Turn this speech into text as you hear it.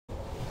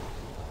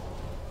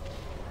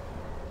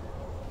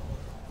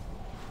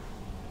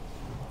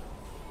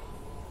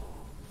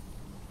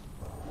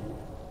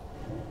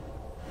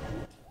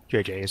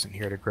JJ isn't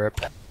here to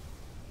grip.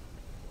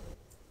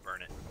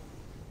 Burn it.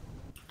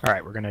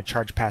 Alright, we're gonna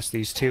charge past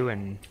these two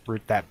and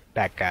root that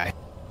guy.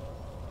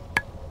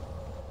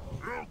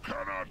 You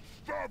cannot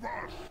stop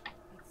us!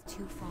 It's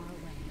too far away.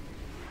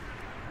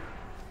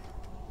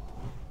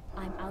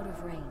 I'm out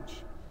of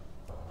range.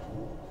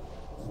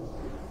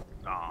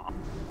 Aw.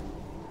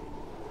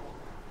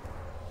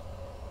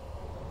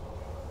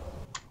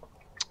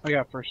 I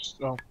got first.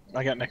 Oh,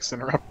 I got next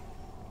interrupt.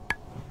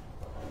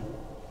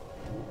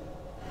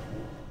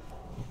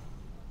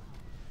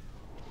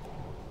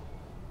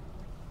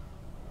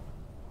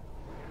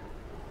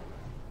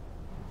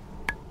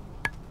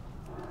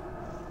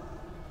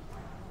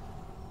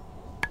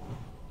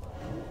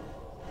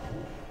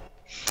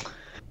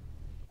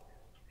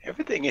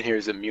 Everything in here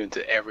is immune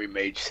to every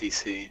mage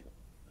CC.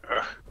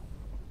 Ugh.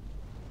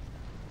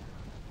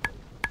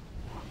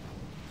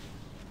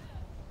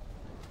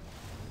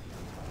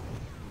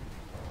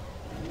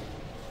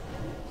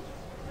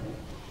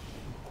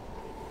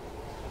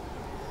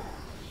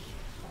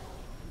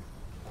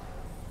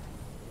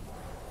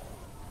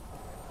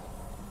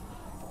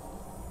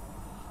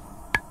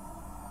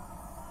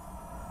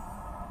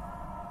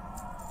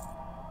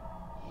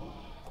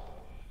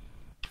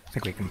 I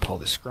think we can pull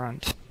this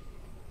grunt.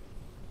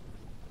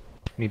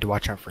 Need to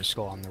watch out for a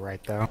skull on the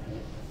right, though.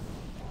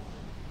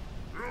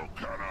 You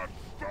cannot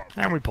stop!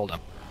 And we pulled him.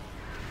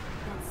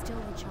 That's still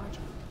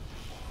recharging.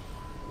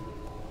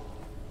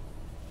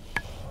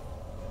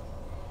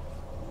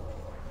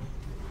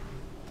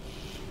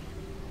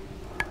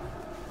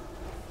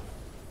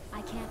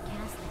 I can't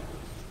cast that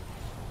yet.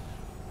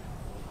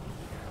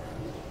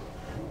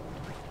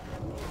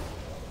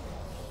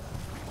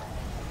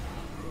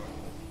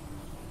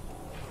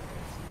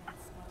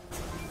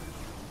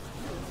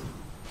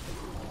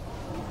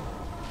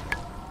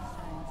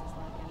 Science is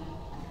locking in.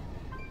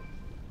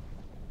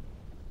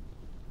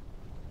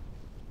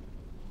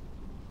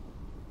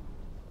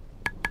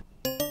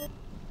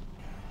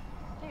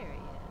 There he is.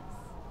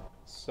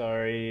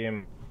 Sorry,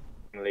 I'm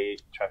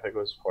late. Traffic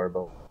was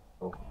horrible.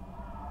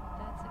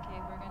 That's okay.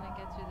 We're gonna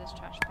get through this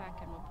trash pack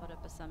and we'll put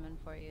up a summon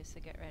for you, so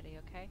get ready,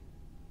 okay?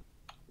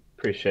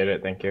 Appreciate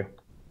it, thank you.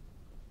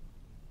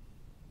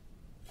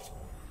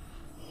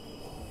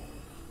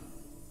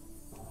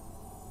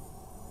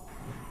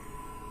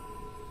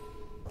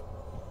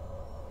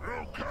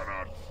 You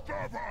cannot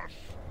stop us!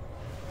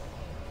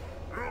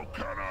 You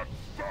cannot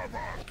stop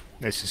us!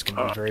 This is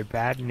gonna be very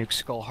bad. Nuke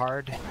skull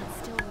hard. That's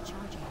still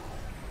recharging.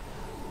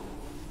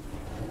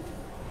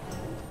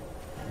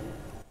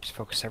 Just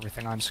focus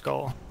everything on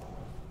skull.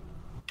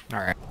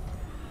 Alright.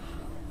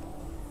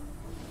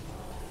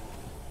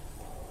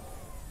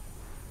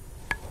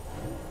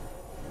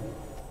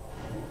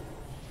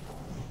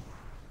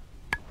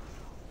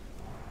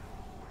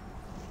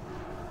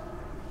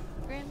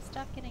 Grim,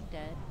 stop getting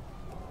dead.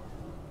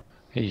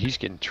 Hey, he's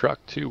getting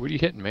trucked too. What are you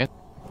hitting, man?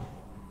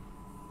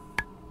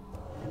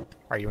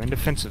 Are you in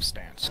defensive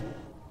stance?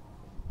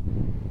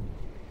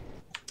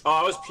 Oh,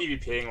 I was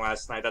PvPing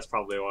last night, that's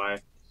probably why.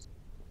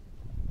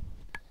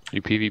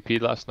 You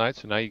PvP'd last night,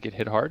 so now you get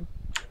hit hard?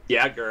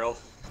 Yeah, girl.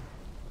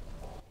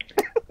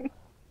 He's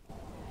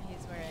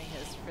wearing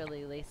his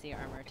frilly lacy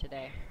armor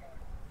today.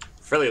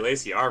 Frilly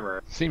lacy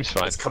armor. Seems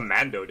fine. It's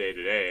commando day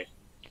today.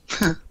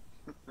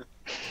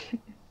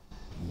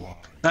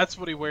 That's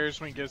what he wears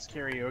when he goes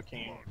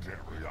karaoke.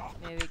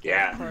 Maybe get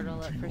Yeah. a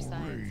portal up for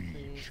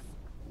science,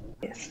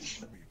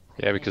 please.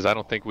 Yeah, because I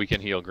don't think we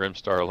can heal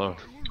Grimstar alone.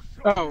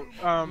 Oh,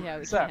 Yeah,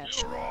 we Zep,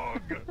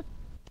 can't.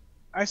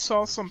 I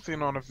saw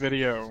something on a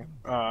video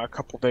a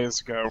couple days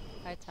ago.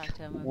 I talked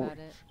to him about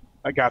it.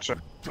 I gotcha.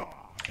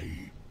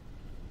 Die.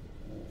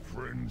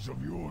 Friends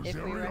of yours, If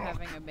we were Ariok,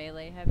 having a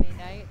melee heavy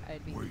night,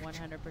 I'd be Wait.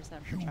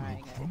 100% for you trying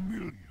look it.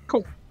 familiar.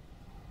 Cool.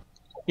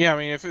 Yeah, I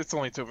mean, if it's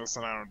only two of us,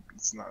 then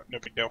it's not no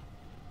big deal.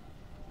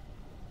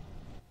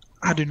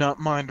 I do not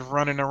mind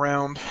running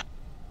around.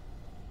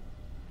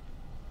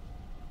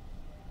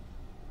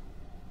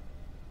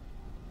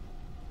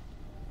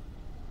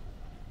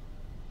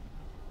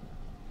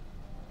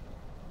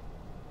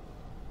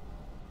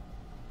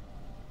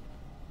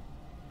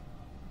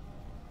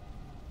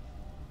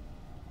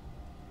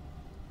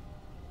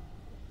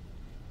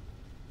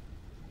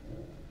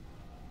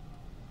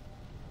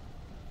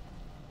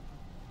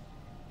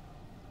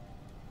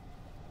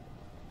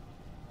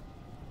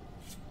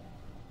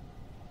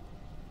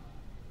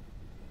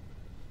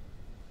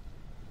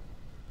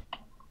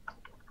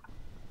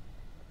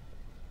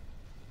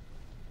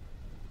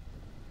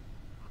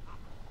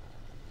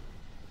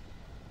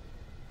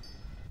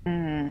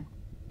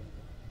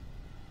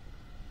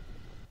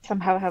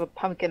 Somehow I have a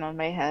pumpkin on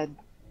my head.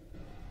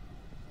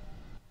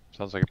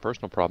 Sounds like a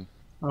personal problem.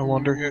 I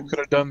wonder who could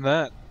have done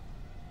that.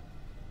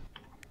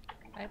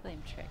 I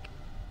blame Trick.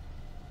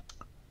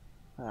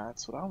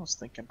 That's what I was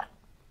thinking.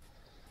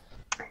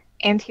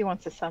 And he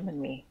wants to summon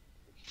me.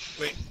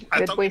 Wait, I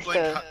Good thought we waste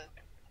blamed.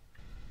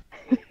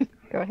 of...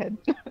 Go ahead.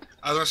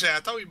 I was gonna say I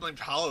thought we blamed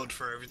Hollowed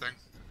for everything.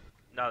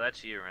 No,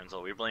 that's you,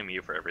 Renzel. We blame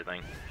you for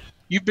everything.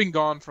 You've been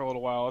gone for a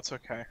little while, it's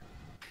okay.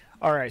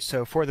 Alright,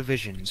 so for the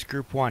visions,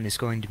 Group 1 is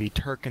going to be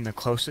Turk in the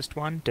closest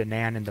one,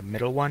 Danan in the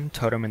middle one,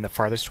 Totem in the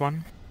farthest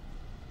one.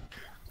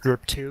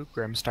 Group 2,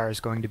 Grimstar is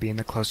going to be in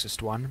the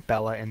closest one,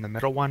 Bella in the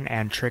middle one,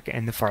 and Trick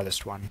in the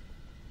farthest one.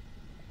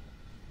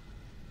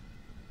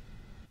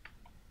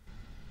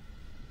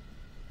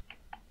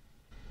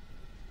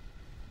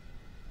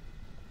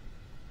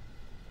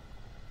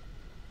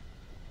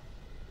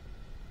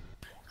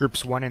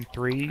 Groups 1 and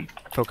 3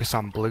 focus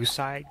on blue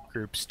side,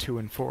 Groups 2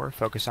 and 4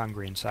 focus on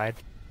green side.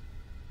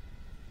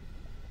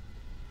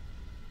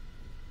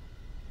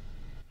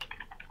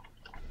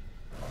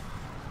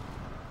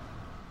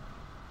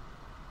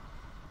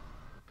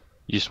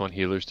 You just want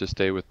healers to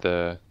stay with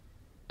the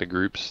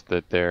groups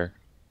that the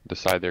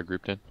side they're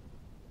grouped in?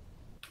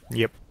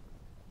 Yep.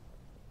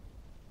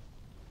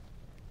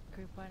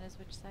 Group 1 is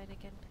which side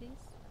again, please?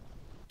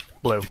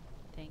 Blue.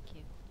 Thank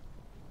you.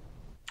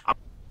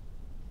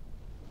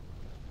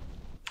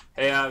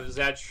 Hey,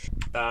 Zach,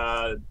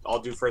 I'll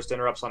do first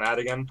interrupts on ad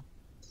again.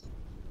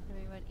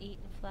 Everyone eat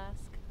and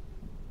flask.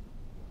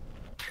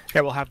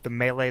 Yeah, we'll have the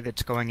melee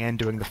that's going in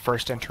doing the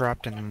first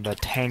interrupt, and then the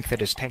tank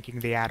that is tanking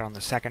the ad on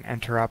the second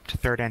interrupt.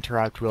 Third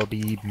interrupt will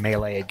be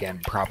melee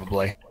again,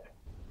 probably.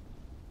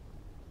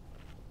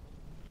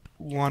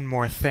 One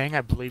more thing, I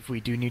believe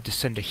we do need to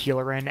send a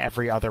healer in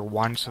every other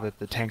one so that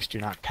the tanks do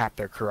not cap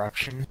their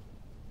corruption.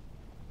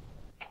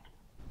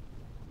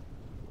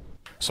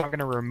 So I'm going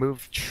to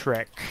remove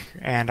Trick,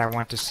 and I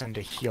want to send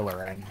a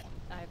healer in.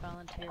 I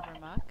volunteer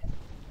Vermok.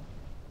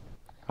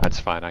 That's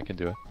fine, I can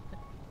do it.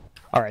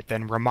 Alright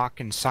then, Ramak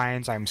and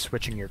Science, I'm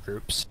switching your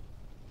groups.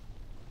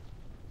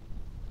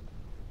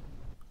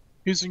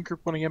 Who's in group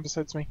 1 again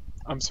besides me?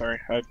 I'm sorry,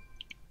 I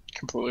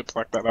completely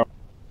blacked that out.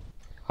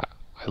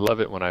 I love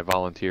it when I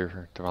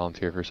volunteer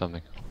for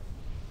something.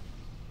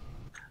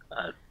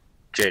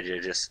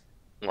 JJ just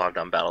logged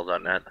on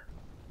battle.net.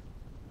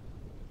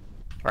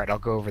 Alright, I'll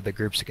go over the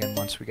groups again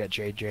once we get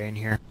JJ in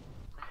here.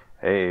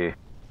 Hey.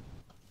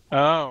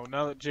 Oh,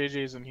 now that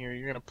JJ's in here,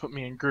 you're gonna put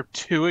me in group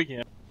 2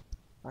 again.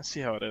 I see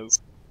how it is.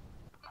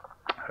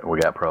 We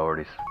got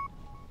priorities.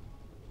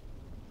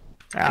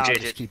 I'll JJ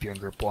just keep you in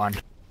group 1.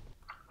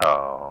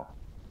 Oh.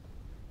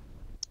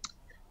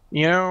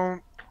 You know,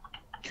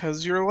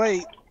 because you're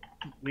late,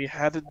 we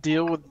had to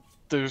deal with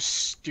those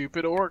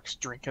stupid orcs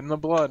drinking the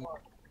blood.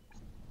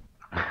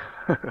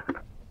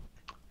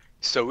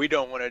 So we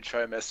don't want to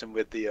try messing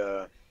with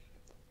the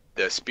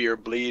spear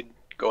bleed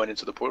going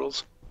into the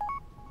portals?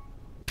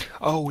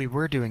 Oh, we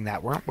were doing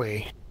that, weren't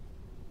we?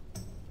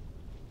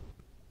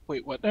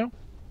 Wait, what now?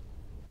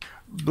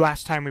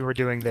 Last time we were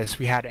doing this,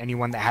 we had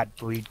anyone that had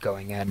bleed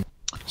going in,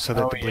 so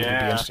that Oh, the bleed would be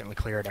yeah. instantly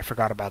cleared. I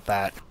forgot about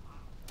that.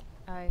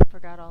 I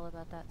forgot all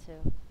about that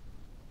too.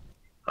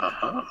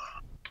 Uh-huh.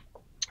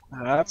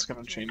 That's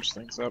gonna change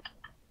things up.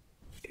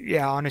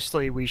 Yeah,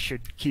 honestly, we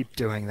should keep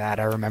doing that.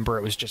 I remember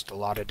it was just a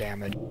lot of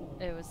damage.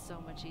 It was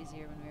so much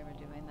easier when we were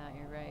doing that,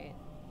 you're right.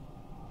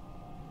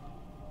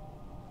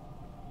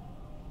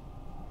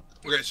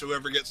 Okay, so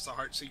whoever gets the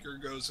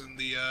Heartseeker goes in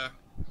the,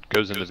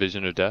 Goes in the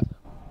Vision of Death.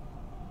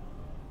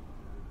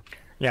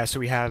 Yeah,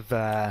 so we have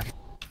the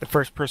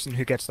first person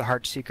who gets the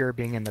Heartseeker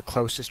being in the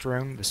closest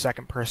rune, the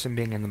second person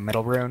being in the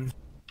middle rune,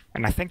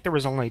 and I think there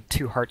was only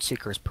 2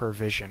 Heartseekers per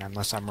vision,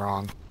 unless I'm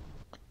wrong.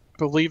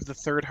 Believe the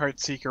third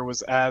Heartseeker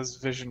was as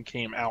Vision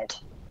came out.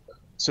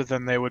 So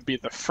then they would be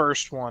the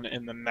first one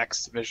in the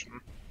next Vision.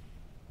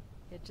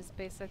 It just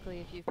basically,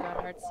 if you've got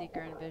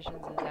Heartseeker and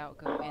Visions is out,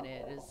 go in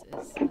it, is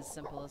as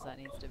simple as that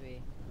needs to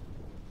be.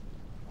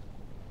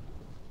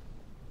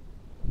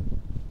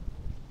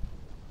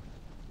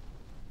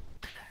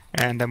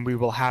 And then we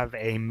will have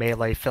a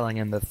melee filling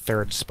in the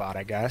third spot,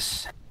 I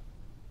guess.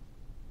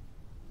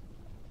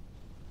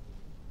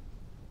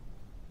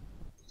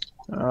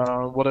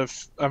 What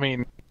if, I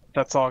mean,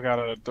 that's all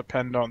gotta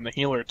depend on the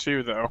healer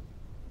too, though.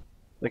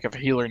 Like if a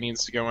healer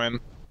needs to go in,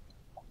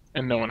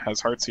 and no one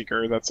has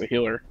Heartseeker, that's a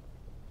healer.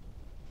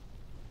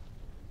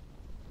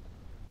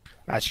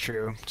 That's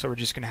true. So we're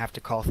just going to have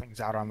to call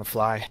things out on the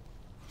fly.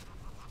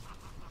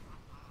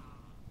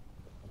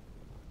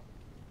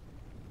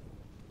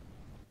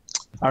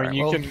 I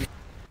mean, Alright,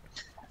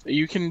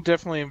 you can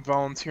definitely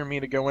volunteer me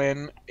to go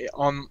in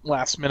on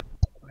last minute.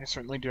 I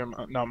certainly do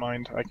not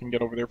mind. I can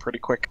get over there pretty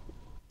quick,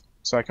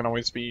 so I can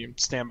always be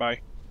standby.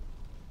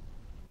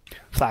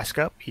 Flask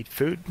up, eat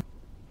food.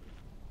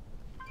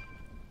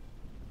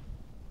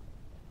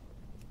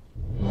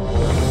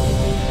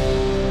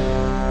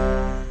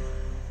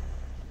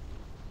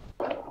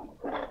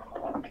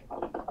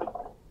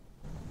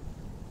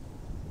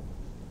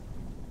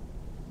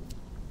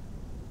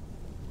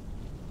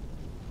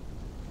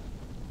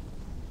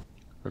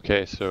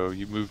 Okay, so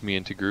you moved me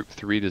into group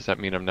 3. Does that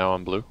mean I'm now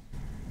on blue?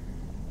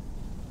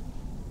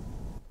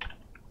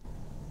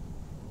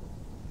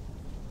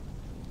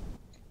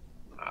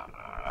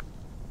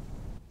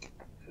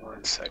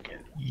 One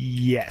second.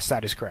 Yes,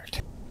 that is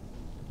correct.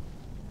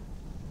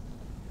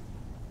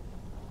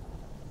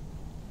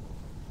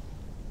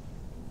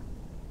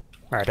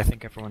 Alright, I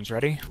think everyone's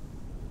ready.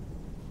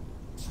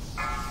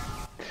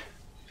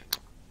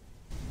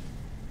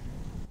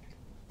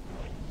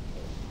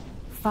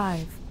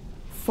 5,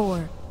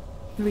 4,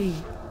 3,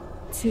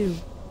 2,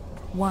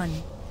 1.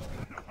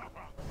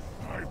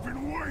 I've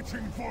been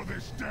waiting for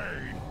this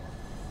day!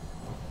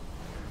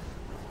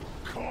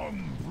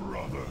 Come,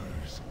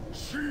 brothers!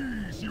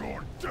 Seize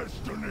your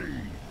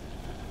destiny!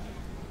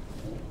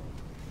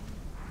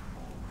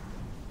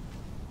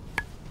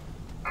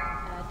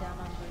 Down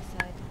on blue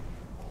side.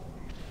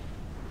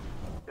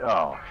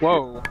 Oh.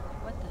 Whoa.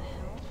 What the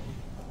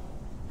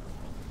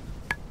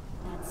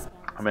hell?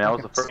 I mean, I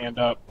was the first. Stand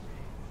up.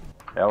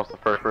 I was the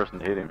first person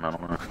to hit him. I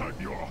don't know. Cut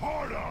your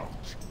heart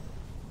out!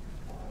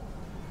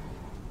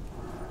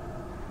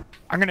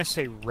 I'm gonna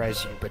say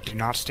res you, but do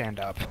not stand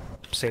up.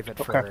 Save it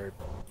for a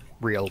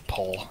real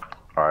pull.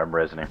 Alright, I'm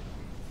resing him.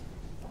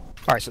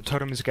 Alright, so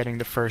Totem is getting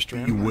the first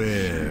rune.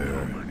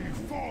 Beware! Many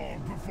fall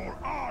before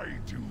I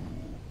do!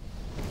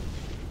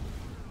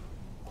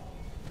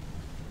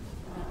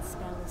 That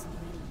spell isn't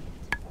ready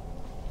yet.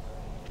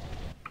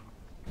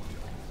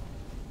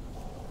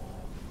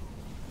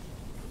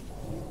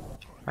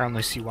 I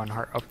only see one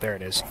heart. Oh, there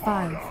it is.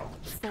 5,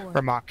 4,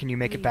 Ramak, can you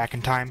make it back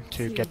in time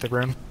to get the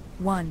rune?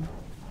 1.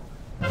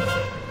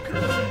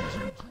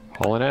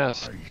 Hauling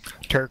ass.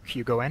 Turk,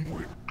 you go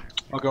in.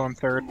 I'll go in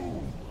third.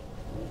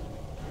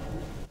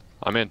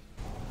 I'm in.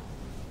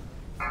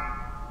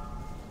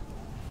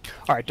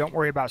 Alright, don't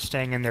worry about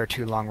staying in there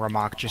too long,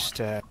 Ramak. Just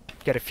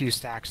get a few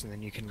stacks and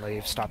then you can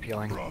leave. Stop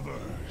healing.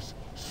 Brothers,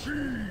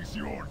 seize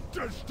your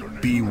destiny!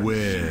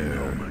 Beware.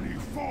 So many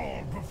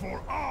fall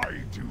before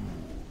I do!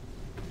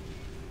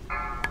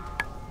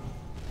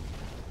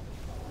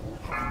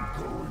 I'm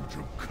going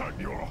to cut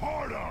your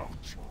heart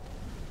out!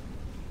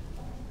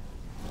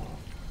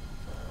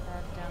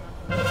 Down on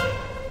blue.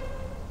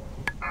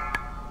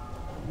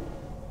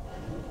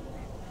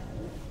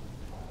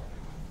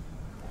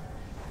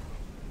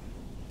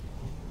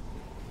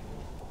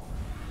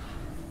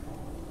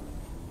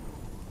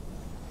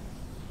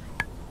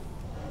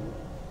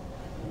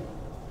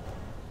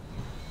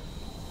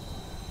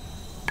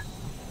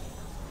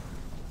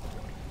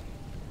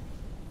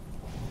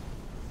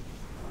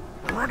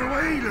 Run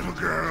away, little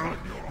girl!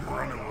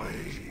 Run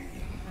away!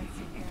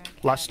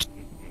 Lust.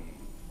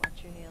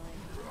 Watch your healing.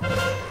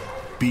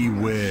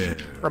 Beware.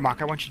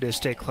 Ramak, I want you to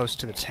stay close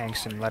to the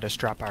tanks and let us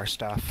drop our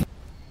stuff.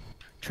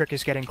 Trick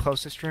is getting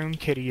closest rune.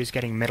 Kitty is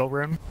getting middle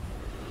rune.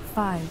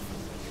 5,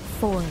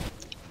 4,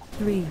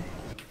 3,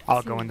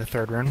 I'll go in the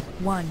third rune.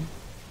 1.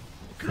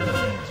 Gaze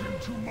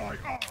into my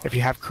eyes! If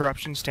you have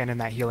corruption, stand in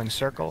that healing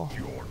circle.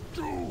 You're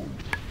doomed!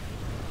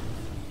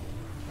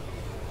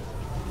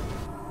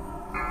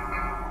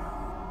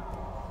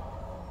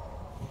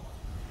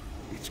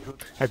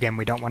 Again,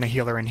 we don't want a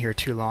healer in here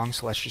too long,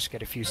 so let's just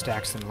get a few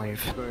stacks and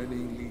leave.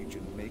 Burning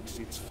Legion makes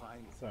its final.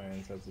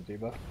 Science has the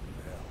debuff.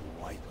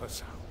 They'll wipe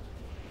us out.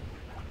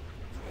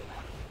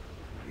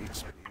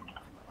 It's been an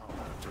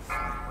honor to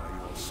fight by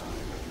your side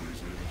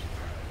these years.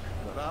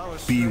 But our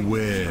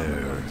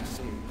Beware.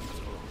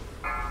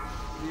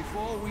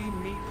 Before we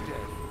meet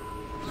death,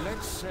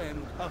 let's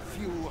send a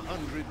few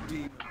hundred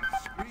demons.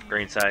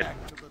 Green side.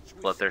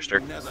 Bloodthirster.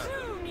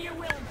 Soon you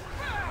will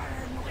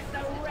burn with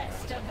the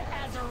rest of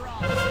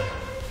Azeroth.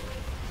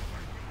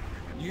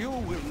 You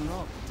will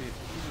not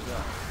defeat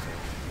us.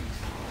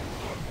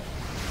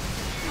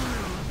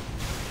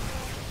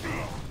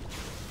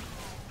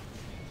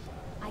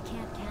 I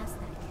can't cast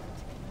that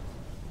yet.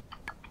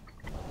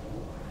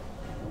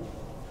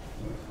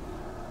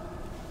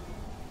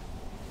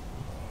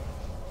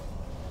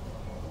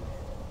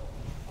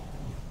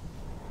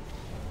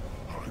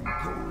 I'm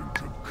going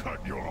to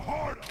cut your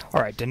heart out.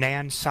 Alright,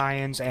 Danan,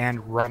 Science, and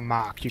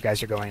Ramak. You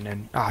guys are going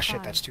in. Ah,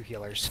 shit, that's 2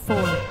 healers.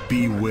 4,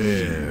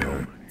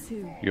 Beware. 2.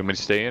 You want me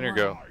to stay in or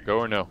go? Go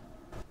or no?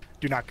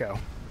 Do not go.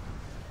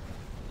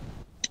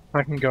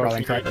 I can go.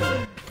 Rolling correct.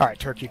 Alright,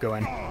 Turk, you go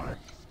in.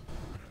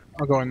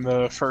 I'll go in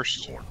the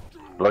first.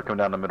 Blood coming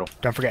down the middle.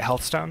 Don't forget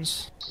health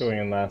stones. Going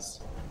in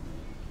last.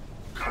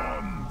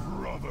 Come,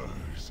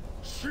 brothers.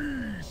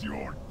 Seize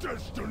your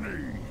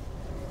destiny.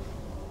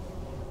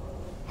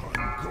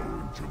 I'm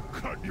going to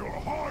cut your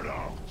heart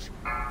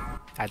out.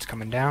 Ad's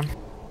coming down.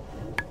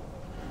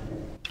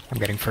 I'm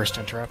getting first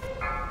interrupt.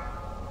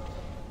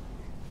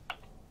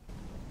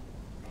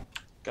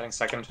 Getting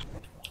second.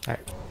 Alright.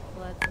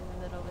 Blood's in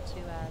the middle with 2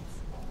 ads.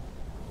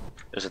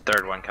 There's a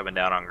third one coming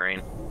down on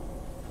green. I'm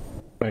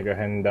gonna go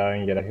ahead and die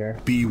and get it here.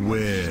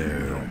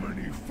 Beware. So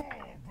many fall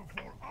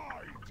before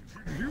I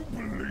do. You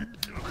believe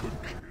you could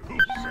kill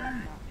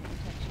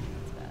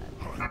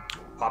me?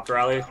 Popped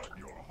rally. Cut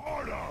your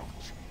heart out.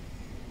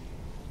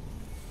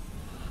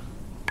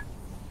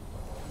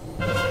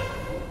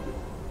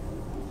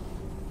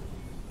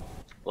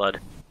 Blood.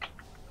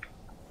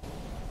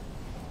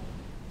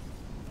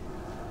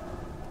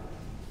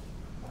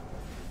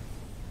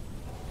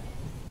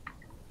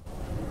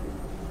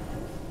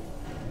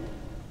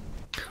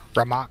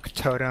 Ramak,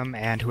 Totem,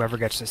 and whoever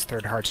gets this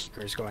third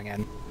Heartseeker is going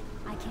in.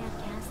 I can't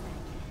cast that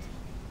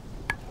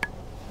yet.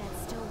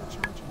 That's still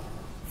recharging.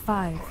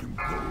 5,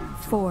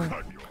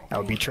 4, That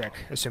would be Trick,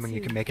 assuming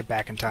you can make it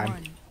back in time.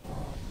 1.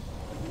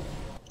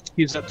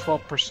 He's at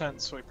 12%,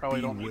 so we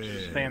probably don't need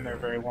to stand there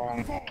very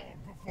long.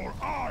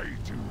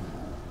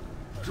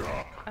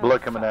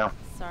 Blood coming down.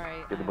 Sorry.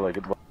 Get the blood,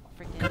 get the blood.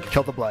 Freaking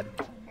Kill the blood.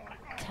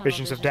 tunnel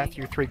Visions of visioning. death,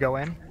 you three go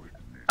in.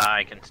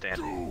 I can stand.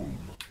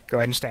 Go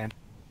ahead and stand.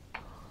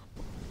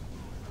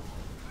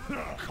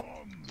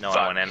 No,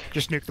 I went in.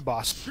 Just nuke the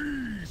boss.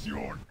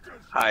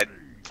 I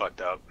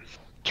fucked up.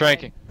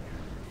 Tranking.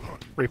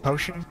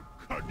 Repotion.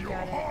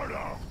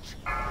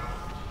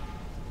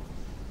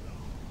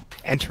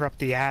 Interrupt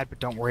the ad, but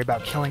don't worry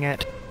about killing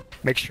it.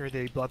 Make sure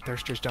the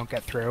bloodthirsters don't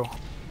get through. Oh,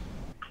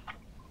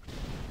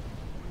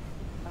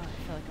 I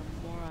feel like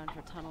a moron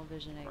for tunnel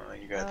visioning.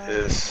 You got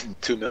this.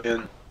 2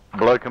 million.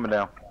 Blood coming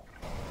down.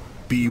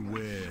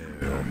 Beware.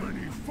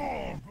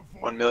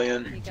 1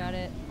 million. You got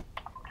it.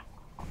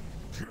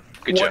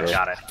 Good job.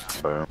 Got it.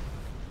 Boom.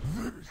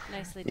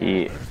 Nicely done.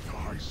 Yeah.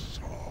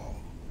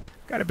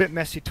 Got a bit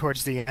messy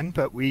towards the end,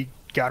 but we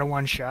got a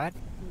one shot.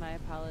 My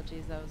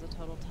apologies, that was a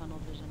total tunnel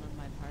vision on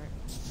my part.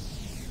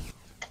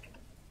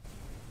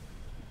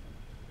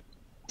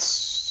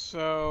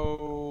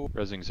 So...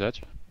 Resing Zech.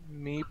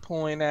 Me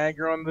pulling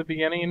aggro in the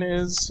beginning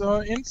is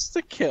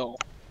insta-kill.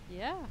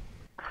 Yeah.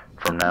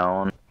 From now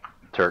on,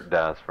 Turk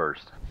dies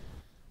first.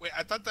 Wait,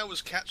 I thought that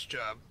was Cat's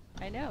job.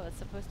 I know, it's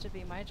supposed to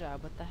be my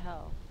job. What the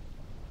hell?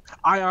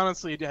 I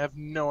honestly have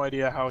no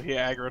idea how he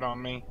aggroed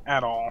on me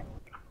at all.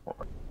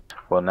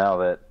 Well, now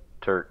that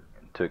Turk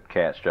took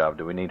Cat's job,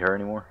 do we need her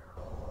anymore?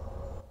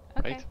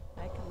 Okay, Right.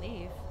 I can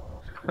leave.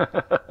 I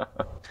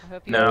I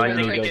hope you No, have I a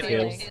think great we can-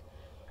 feeling.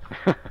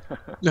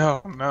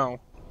 No, no.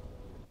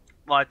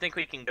 Well, I think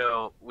we can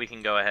go. We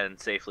can go ahead and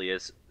safely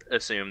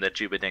assume that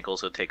Juba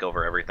Dinkles will take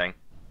over everything.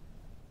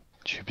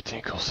 Juba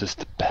Dinkles is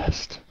the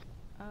best.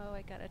 Oh,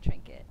 I got a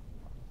trinket.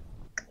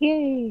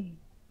 Yay!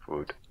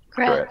 Food.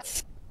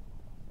 Congrats.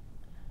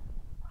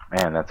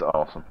 Man, that's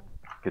awesome.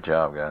 Good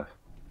job, guys.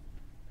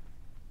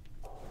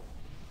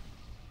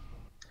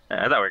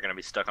 I thought we were gonna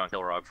be stuck on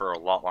Kilrogg for a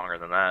lot longer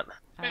than that.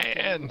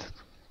 Man.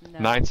 No.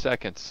 9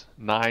 seconds.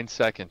 9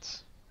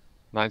 seconds.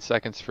 9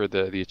 seconds for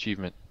the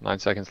achievement. 9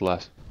 seconds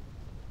less.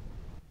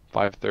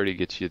 5:30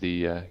 gets you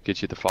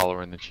the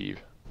follower and the achieve.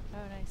 Oh,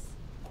 nice.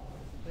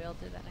 We'll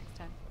do that next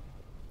time.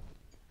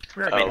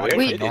 We're Oh, we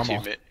already did the normal.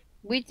 achievement.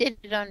 We did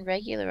it on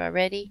regular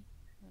already.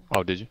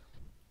 Oh, did you?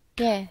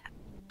 Yeah.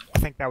 I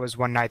think that was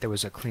one night that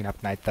was a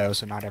cleanup night though,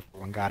 so not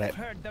everyone got it.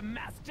 Heard the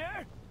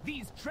master?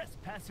 These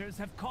trespassers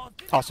have caused...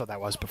 Also, that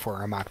was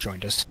before Armak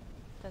joined us.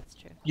 That's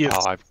true. Yes.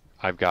 Oh,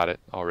 I've got it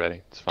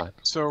already. It's fine.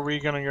 So are we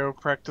gonna go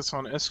practice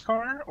on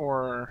Iskar,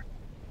 or...?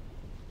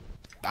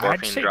 I'd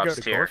Gorefiend say go drops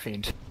to tier.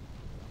 Gorefiend.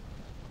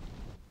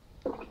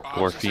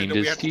 Gorefiend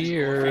is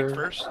here.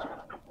 First?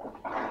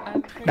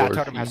 I'm pretty That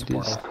totem has a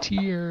Gorefiend is portal.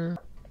 here.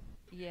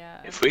 Yeah,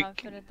 I'm If we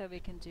confident that we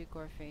can do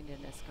Gorefiend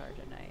and Iskar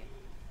tonight.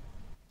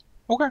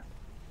 Okay.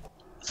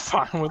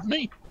 Fine with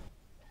me.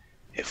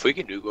 If we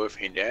can do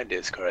Gorefiend and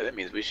Iskar, that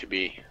means we should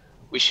be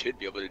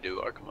able to do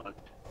Archimon.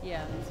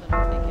 Yeah, that's what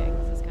I'm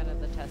thinking. This is kind of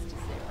the test to see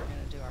if we're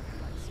going to do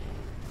Archimon.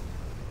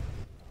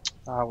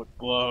 I would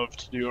love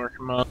to do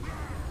Archimon.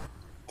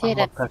 I Did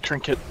love it. that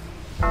trinket.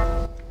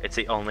 It's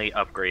the only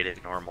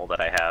upgraded normal that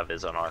I have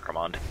is on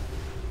Archimon.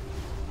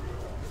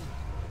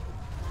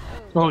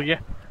 Oh yeah,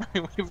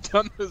 we've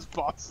done those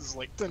bosses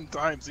like 10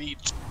 times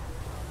each.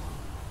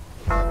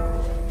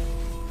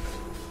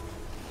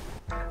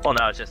 Well,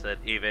 no, it's just that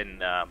even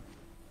the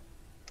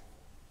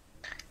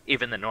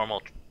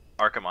normal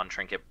Archimon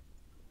trinket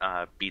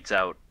beats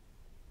out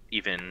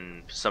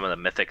even some of the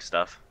mythic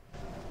stuff.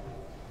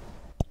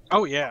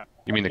 Oh yeah.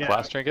 You mean the Yeah.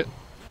 class trinket?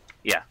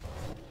 Yeah.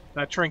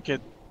 That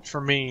trinket,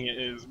 for me,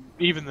 is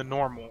even the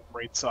normal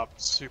rates up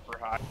super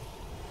high.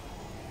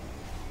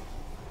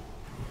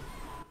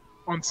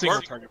 On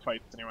single target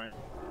fights, anyway.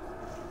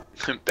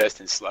 Best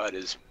in slot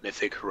is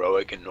Mythic,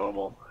 Heroic, and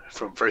Normal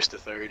from first to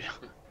third.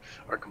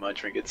 Archimon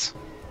trinkets.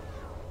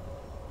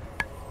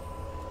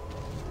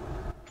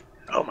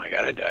 Oh my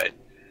god, I died.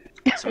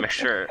 It's a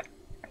mixture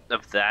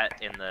of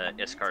that in the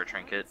Iskar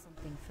trinket.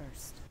 Something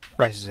first.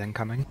 Rice is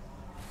incoming.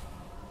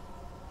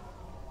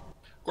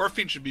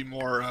 Gorefiend should be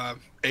more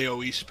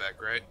AoE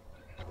spec, right?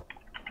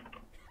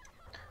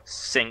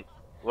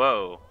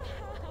 Whoa.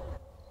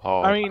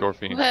 Oh, I mean-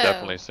 Gorefiend is Whoa.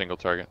 definitely a single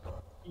target.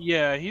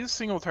 Yeah, he's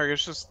single target.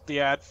 It's just the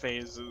ad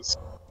phases.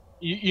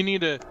 You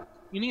need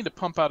to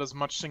pump out as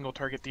much single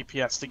target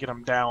DPS to get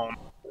him down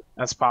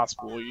as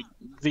possible.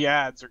 The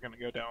ads are going to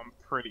go down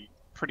pretty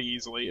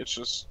easily. It's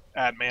just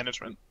ad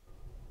management.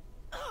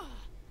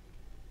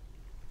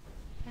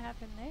 What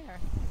happened there?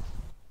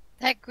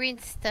 That green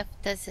stuff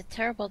does a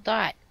terrible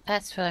dot.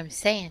 That's what I'm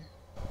saying.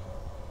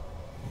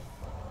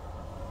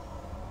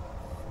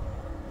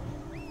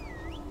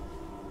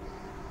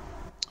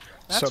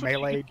 That's So what you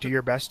melee, get do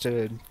your best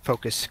to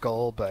focus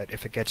Skull, but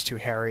if it gets too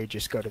hairy,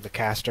 just go to the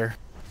caster.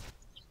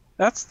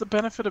 That's the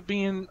benefit of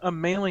being a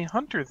melee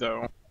hunter,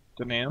 though,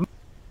 Danan.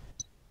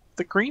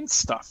 The green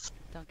stuff.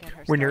 Don't get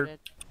her When started.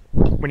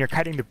 When you're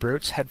kiting the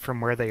brutes, head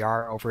from where they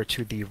are over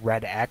to the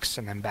red X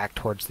and then back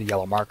towards the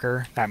yellow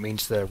marker. That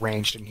means the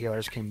ranged and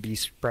healers can be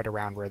spread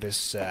around where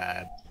this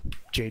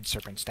Jade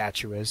Serpent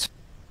statue is,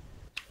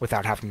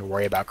 without having to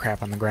worry about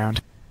crap on the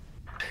ground.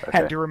 Okay.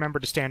 And do remember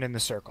to stand in the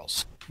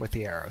circles with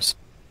the arrows.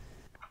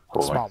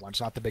 Cool. Small ones,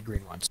 not the big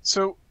green ones.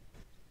 So,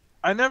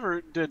 I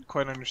never did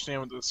quite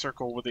understand what the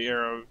circle with the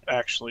arrow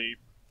actually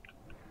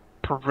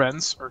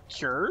prevents or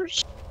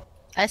cures.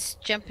 Us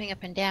jumping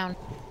up and down.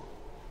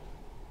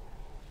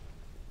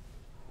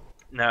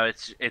 No,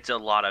 it's a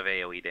lot of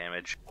AoE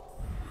damage.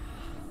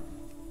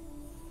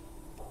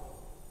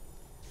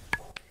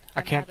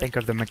 I can't think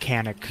of the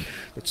mechanic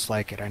that's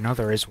like it. I know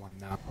there is one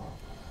though.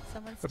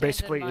 Someone But stand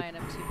basically, in mine.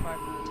 I'm too far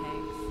from the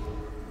tanks.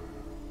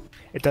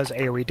 it does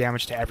AoE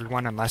damage to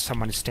everyone unless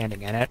someone is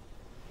standing in it.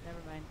 Never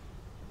mind.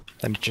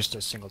 Then it just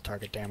does single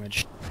target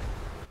damage.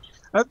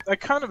 I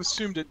kind of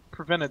assumed it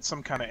prevented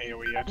some kind of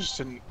AoE. I just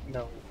didn't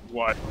know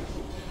what.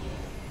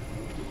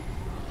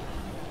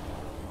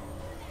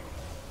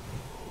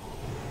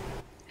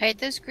 Hey,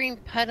 those green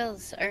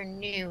puddles are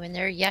new and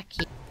they're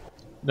yucky.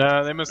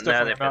 No, they must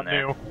definitely they've not been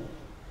there. new.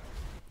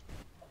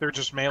 They're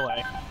just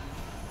melee.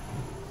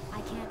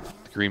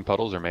 Green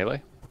puddles are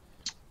melee?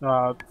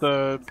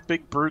 The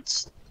big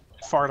brutes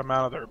fart them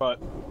out of their butt.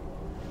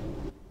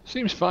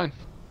 Seems fine.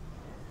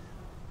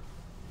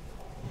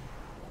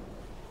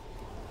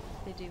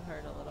 They do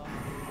hurt a little.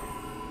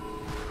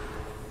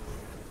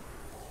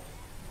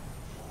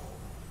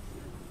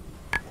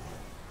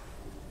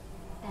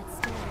 That's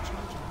still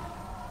recharging.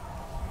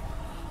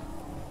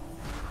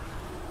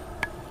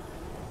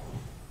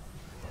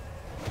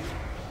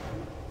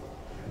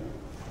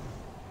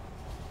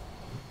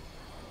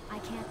 I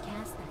can't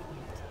cast that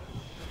yet.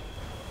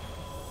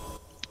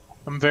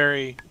 I'm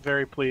very,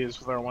 very pleased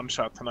with our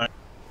one-shot tonight.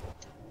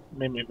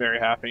 Made me very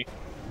happy.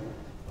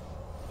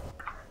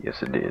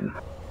 Yes, it did.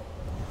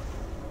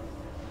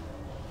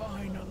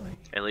 Finally.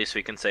 At least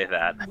we can say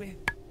that.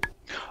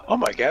 Oh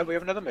my god, we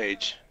have another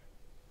mage.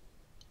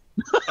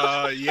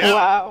 Yeah.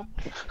 Wow.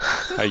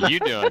 How you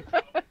doing?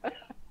 Wow,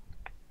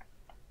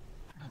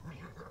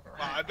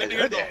 I've been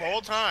here the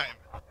whole time.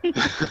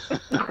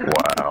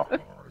 Wow.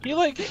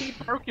 He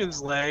broke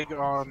his leg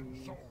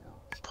on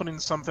putting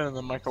something in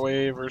the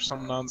microwave or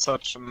some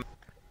nonsuch, and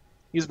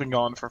he's been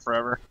gone for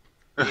forever.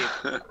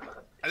 I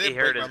He didn't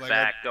hurt break his my leg.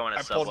 back going to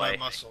I pulled my Subway.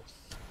 muscle.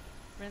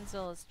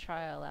 Rinzel is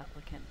trial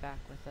applicant back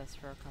with us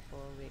for a couple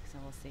of weeks,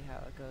 and we'll see how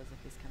it goes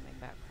if he's coming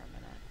back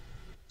permanent.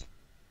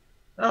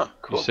 Oh,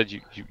 cool. You said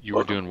you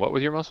were doing what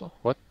with your muscle?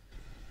 What?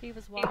 He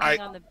was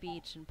walking on the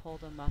beach and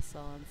pulled a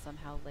muscle and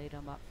somehow laid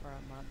him up for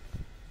a month.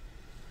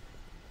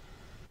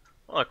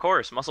 Well, of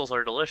course, mussels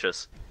are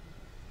delicious.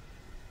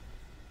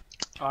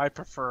 I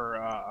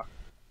prefer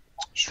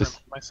shrimp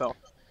myself.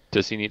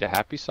 Does he need a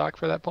happy sock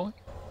for that pulling?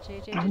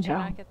 JJ, did you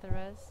not get the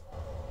res?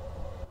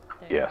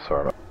 Yeah,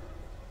 sorry about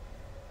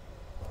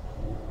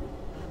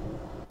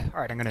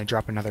Alright, I'm gonna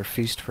drop another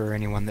feast for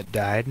anyone that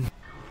died.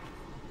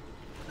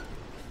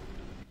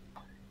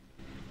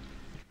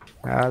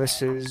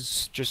 This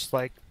is just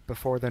like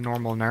before the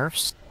normal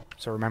nerfs.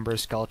 So remember,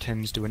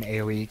 skeletons do an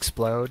AoE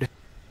explode.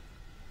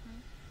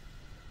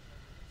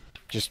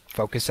 Just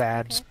focus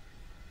ads.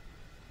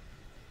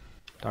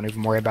 Don't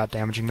even worry about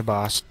damaging the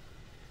boss.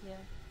 Yeah.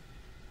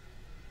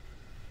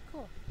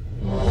 Cool.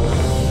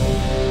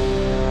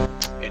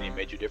 Any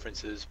major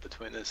differences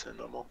between this and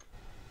normal?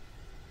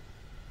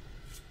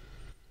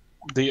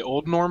 The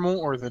old normal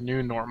or the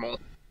new normal?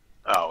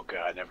 Oh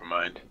god, never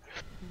mind.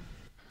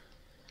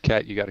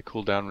 Kat, you got a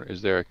cooldown?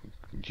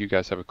 Do you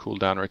guys have a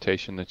cooldown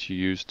rotation that you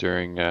use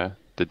during the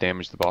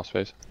damage the boss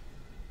phase?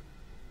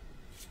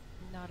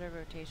 Not a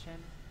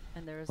rotation,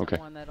 and there Okay. isn't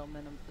one that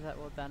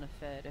will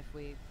benefit if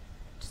we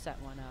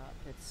set one up.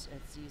 It's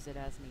use it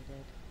as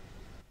needed.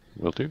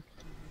 Will do.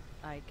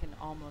 I can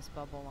almost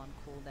bubble on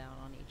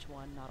cooldown on each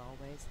one, not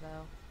always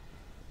though.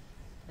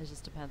 It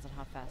just depends on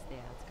how fast the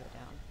ads go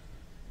down.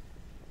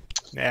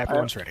 Yeah,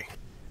 everyone's ready.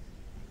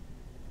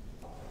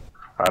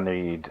 I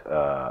need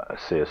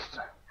assist,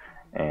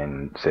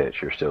 and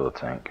Seth, you're still a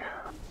tank.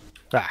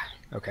 Ah,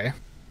 okay.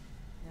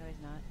 No,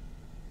 he's not.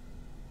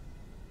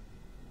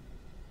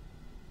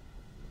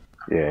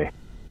 Yay.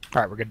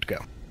 Alright, we're good to go.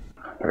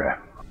 Okay.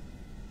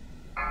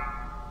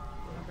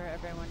 Remember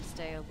everyone to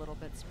stay a little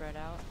bit spread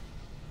out.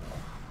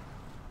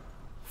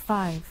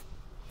 5,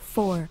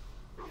 4,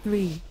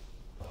 3,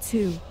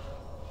 2,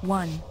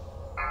 1.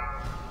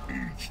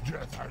 Each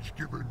death has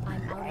given me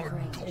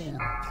untold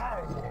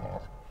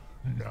power.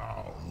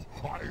 Now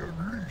I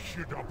unleash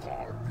it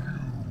upon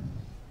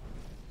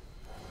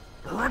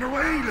you. Run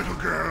away, little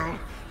girl.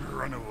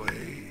 Run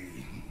away.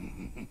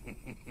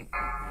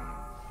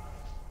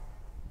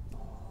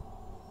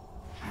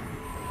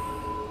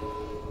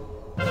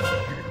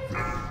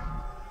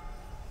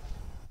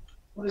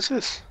 What is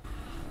this?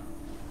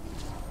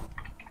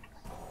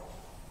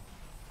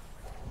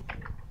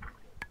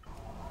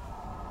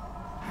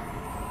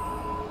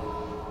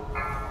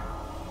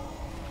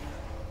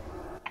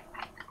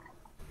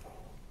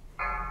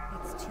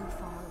 It's too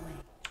far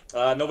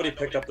away. Nobody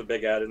picked up the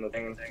big ad in the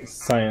thing.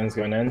 Cyan's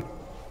going in.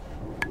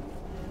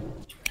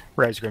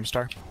 Rise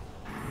Grimstar.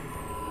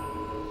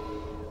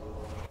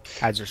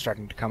 Ads are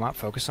starting to come up,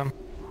 focus them.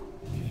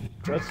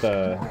 What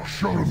the?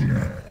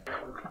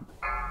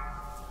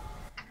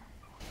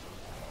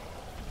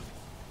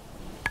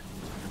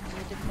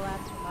 Need to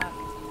collapse from up.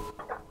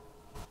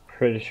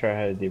 Pretty sure I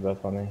had a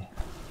debuff on me.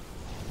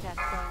 Cat's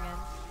going in.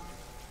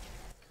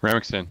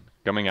 Remington,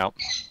 coming out.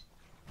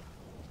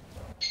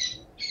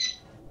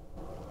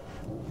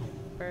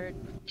 Bird.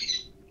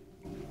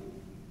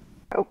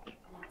 Oh,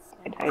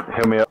 I died.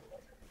 Heal me up.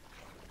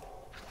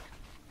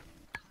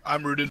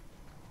 I'm rooted.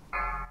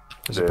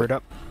 Is it bird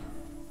up?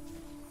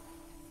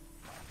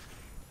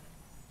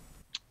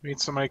 We need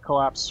somebody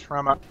collapse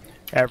from up.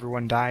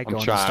 Everyone die, go I'm in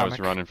the trying. I stomach. was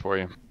running for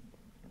you.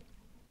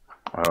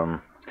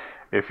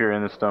 If you're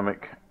in the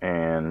stomach,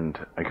 and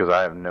because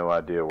I have no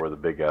idea where the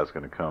big guy's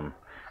going to come,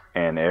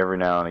 and every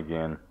now and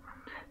again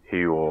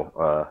he will,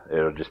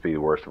 it'll just be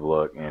the worst of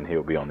luck, and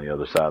he'll be on the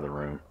other side of the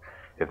room.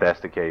 If that's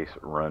the case,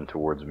 run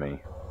towards me.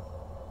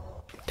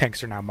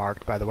 Tanks are now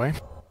marked, by the way.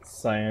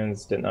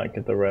 Science did not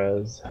get the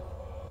res.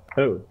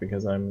 Oh,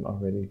 because I'm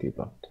already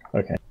debuffed.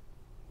 Okay.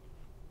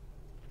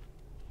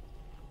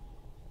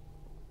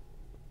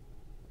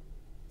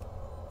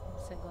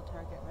 Single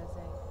target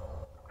resing.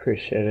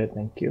 Appreciate it,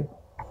 thank you.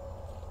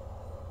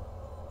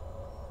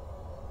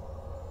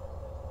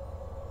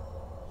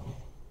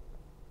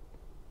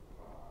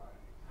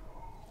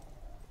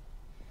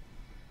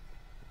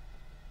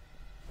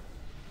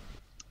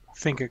 I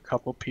think a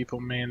couple people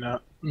may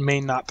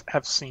not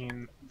have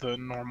seen the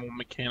normal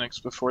mechanics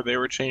before they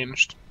were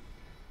changed.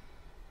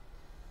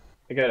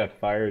 I got a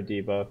fire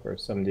debuff or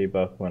some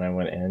debuff when I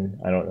went in.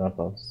 I don't know if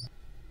I was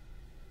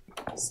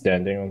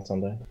standing on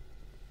something.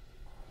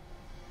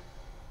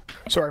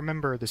 So I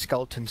remember the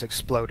skeletons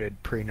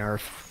exploded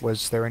pre-nerf.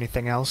 Was there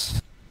anything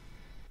else?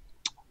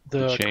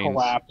 The Chains.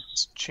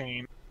 collapse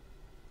chain.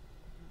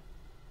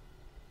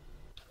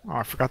 Oh,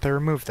 I forgot they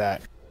removed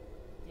that.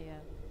 Yeah.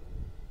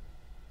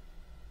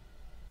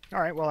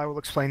 Alright, well I will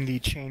explain the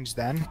change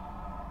then.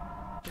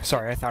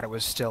 Sorry, I thought it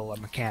was still a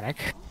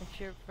mechanic. If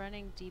you're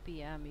running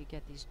DBM, you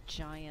get these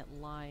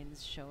giant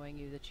lines showing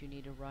you that you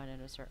need to run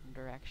in a certain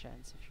direction.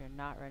 So if you're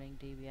not running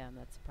DBM,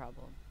 that's a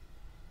problem.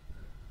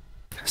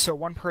 So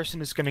one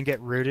person is going to get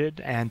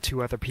rooted, and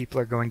 2 other people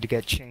are going to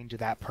get chained to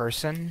that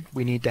person.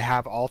 We need to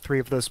have all 3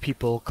 of those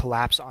people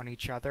collapse on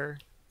each other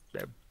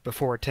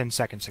before 10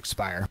 seconds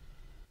expire.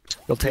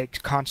 You'll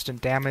take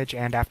constant damage,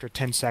 and after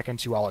 10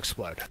 seconds you all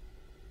explode.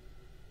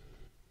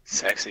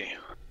 Sexy.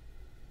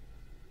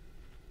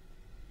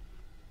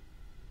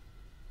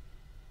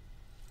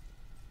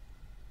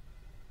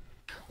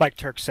 Like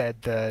Turk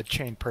said, the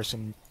chained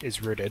person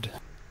is rooted.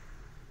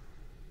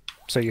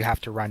 So you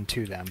have to run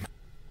to them.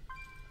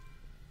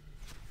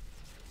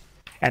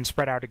 And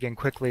spread out again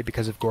quickly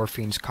because of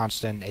Gorefiend's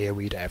constant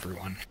AoE to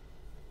everyone.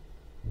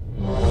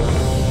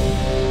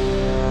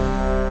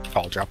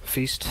 I'll drop a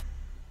feast.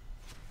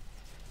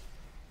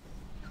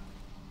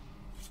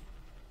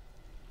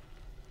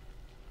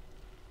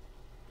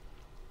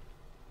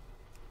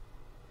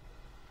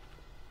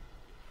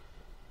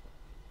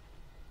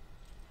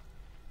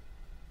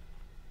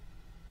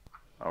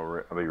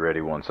 I'll be ready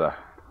once I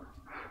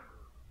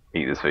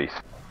eat this feast.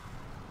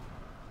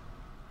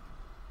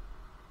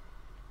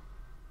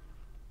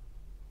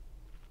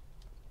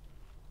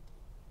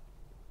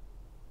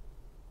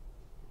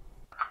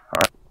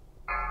 Alright.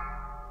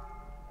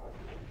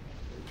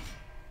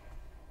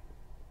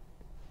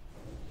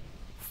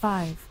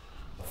 Five,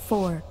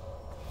 4,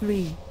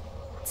 3,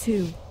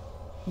 2,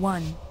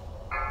 1.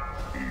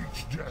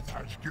 Each death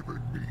has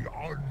given me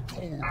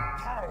untold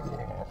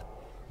power.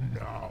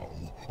 Now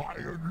I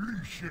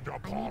unleash it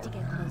upon you.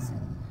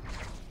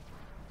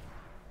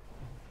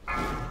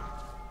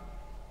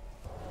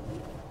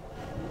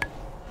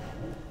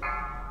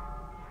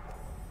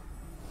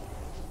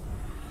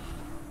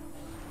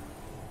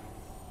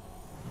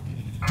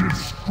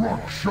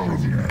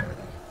 Destruction!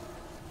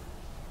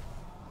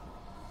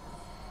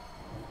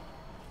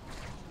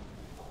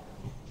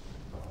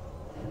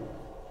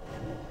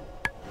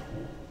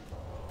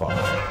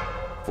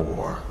 5,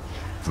 4,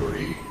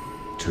 3,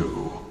 2,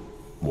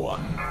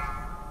 1.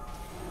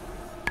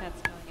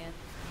 Cat's going in.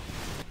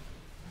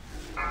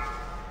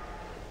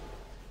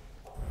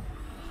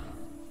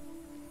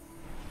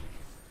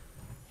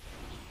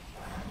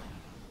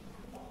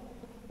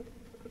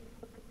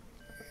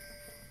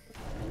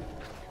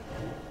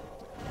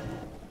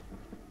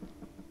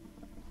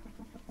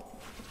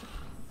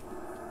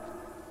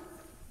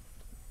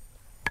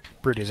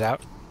 Brute is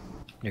out.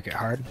 You get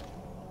hard.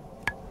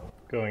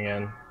 Going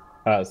in.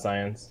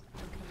 Science.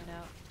 Coming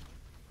out.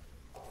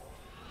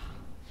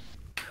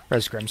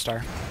 Res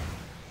Grimstar.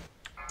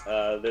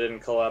 They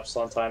didn't collapse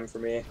on time for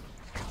me.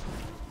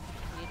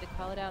 Need to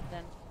call it out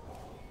then.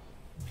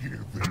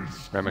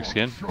 Remic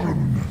skin.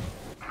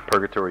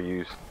 Purgatory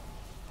use.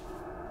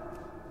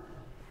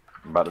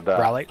 About to die.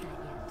 Raleigh.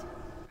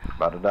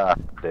 About to die.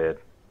 Dead.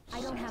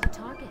 I don't have a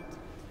target.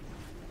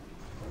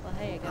 Well,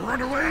 hey, I got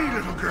Run away,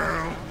 little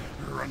girl!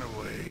 Run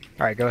away.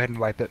 Alright, go ahead and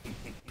wipe it.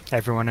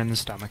 Everyone in the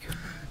stomach.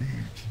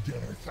 Each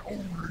death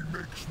only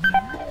makes me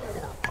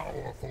more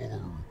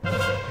powerful.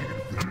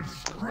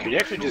 Can you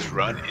actually just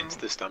run into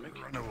the stomach?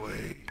 Run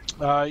away.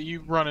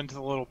 You run into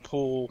the little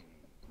pool,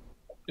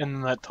 and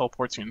then that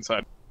teleports you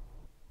inside.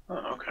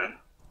 Oh, okay.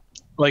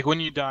 Like when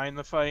you die in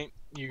the fight,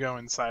 you go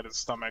inside his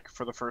stomach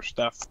for the first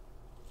death.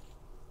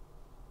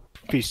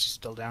 Beast is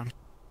still down.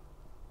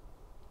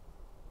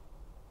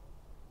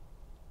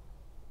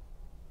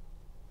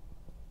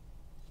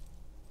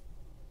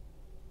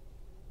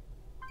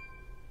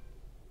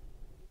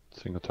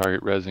 Single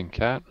target resin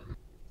cat.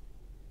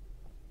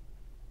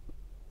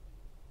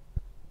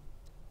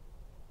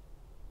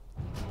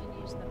 You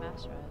can use the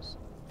mass res.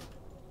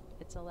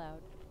 It's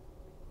allowed.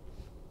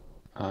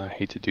 I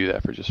hate to do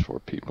that for just 4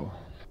 people.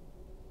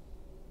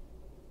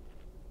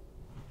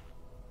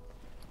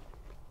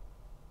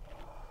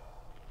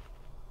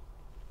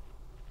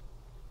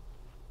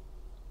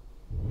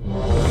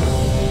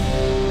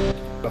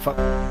 Buff up.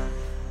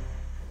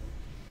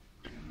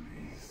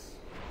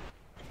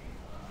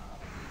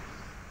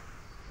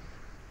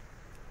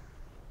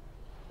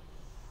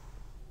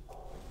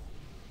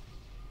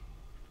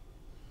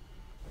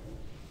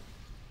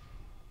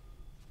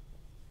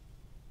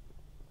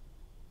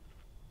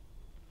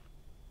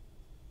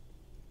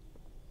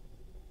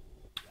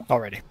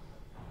 Already.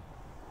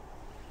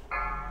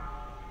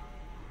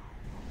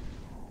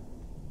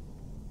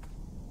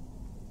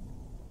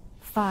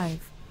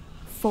 Five,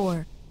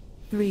 4,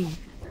 3,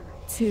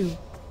 2,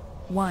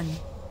 1.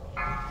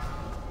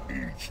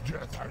 Each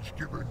death has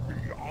given me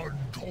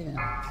untold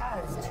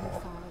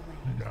power.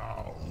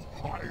 Now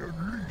I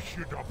unleash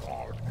it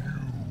upon you.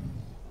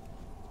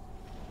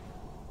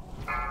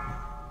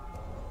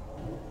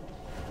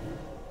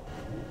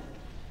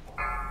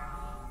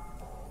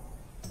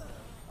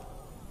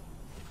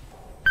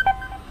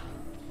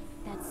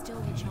 That's still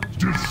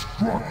recharging.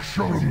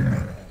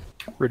 Destruction!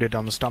 Rooted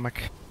on the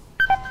stomach.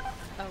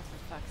 Oh, for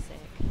fuck's sake.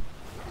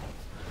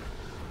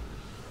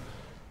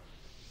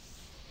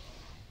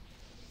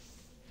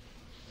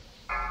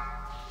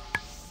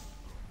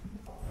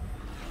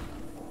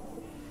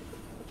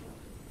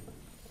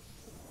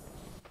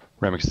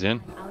 Remix is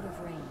in. Out of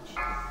range.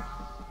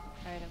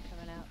 Alright, I'm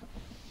coming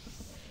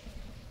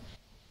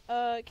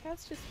out.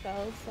 Cats just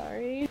fell,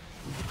 sorry.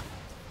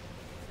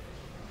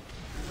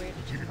 Where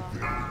did you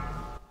fall?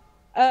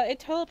 It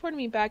teleported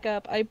me back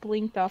up. I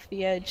blinked off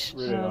the edge.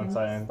 Really on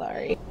cyan.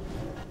 Sorry.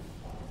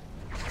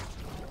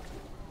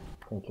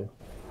 Thank you.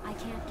 I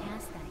can't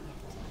cast that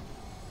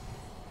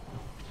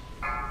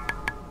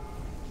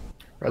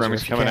yet.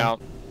 Remix coming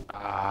out.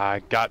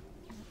 I got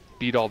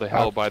beat all to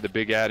hell by the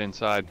big ad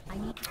inside.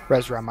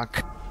 Res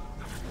Ramak.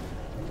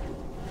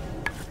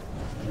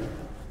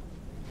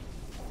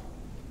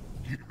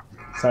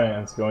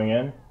 Science going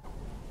in.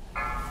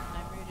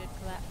 I'm rooted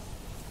collapse.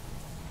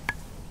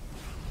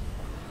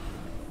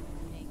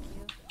 Thank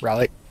you.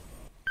 Rally.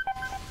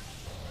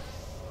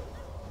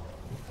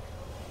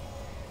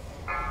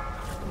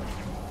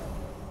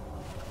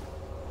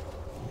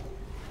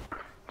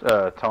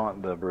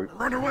 Taunt the brute.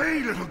 Run away,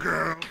 little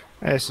girl!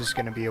 This is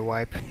gonna be a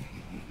wipe.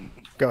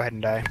 Go ahead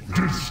and die.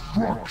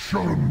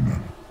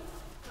 Destruction!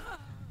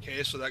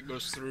 Okay, so that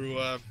goes through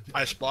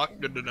ice block.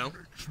 Good to know.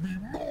 Makes me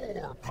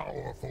more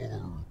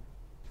powerful.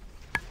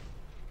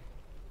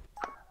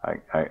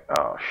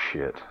 Oh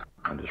shit!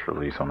 I just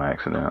released on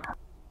accident.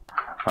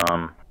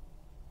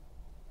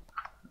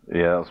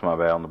 Yeah, that was my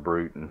bad on the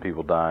brute and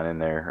people dying in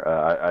there.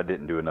 I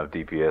didn't do enough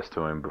DPS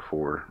to him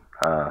before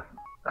I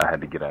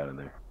had to get out of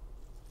there.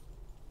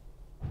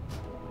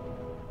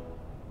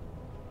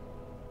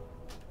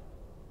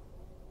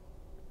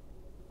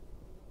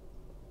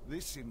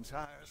 This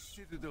entire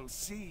citadel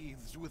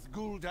seethes with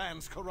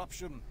Gul'dan's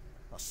corruption.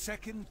 A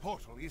second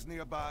portal is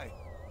nearby.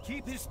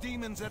 Keep his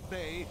demons at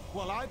bay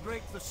while I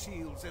break the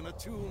seals and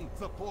attune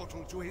the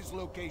portal to his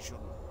location.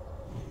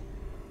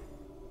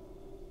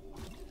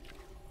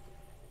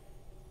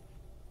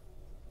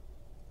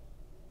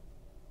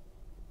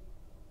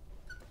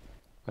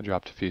 I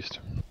dropped a feast.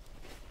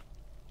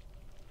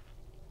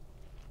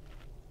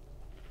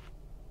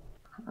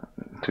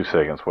 Two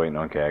seconds waiting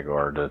on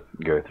Kagar to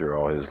go through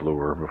all his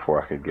lure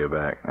before I could go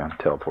back. I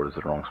teleported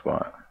to the wrong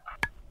spot.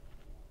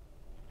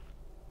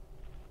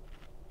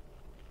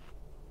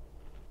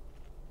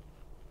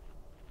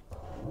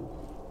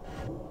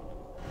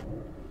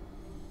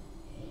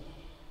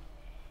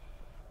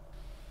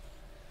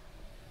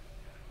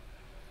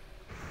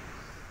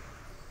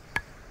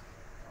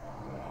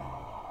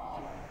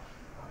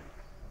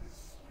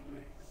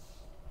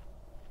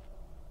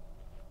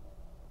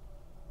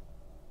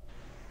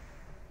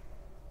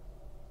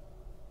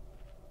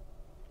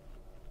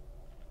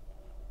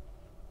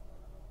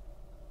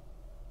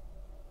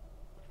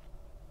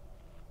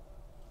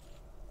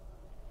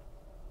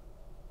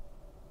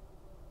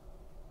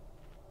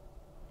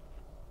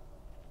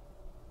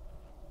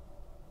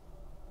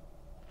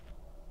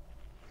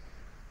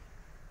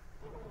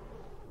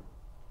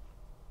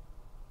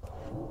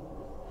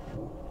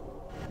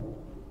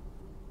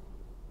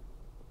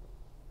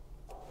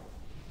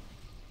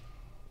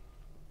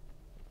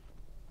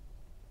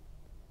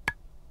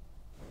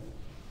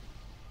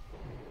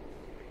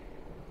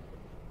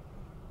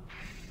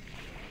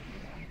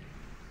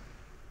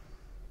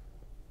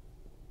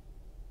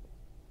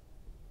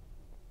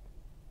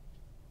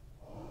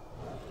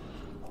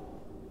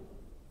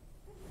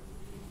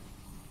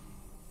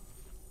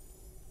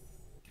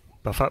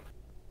 Buff up.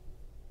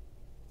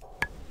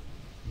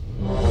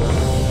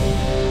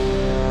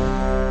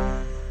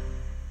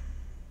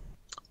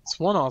 It's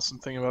one awesome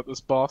thing about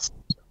this boss.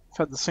 I've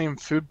had the same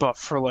food buff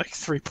for like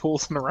 3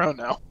 pulls in a row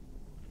now.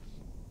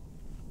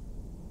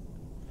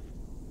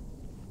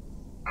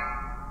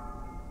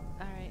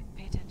 Alright,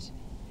 pay attention.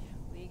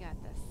 We got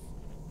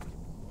this.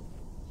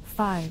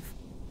 5,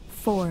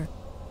 4,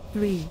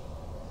 3,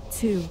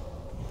 2,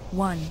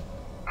 1.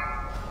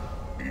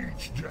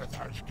 Each death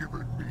has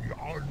given me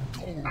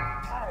untold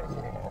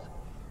power.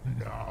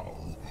 Now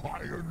I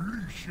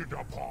unleash it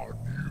upon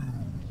you.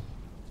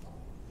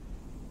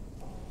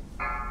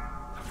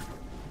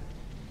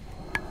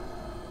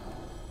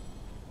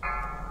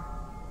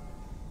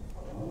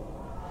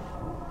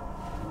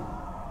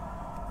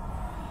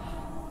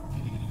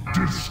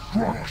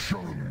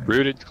 Destruction!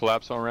 Rooted,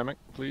 collapse on Remick,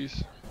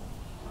 please.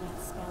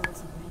 That spell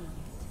isn't ready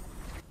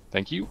yet.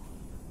 Thank you.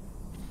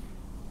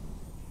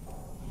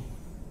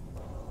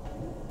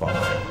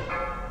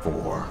 5,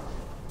 4,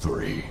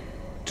 3,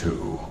 2,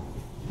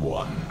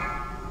 1.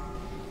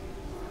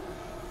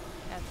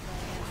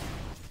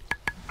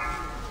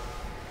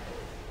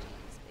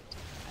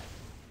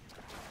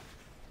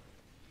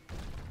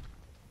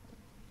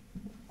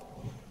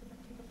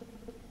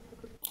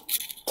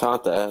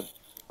 Taunt that.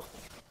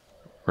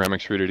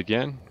 Remick's rooted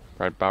again,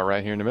 about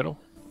right here in the middle.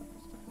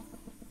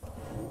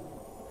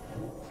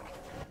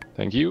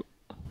 Thank you.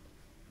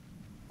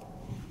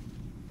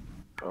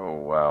 Oh,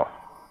 wow.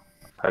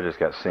 I just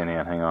got sent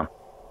in. Hang on.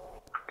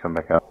 Come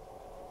back up.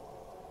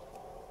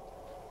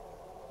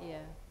 Yeah.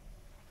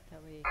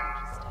 That way you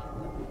can just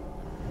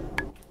have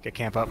them. Get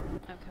camp up. I'm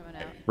coming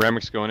out.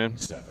 Remick's going in.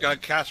 Got a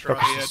caster on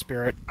Focus the the head.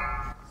 spirit.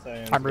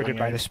 Cyan's I'm rooted going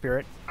by in. the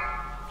spirit.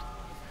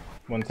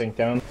 One thing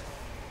down.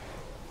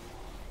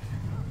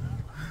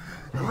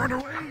 Run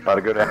away! About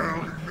to go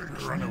down.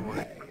 Run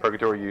away!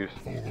 Purgatory use.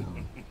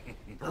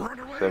 Run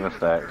away! 7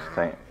 stacks.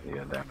 Tank.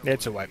 Yeah, down.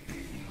 It's a wipe.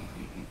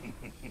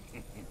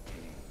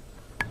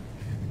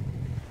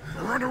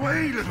 Run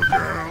away, little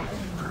girl!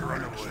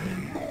 Run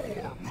away!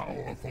 More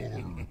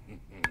powerful!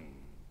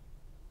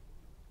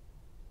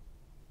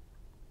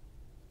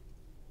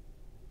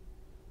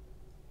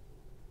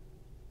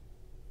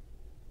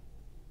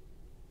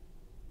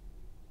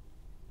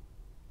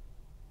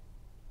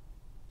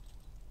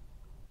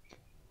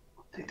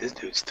 Dude, this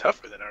dude's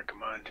tougher than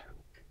Archimond.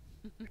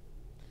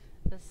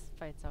 This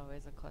fight's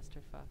always a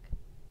clusterfuck.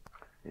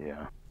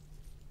 Yeah.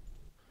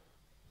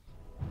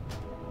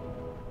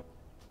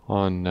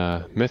 On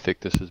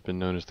Mythic, this has been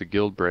known as the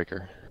Guild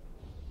Breaker.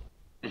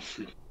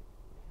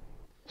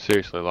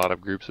 Seriously, a lot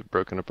of groups have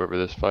broken up over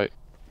this fight.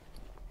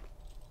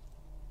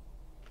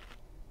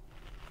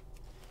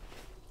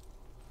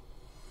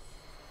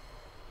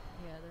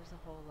 Yeah, there's a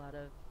whole lot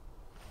of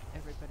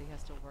everybody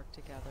has to work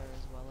together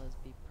as well as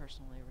be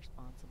personally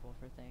responsible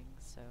for things,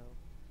 so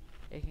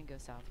it can go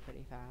south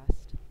pretty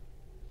fast.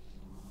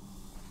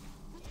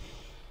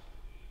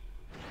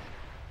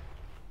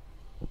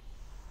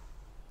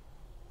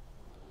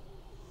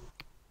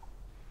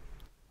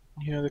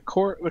 Yeah, the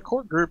core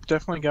group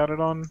definitely got it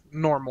on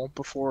normal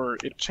before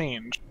it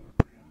changed.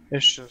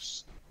 It's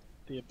just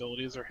the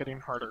abilities are hitting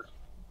harder.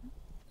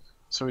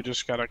 So we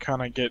just gotta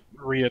kind of get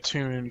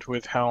reattuned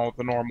with how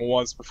the normal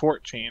was before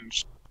it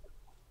changed,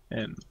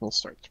 and we'll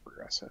start to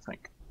progress, I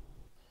think.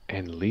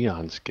 And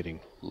Leon's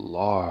getting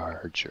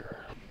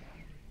larger.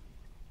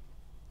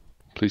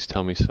 Please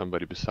tell me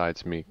somebody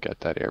besides me got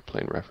that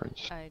airplane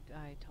reference. I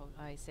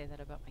say that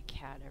about my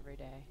cat every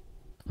day.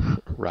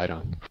 Right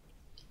on.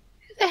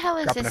 Who the hell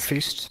is Dropping a this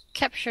feast.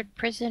 captured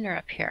prisoner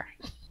up here?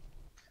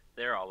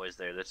 They're always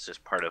there. That's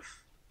just part of.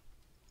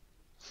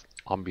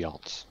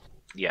 Ambiance.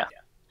 Yeah.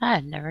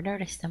 I've never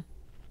noticed them.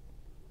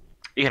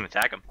 You can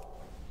attack them.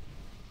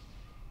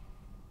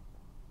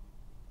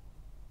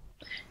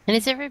 And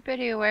is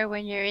everybody aware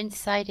when you're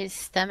inside his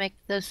stomach,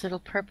 those little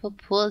purple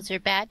pools are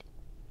bad?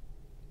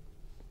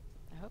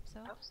 I hope so.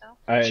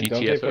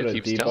 Don't they put a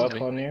keeps telling debuff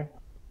me. on you?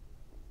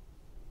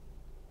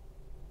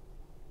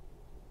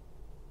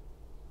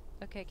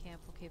 Okay, camp,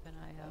 we'll keep an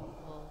eye out.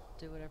 We'll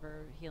do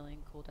whatever healing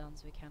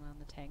cooldowns we can on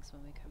the tanks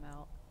when we come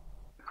out.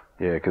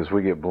 Yeah, because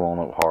we get blown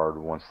up hard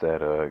once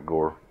that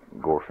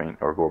Gorefiend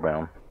or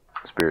Gorebound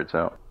spirit's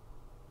out.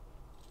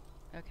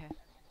 Okay.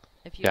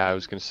 If you Yeah, I can-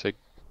 was gonna say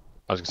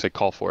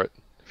call for it.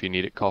 If you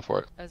need it, call for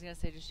it. I was gonna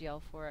say just yell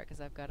for it because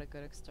I've got a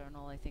good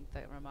external. I think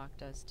that Ramak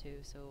does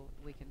too, so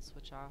we can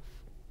switch off.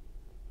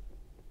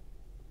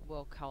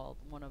 We'll call,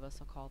 one of us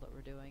will call that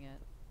we're doing it.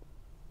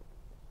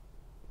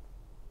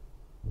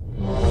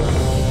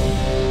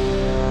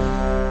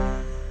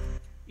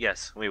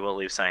 Yes, we will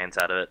leave science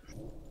out of it.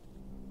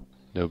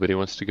 Nobody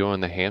wants to go on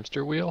the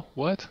hamster wheel?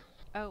 What?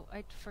 Oh,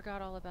 I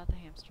forgot all about the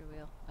hamster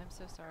wheel. I'm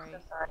so sorry.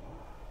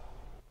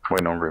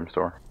 Waiting on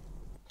Grimstar.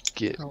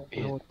 Get Oh,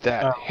 in no.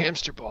 that Oh.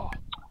 hamster ball.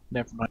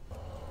 Never mind.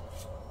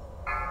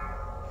 I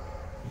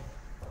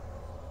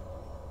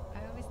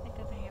always think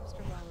of the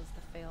hamster ball as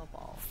the fail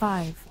ball.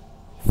 5,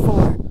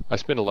 4, I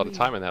spend a lot of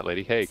time on that,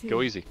 lady. Hey,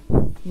 go easy.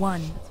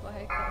 1. That's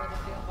why I call it a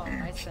fail ball.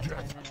 I spend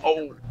time in it.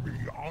 Oh!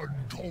 Me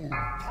untold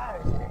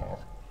power.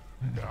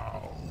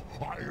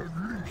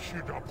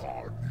 unleash it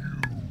upon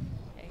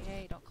Hey,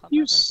 hey, don't clump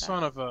You up like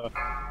son of a.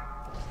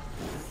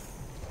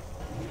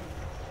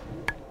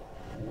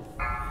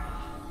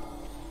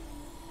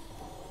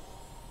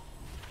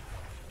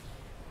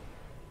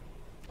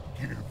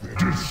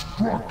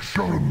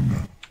 destruction.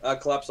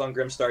 Collapse on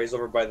Grimstar. He's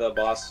over by the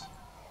boss.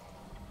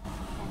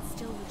 That's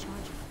still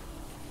recharging.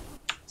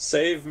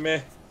 Save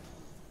me.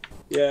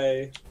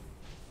 Yay.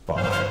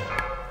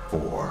 5,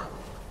 4,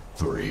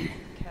 3,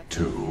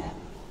 2,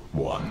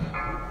 1.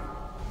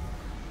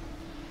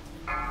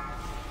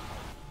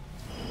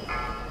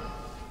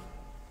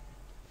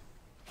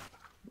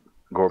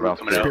 Gorebound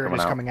Spirit Spirit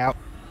is coming out.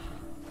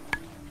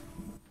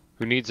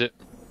 Who needs it?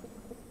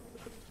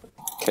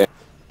 Okay.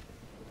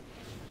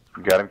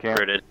 You got him, Cam?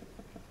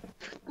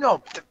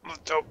 No.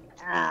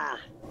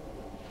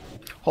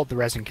 Hold the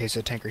res in case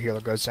a tank or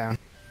healer goes down.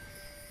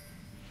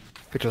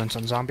 Vigilance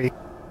on zombie.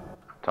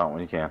 Taunt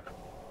when you can.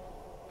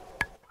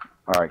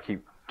 Alright,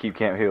 keep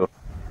camp healed.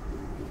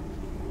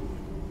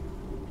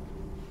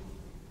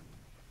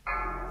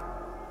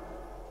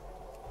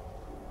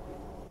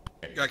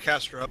 Got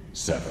caster up.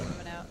 7,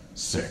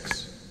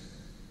 6.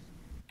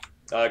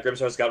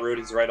 Grimstar's got root.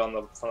 He's right on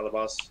the front of the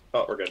boss.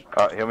 Oh, we're good.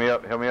 Heal me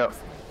up, heal me up.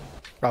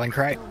 Rallying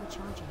cry.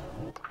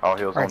 All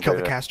heals on Alright, kill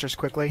the Jada. casters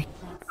quickly.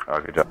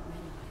 Alright, good job.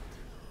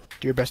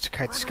 Do your best to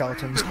kite the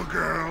skeletons. Little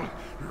girl,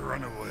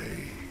 run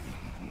away.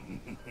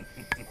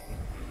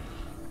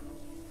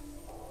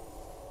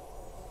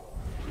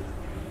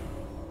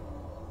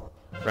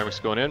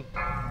 Remix going in.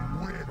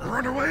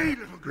 Run away,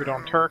 little girl. Good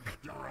on Turk.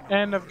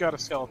 And I've got a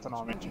skeleton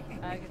on me.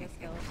 I got a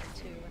skeleton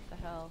too. What the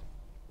hell?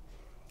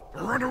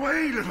 Run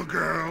away, little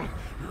girl.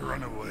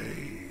 Run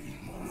away.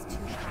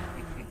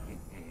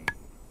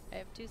 I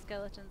have 2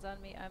 skeletons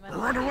on me. I'm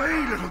Run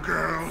away, little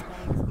girl.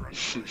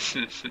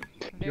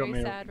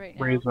 very sad right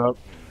now. Raise up.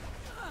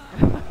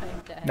 I'm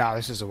dead. Nah,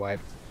 this is a wipe.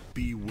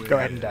 Beware. Go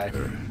ahead and die.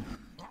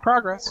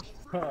 Progress.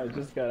 Oh, I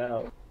just got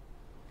out.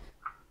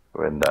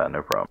 Go ahead and die,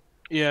 no problem.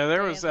 Yeah,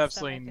 there Stay was in the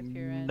absolutely stomach if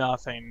you're in.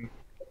 nothing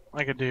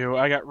I could do.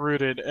 I got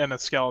rooted and a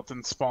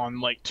skeleton spawned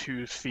like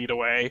 2 feet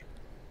away.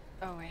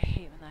 Oh, I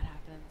hate when that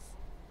happens.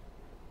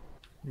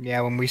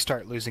 Yeah, when we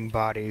start losing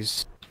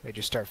bodies, they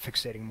just start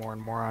fixating more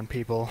and more on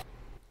people.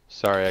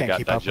 Sorry, I Can't got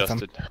keep up with them.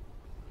 digested.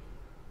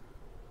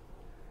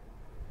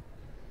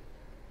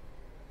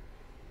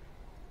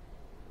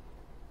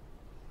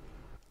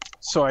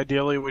 So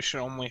ideally, we should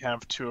only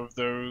have 2 of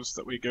those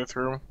that we go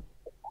through.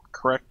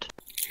 Correct?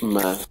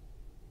 Meh.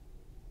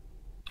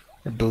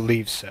 I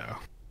believe so.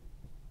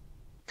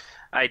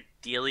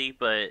 Ideally,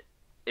 but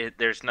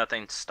there's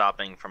nothing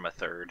stopping from a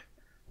third.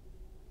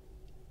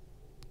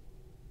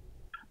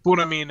 What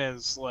I mean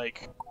is,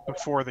 like,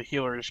 before the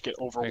healers get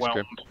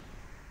overwhelmed.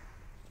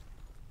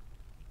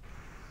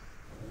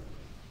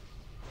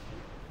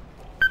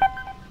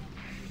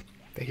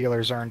 The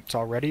healers aren't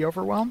already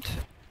overwhelmed?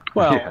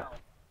 Well, Yeah.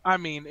 I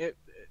mean,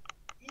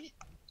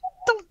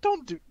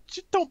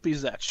 don't be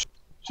Zetch.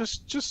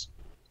 Just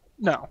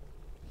no.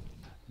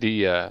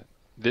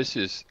 This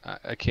is,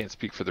 I can't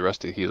speak for the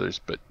rest of the healers,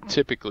 but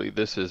typically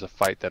this is a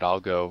fight that I'll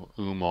go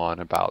on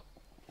about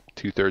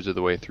 2/3 of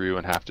the way through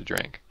and have to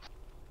drink.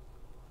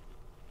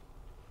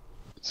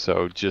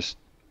 So just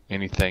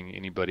anything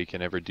anybody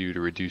can ever do to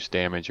reduce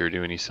damage or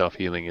do any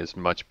self-healing is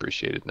much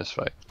appreciated in this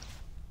fight.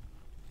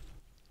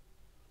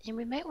 And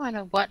we might want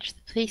to watch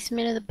the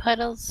placement of the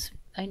puddles.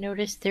 I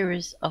noticed there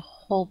was a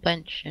whole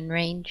bunch in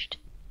ranged.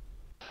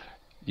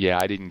 Yeah,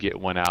 I didn't get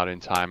one out in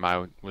time.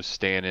 I was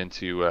staying in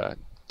to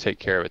take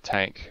care of a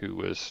tank who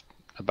was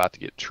about to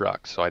get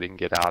trucked, so I didn't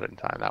get out in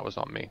time. That was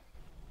on me.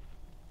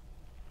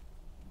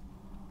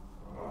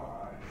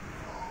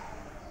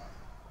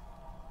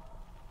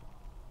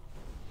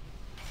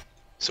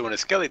 So when a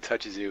skelly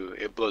touches you,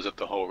 it blows up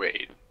the whole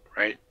raid,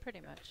 right? Pretty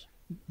much.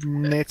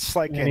 It's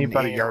like an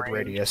Anybody 8-yard in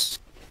range. radius.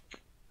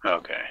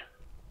 Okay.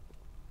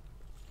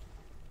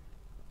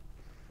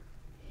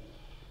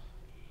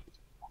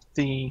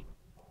 The,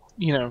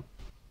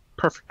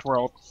 perfect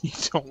world, you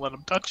don't let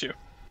them touch you.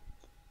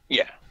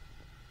 Yeah.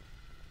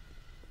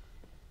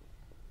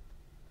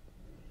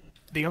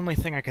 The only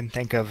thing I can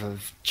think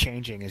of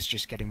changing is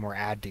just getting more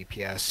ad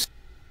DPS.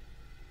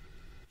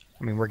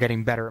 I mean, we're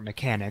getting better at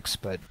mechanics,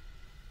 but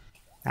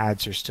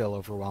ads are still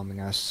overwhelming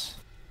us.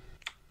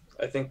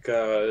 I think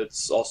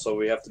it's also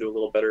we have to do a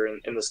little better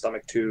in the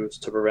stomach too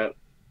to prevent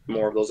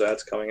more of those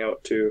ads coming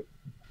out too.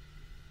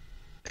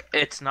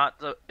 It's not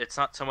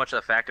so much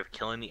the fact of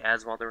killing the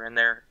ads while they're in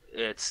there.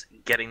 It's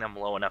getting them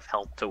low enough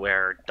health to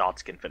where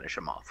dots can finish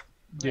them off.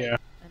 Yeah.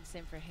 And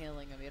same for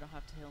healing them. You don't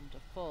have to heal them to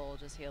full,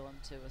 just heal them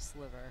to a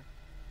sliver.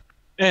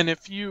 And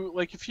if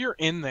you're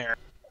in there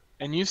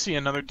and you see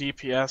another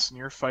DPS and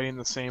you're fighting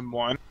the same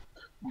one,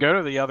 go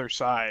to the other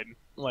side.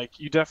 Like,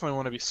 you definitely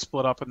want to be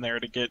split up in there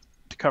to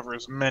cover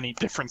as many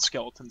different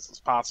skeletons as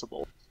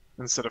possible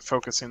instead of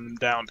focusing them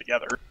down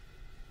together.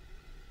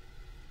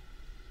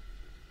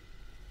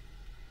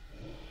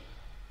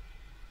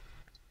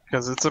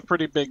 Because it's a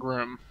pretty big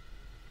room.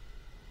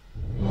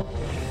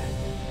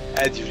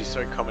 Ads usually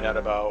start coming out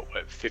about,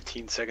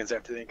 15 seconds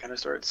after the encounter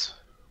starts,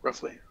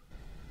 roughly.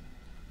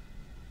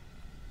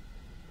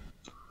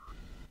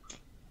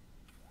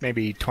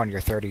 Maybe 20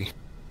 or 30.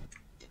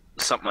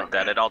 Something like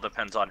that. It all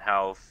depends on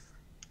how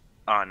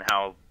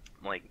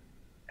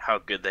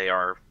good they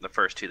are. The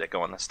first two that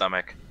go in the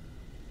stomach.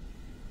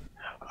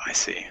 I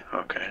see.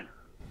 Okay.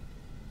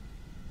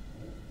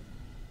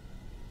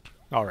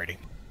 Alrighty.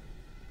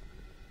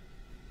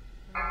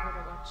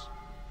 Remember to watch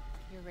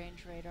your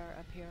range radar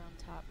up here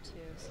on top too,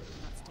 so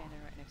you're not standing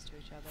right next to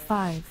each other.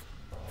 5,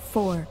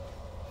 4,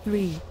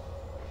 3,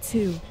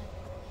 2,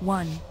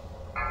 1.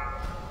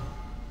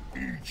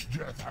 Each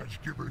death has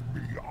given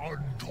me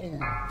untold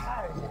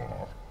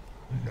power.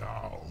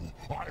 Now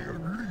I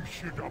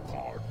unleash it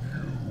upon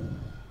you.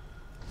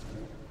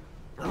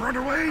 Run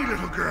away,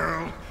 little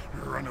girl.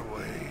 Run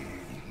away.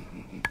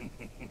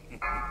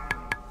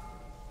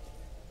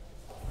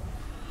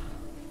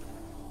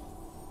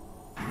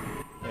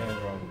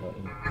 And wrong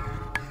button.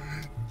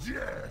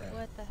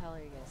 What the hell are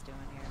you guys doing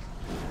here?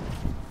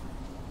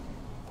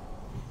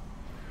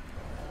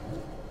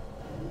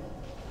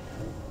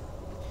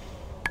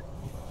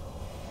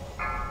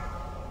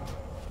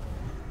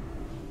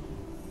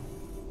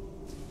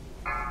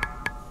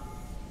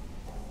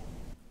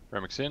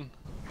 Remix in.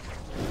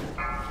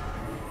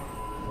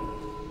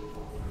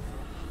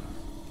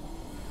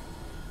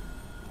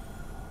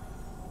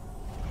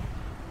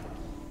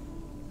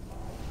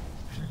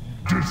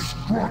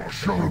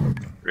 Destruction.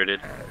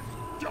 Rooted.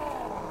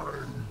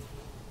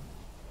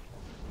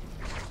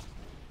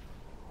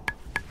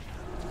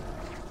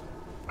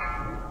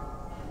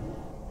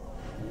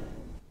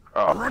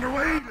 Oh. Run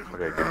away, little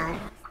Okay, girl.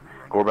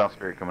 good. Gorebound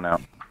Spirit coming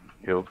out.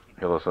 Heal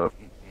us up.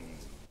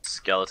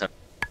 Skeleton.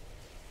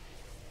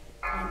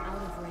 I'm out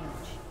of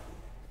range.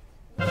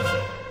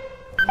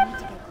 I need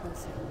to get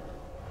closer.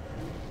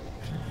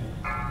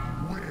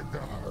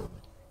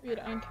 Read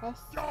Uncast.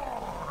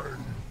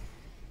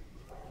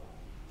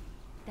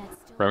 That's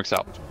still Remix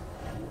out.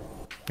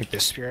 Like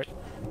this spirit.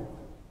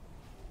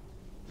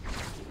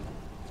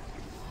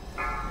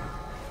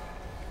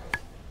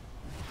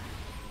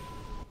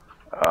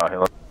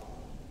 Heal up.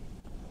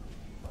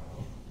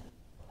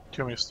 Do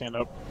you want me to stand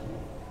up?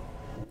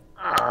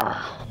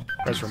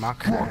 Res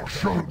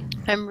Ramak.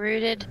 I'm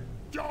rooted.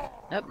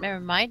 Nope, never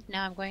mind.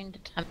 Now I'm going to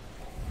time.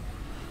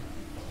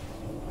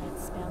 that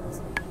spell is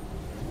open.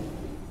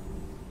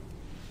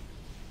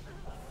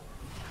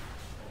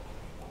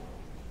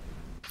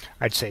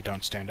 I'd say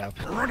don't stand up.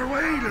 Run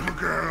away, little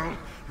girl.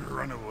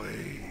 Run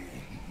away.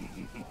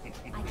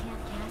 I can't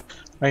cast.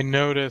 I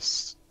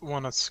noticed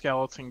when a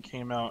skeleton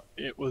came out,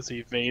 it was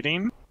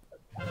evading,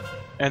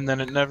 and then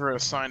it never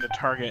assigned a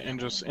target and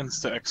just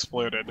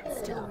insta-exploded.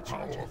 Still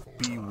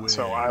recharging.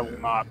 So I will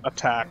not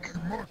attack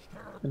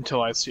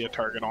until I see a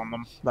target on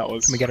them. That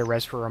was Can we get a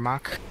res for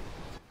Ramak?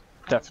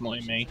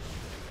 definitely me.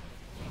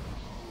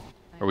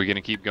 Are we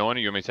gonna keep going, or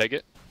you want me to take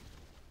it?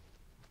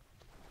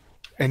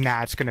 And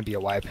nah, it's gonna be a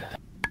wipe.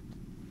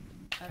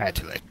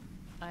 Too late.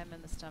 I'm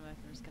in the stomach.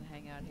 I'm just gonna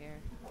hang out here.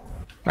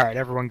 Alright,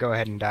 everyone go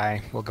ahead and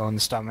die. We'll go in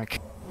the stomach.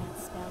 That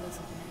spell is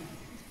open.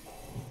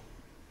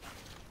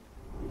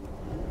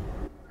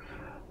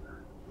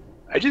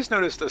 I just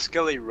noticed the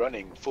skelly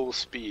running full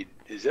speed.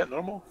 Is that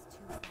normal?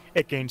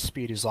 It gains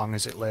speed as long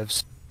as it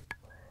lives.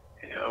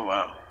 Oh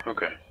wow.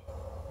 Okay.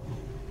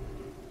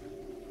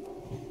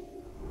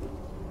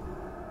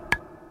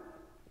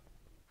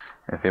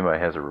 If anybody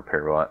has a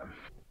repair bot,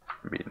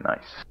 it'd be nice.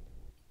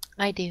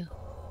 I do.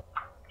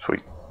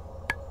 Sweet.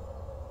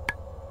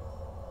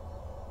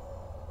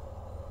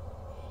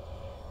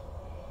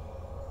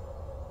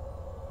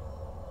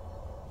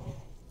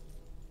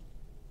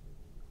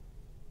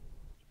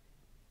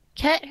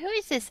 Kat, who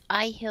is this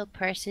I heal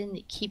person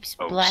that keeps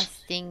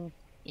blasting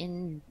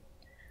in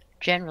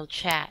general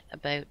chat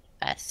about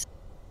us?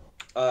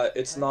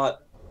 It's not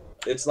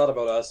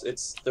about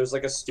us. There's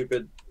like a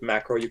stupid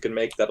macro you can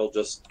make that'll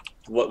just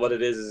what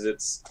it is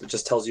it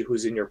just tells you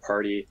who's in your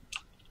party.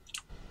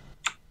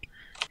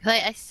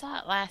 Like, I saw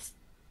it last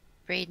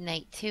raid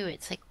night too.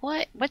 It's like,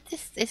 what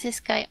is this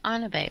guy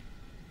on about?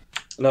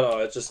 No,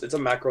 it's a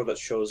macro that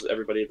shows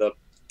everybody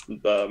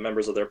the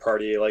members of their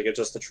party. Like, it's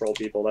just to troll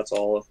people. That's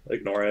all.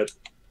 Ignore it.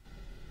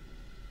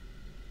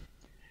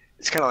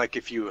 It's kind of like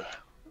if you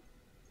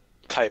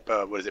type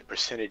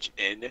percentage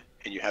in,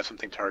 and you have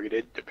something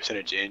targeted, the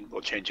percentage in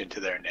will change into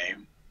their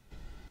name.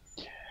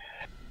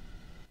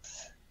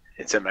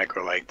 It's a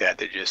macro like that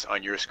just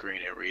on your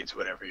screen it reads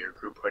whatever your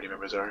group party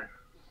members are.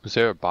 Was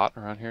there a bot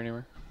around here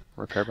anywhere?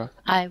 Repair bot?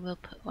 I will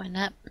put one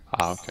up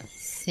Okay. as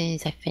soon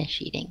as I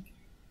finish eating.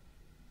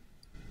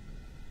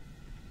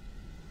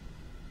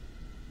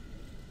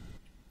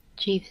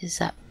 Jeeves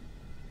is up.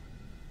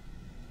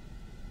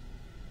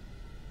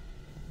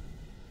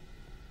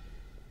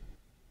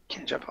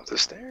 Can't jump off the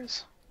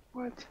stairs?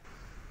 What?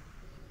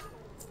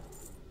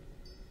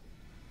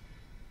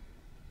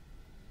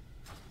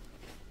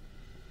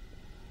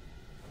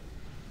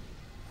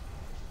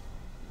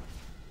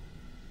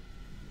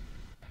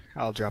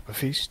 I'll drop a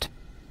feast.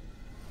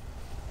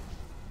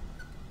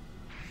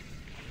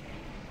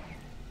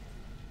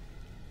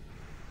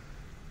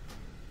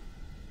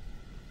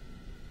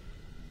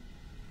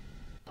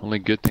 Only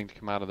good thing to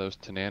come out of those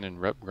Tanan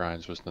and rep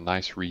grinds was the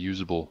nice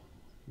reusable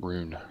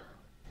rune.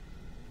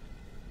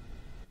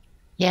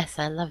 Yes,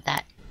 I love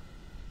that.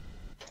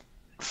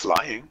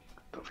 Flying.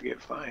 Don't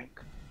forget flying.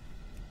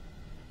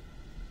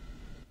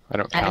 I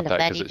don't I count love that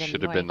that because it even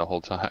should have more. been the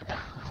whole time.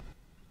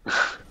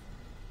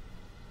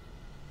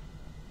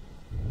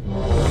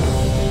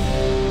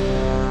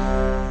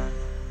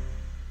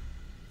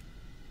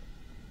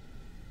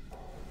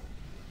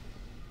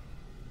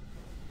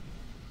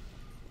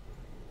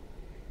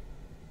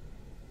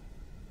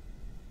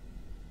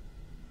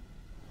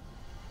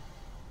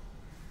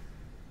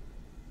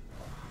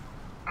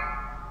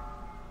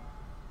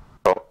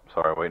 Oh,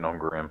 sorry, waiting on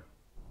Grim.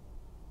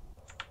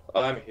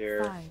 I'm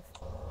here. 5,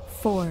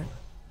 4,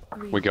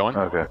 3, We going?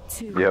 Okay.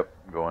 2, Yep,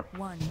 going.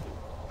 1.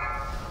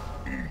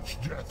 Each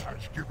death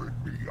has given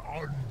me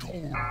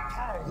untold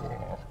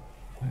power.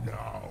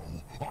 Now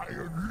I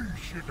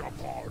unleash it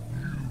upon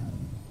you.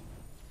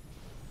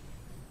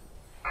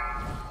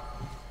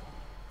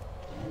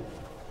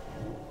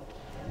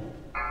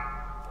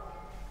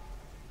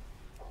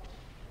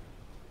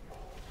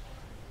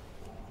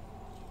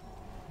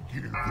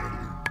 Give in.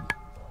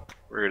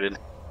 Rooted.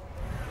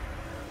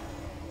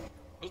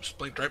 Oops,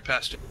 blinked right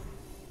past it.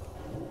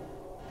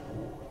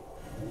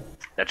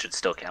 That should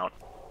still count.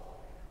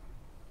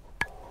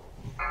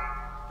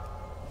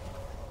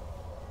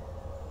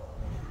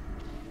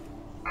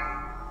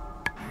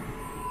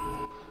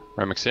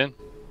 Remix in.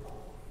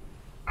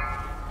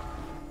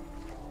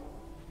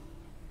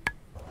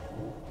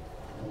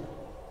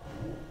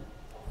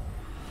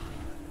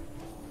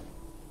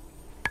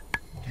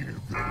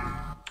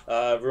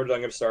 Rooted,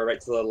 I'm gonna start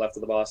right to the left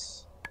of the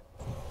boss.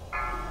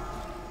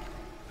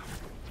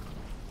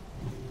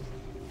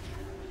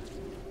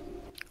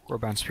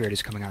 Warbound Spirit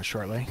is coming out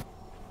shortly.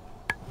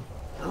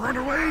 Run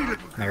away, little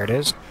girl. There it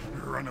is.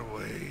 Run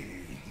away.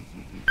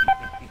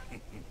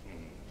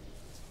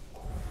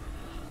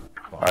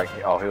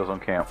 Alright, all heals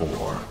on camp.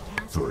 4,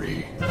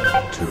 3,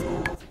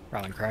 2,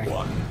 Rowling Cry.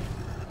 1.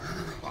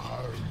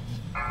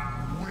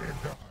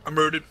 I'm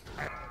rooted.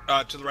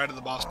 To the right of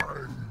the boss.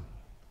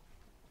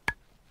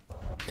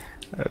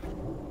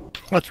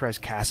 Let's res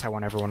Cass. I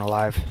want everyone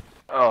alive.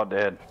 Oh,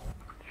 dead.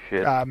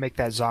 Shit. Make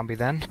that zombie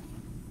then.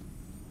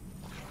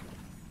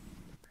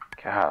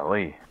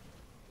 Golly.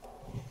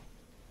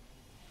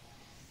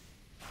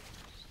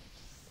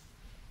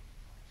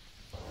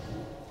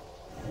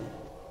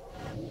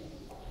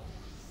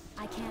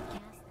 I can't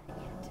cast that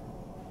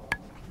yet.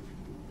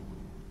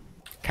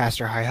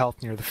 Caster high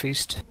health near the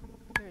feast.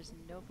 There's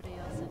nobody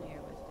else in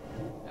here with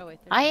me. Oh wait,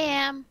 there's I one.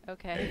 am.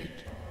 Okay.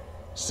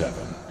 7,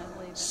 I'm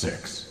leaving.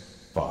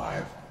 6,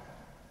 5.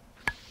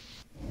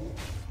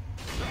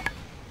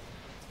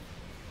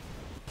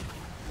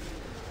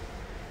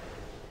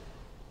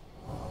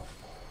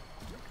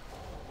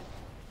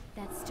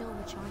 That's still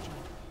recharging.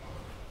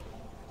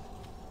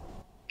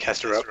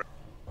 Caster up.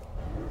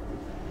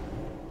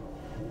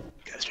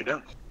 Caster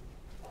down.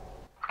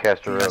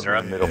 Caster up Caster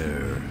in up. the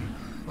middle.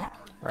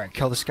 Alright,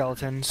 kill the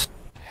skeletons.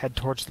 Head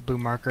towards the blue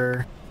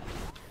marker.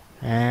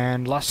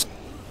 And lust.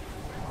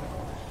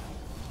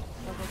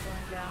 Bubble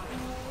going down.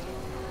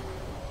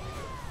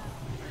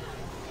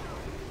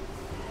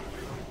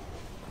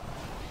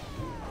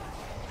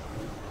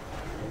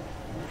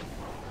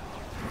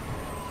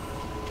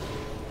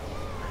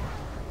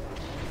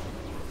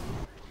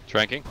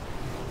 Tranking.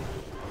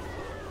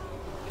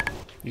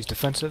 Use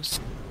defensives.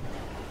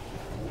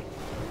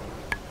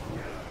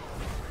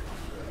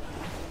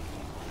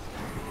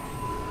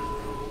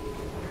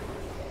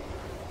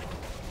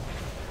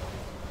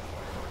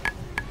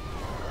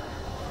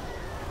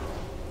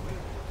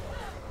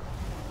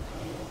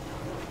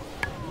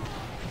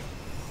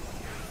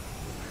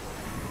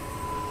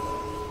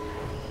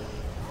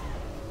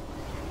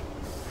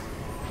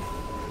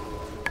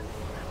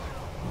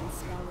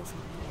 Spell is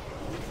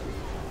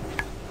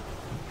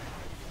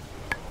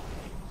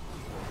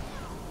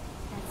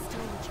That's still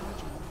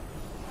recharging.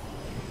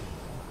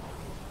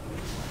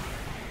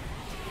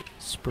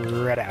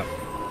 Spread out.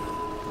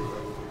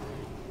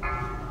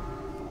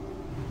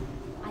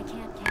 I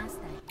can't cast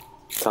that.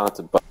 Time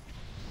to buy.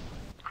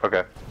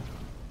 Okay.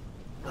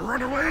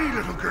 Run away,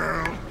 little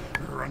girl.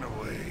 Run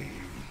away.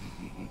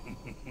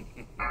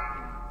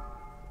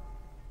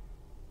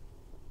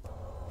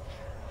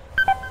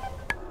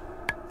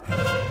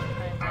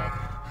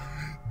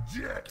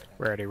 Dead.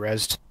 We're already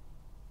rezzed.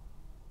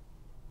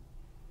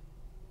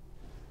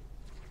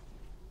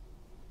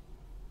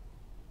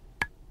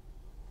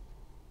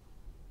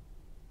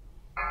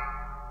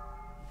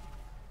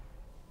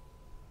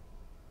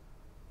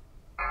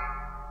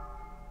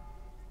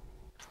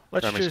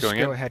 Let's Dynamic's just going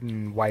go in. ahead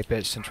and wipe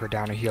it since we're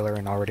down a healer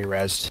and already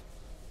rezzed.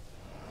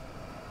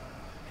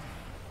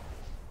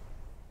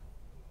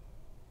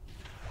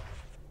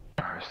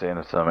 Stay in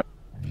the summit.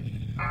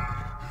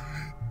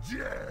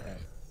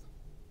 Death.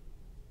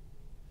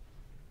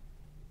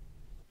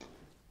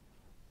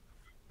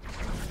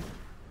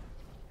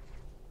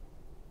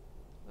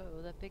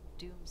 Whoa, that big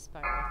doom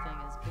spiral thing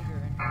is bigger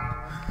in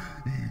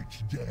New York.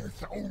 Each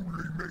death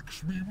only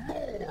makes me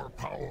more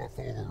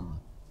powerful.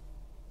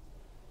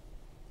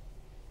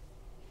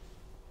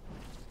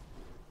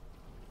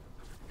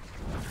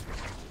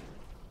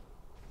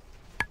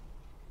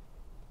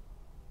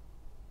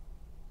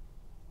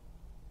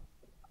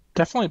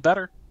 Definitely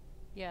better.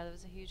 Yeah, that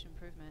was a huge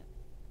improvement.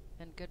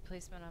 And good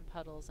placement on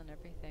puddles and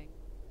everything.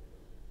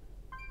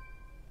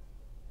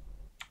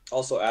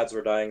 Also, ads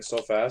were dying so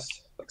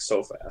fast. Like,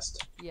 so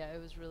fast. Yeah, it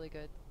was really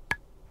good.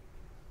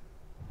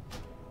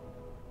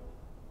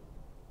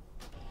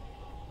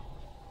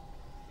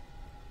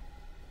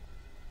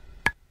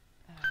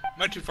 Am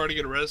I too far to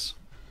get a res?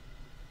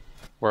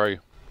 Where are you?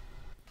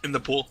 In the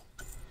pool.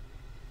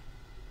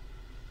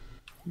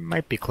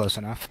 Might be close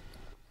enough.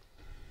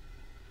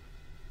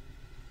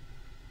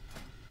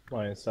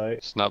 Line of sight.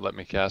 It's not letting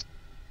me cast.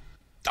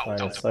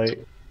 Line of sight.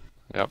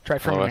 Yep. Try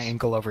from an LOS.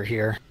 angle over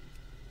here.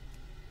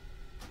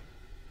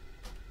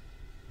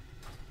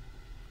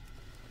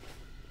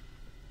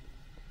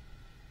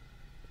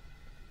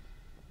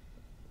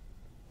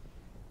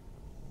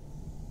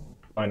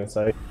 Line of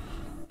sight.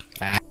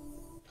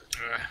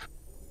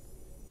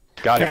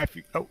 Got Yeah, it.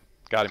 oh.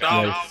 Got him.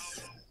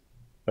 Nice.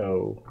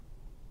 Oh.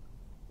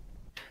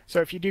 So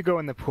if you do go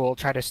in the pool,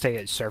 try to stay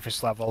at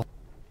surface level.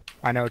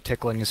 I know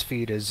tickling his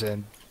feet is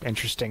an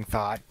interesting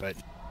thought, but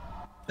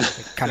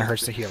it kind of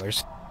hurts the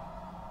healers.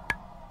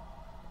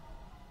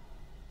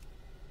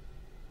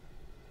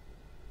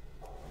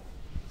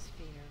 His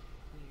feet are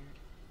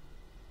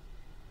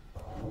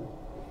weird.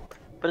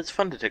 But it's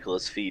fun to tickle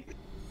his feet.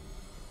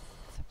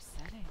 It's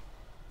upsetting.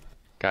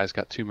 Guy's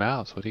got 2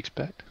 mouths. What do you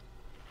expect?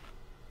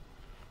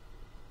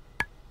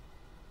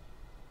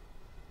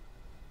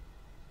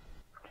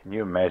 Can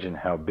you imagine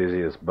how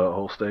busy his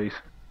butthole stays?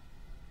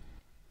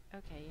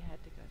 Okay, you had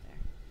to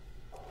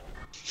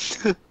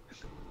go there.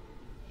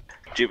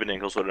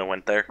 Jubadinkles would have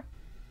went there.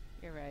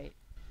 You're right.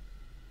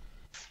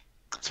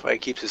 That's why he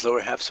keeps his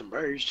lower half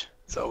submerged.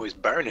 It's always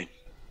burning.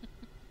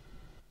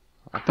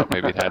 I thought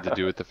maybe it had to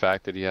do with the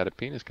fact that he had a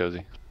penis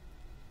cozy.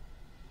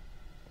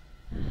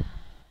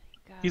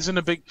 He's in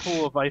a big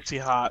pool of icy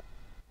hot.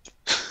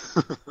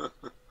 It's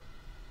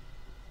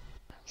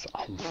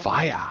on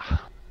fire.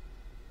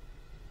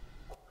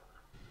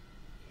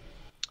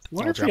 I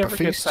wonder if drop he a ever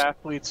gets feast.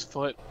 athlete's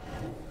foot.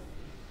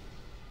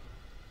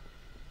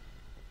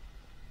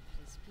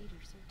 His feet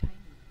are so tiny.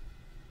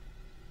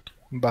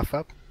 Buff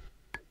up.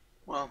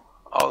 Well,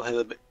 all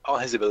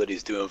his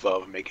abilities do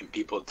involve making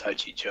people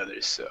touch each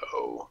other,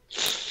 so...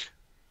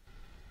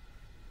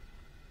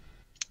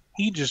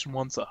 He just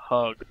wants a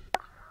hug.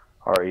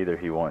 Or either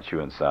he wants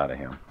you inside of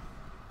him.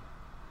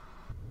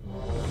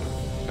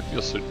 I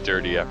feel so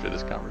dirty after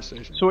this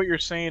conversation. So what you're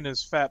saying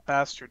is Fat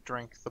Bastard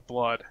drank the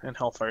blood in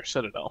Hellfire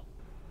Citadel.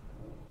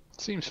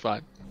 Seems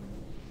fine.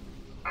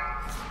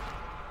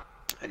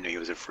 I knew he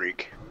was a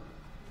freak.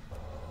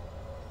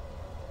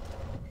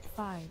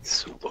 5,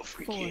 Super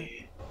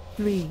freaky.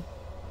 4, 3,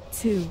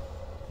 2,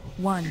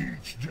 1.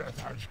 Each death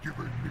has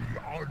given me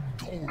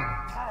untold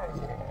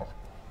power.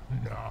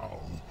 Now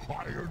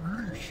I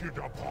unleash it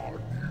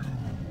upon you.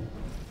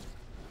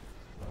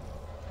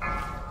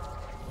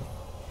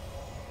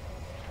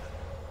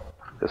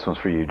 This one's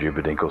for you,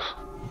 Jubadinkles.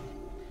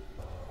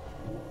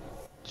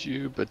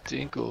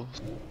 Jubadinkles.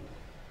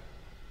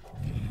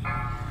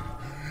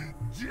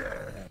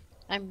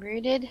 I'm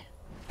rooted.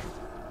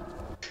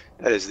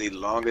 That is the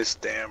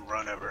longest damn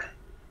run ever.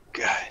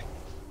 God.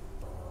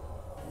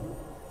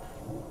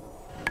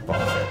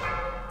 5,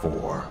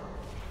 4,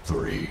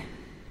 3,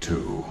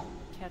 2,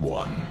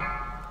 1.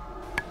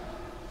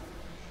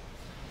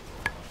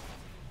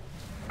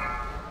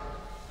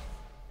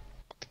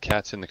 The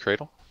cat's in the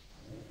cradle.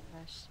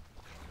 Gosh.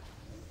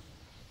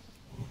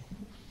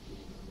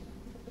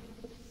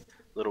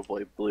 Little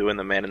boy blue and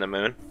the man in the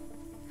moon.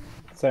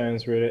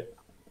 Sounds rooted.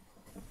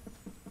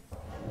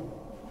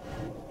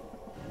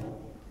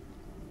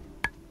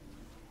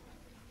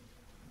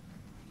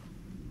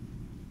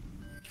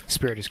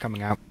 Spirit is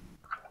coming out.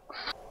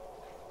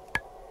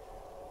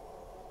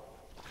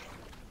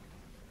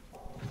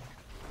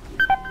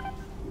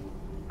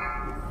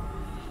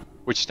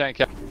 Which stank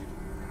cat?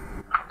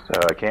 So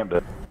I camped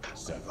it.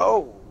 7,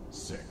 Oh!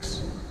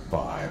 6,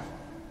 5,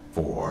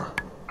 4.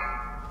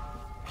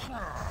 That's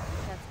coming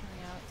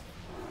out.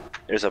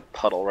 There's a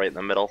puddle right in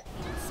the middle.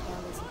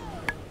 Spell is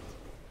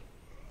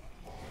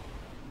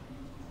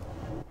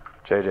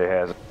JJ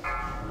has it.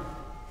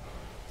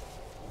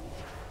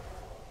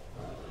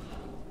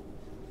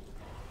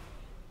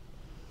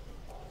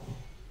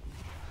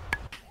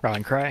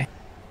 Rallying cry.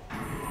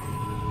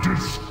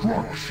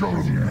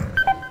 Destruction!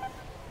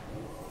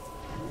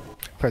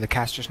 For the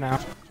casters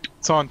now.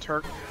 It's on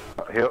Turk.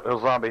 Heal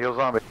zombie, heal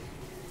zombie.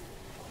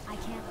 I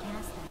can't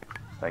cast that.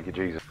 Thank you,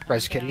 Jesus.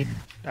 Res kitty.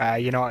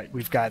 You know what?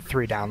 We've got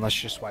 3 down. Let's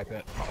just wipe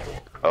it.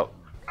 Oh,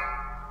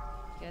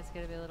 You guys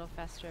gotta be a little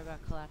faster about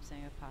collapsing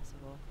if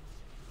possible.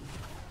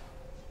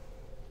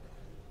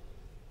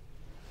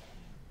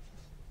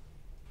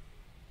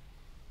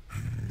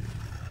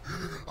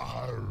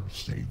 I'll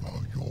savor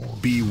your...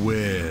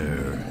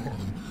 Beware.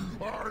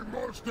 I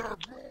must have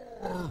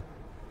more!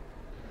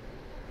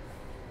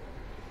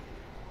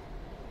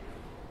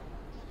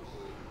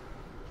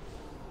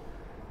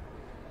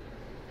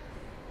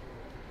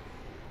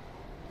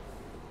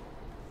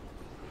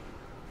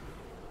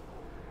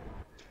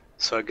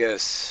 So I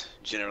guess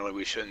generally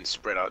we shouldn't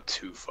spread out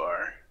too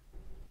far.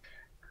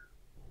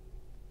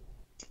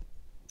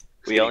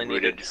 We only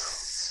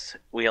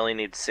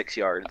need 6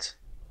 yards.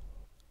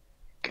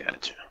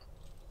 Gotcha.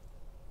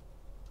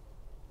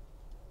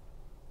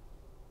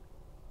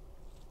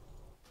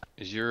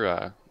 Is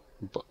your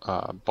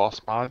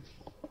boss mod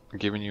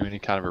giving you any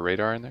kind of a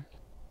radar in there?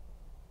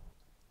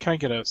 Can I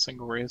get a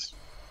single raise?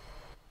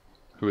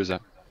 Who is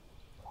that?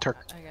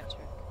 Turk. I got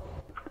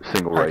Turk.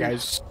 Single Alright,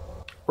 raise. guys.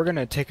 We're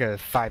gonna take a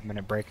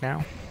 5-minute break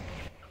now.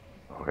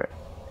 Okay.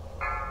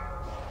 You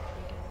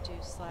can do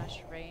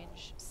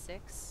 /range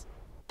 6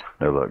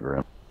 No luck,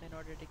 Grim. in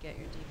order to get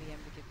your DVM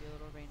to give you a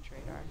little range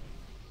radar.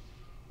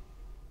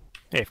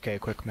 AFK, a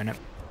quick minute.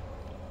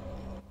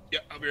 Yeah,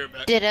 I'll be right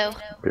back. Ditto.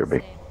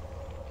 BRB.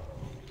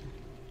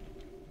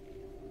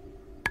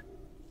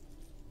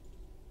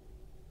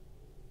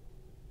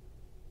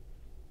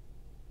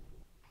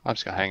 I'm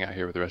just gonna hang out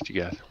here with the rest of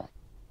you guys.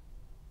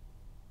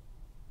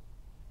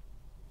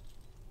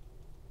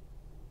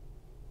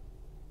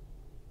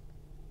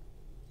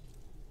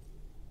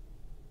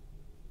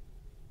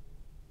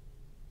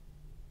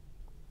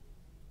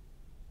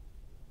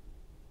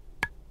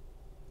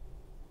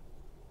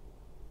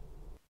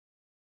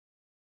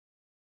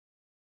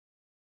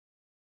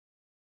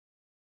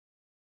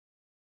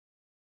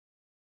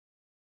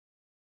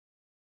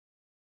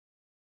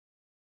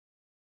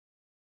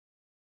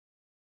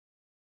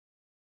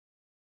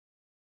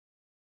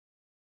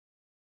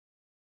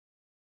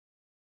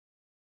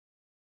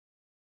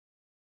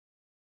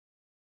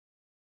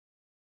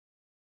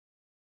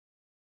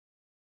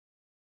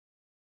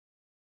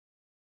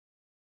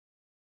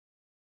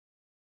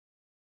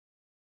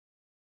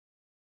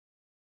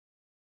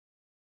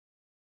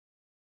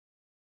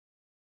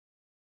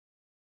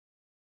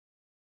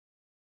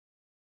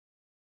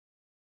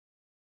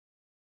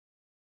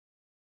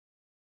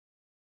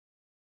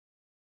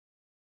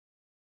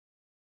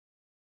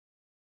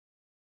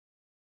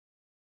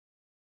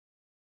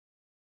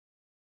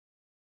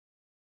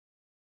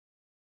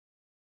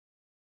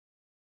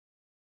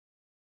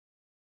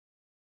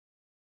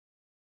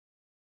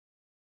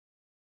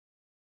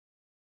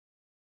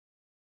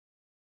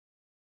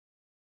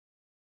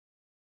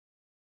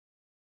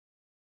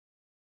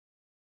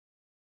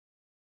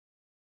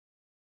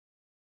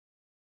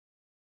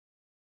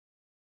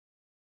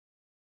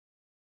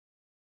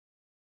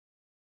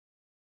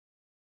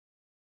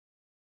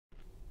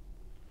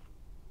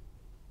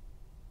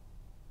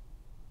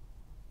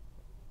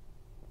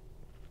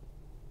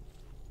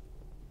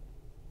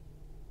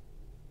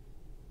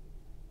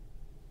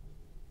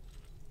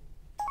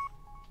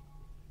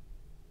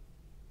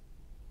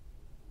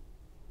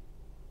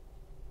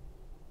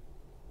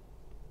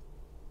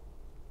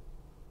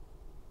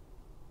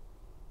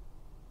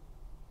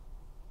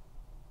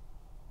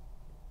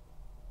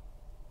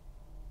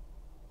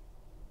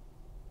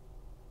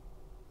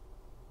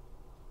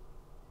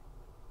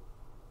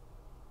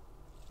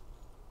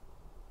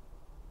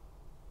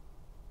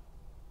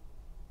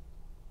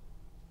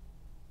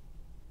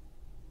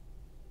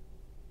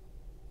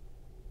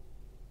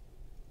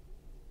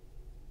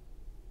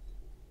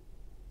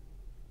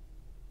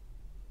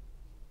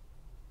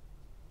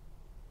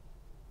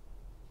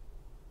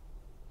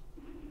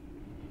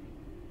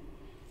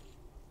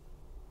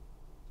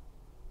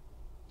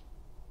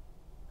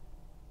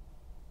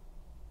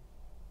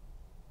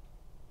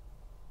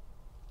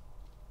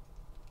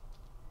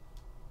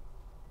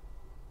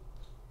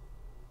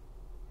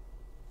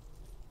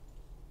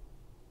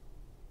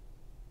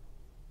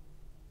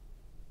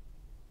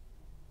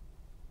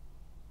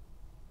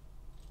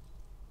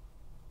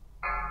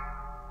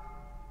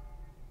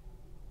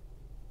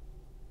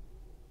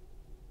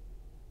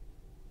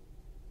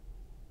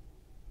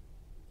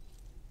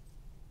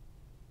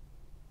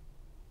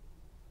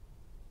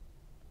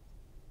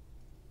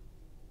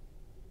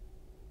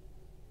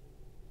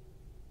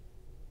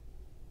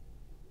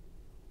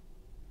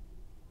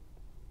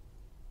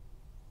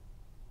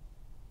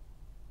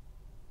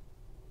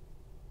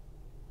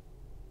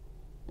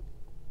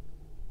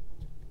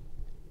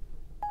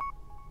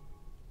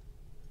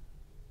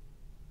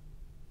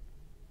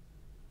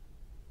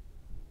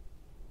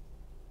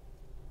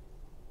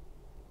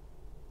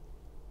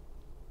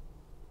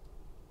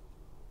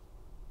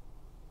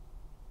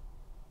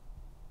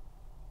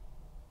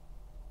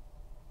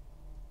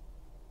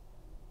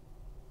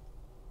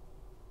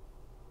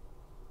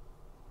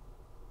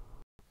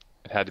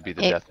 It had to be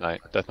the Death Knight.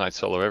 Death Knight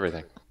solo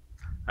everything.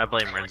 I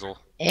blame Renzel.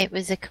 It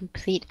was a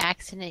complete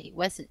accident. It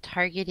wasn't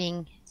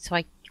targeting, so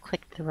I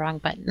clicked the wrong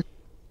button.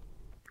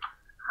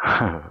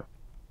 I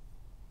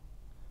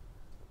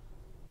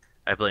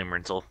blame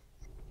Renzel.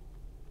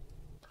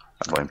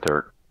 I blame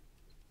Turk.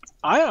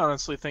 I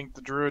honestly think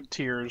the druid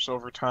tiers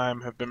over time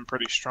have been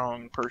pretty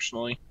strong,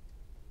 personally.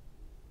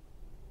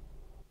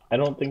 I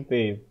don't think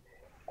they've.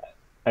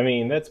 I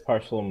mean, that's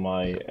partial in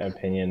my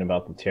opinion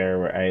about the tier,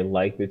 where I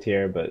like the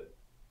tier, but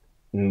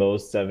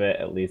most of it,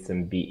 at least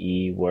in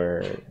BE,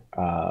 where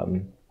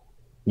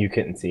you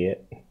couldn't see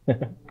it.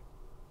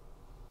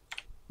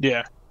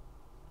 Yeah.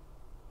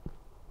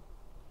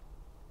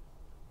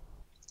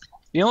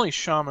 The only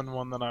shaman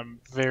one that I'm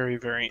very,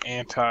 very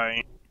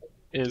anti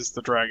is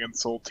the Dragon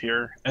Soul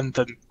tier, and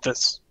then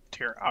this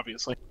tier,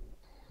 obviously.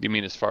 You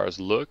mean as far as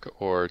look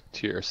or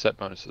tier set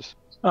bonuses?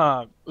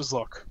 Was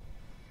look.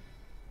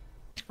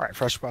 Alright,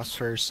 fresh buffs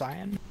for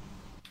Cyan.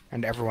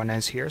 And everyone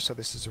is here, so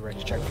this is a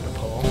ready check for the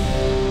poll.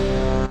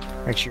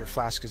 Make sure your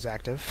flask is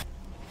active.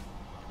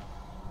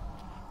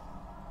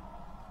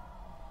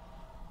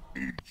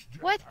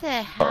 What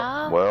the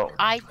hell? well.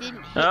 I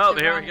didn't hit Oh,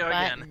 the here wrong we go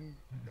button. again.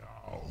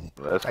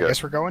 Let's I go.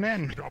 guess we're going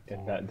in.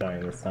 Get that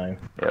dying this time.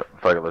 Yep,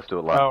 fuck it, let's do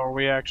it live. Oh, are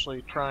we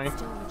actually trying?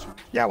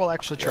 Yeah, we'll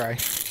actually try.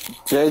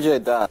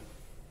 JJ died.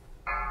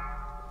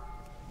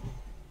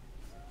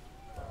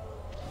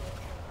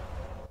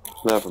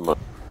 Never mind.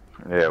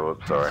 Yeah,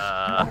 whoops, sorry.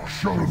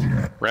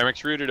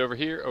 Ramek's rooted over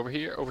here, over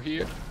here, over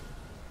here.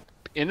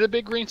 Into the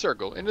big green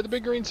circle, into the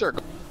big green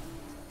circle.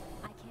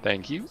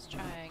 Thank you.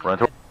 Trying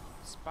to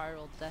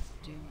spiral death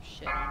doom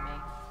shit on me.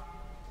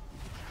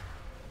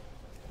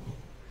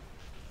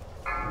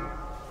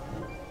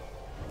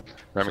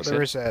 Ramek's So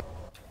there is a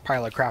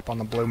pile of crap on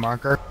the blue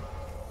marker.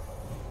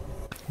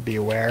 Be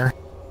aware.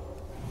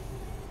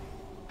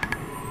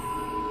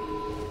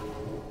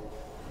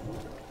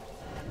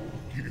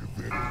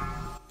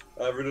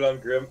 Rooted on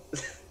Grim.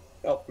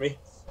 Help me.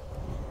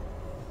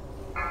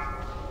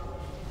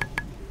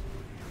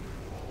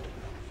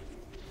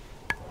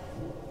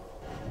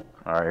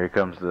 Alright, here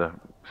comes the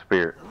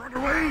spirit. Run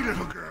away,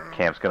 little girl.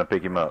 Camp's gonna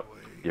pick him up.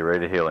 Get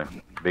ready to heal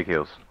him. Big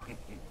heals.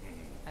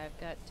 I've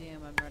got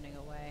Doom, I'm running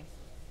away.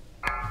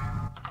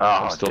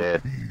 Oh, still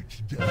dead.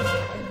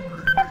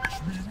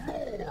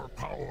 More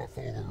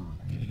powerful.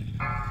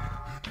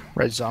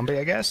 Red zombie,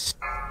 I guess.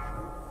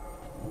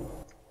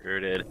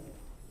 Rooted.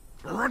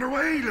 Run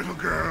away, little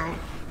girl.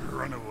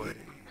 Run away.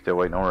 Still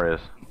waiting on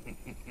Rez.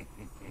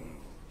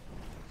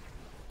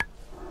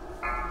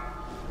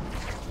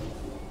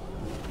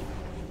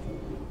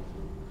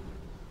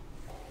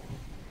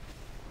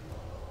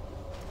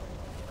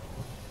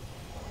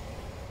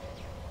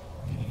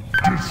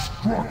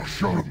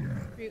 Destruction.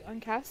 Root on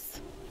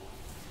cast.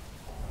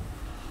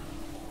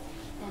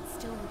 That's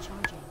still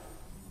recharging.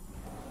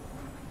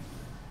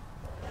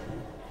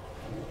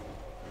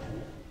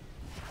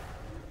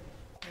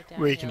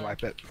 We can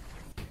wipe it.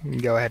 You can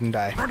go ahead and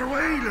die. Run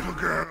away, little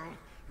girl.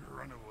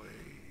 Run away.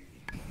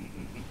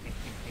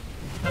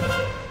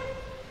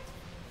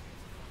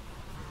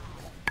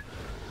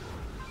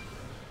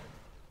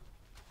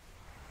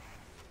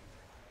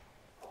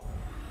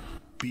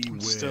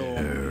 I'm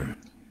still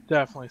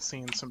definitely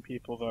seeing some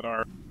people that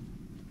are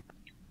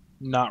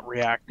not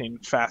reacting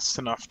fast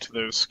enough to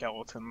those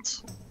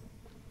skeletons.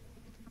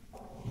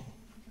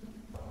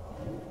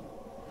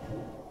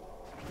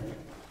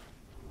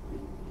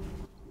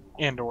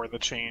 And or the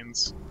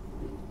chains.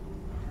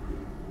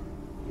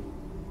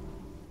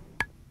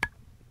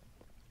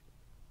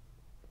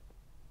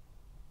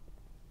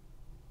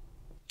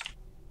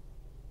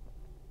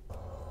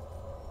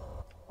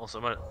 Well,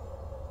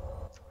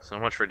 so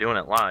much for doing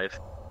it live.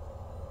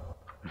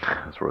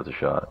 It's worth a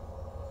shot.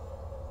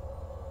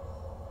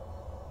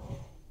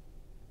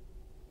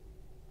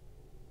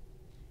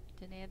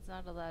 Danae's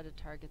not allowed to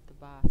target the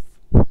boss.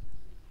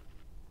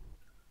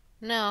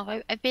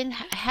 No, I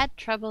had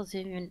troubles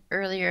even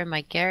earlier in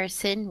my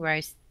garrison where I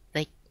was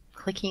like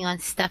clicking on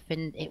stuff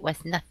and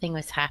nothing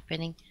was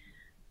happening.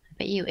 I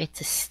bet you it's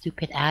a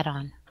stupid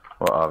add-on.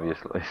 Well,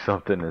 obviously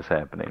something is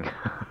happening.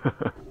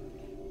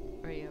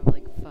 Or you have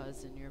like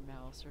fuzz in your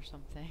mouse or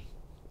something.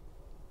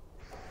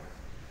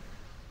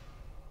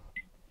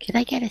 Could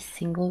I get a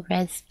single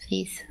res,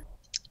 please?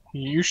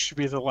 You should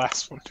be the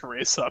last one to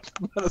raise up.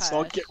 Let us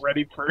all get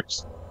ready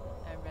first.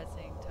 I'm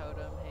resing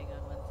Totem. Hang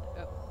on one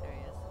sec. Oh, there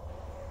he is.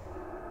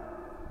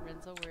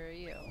 Renzo, where are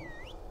you?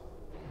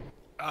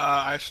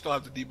 I still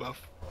have the debuff.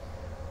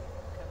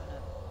 Coming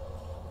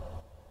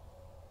up.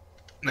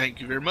 Thank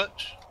you very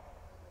much.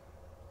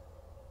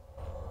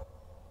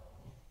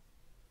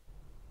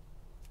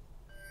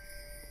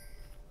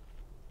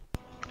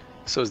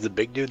 So is the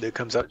big dude that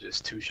comes out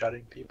just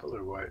two-shotting people,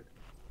 or what?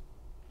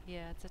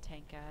 Yeah, it's a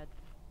tank ad.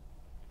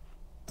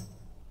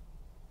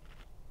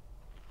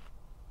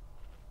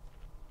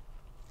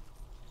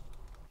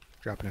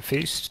 Dropping a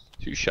feast.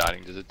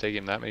 Two-shotting, does it take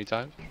him that many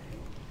times?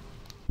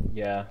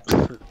 Yeah.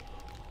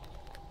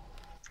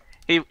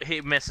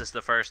 He misses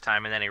the first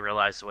time, and then he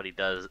realizes what he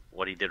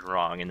did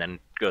wrong, and then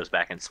goes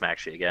back and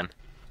smacks you again.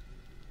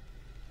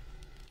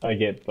 I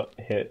get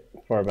hit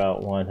for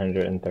about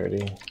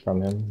 130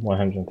 from him.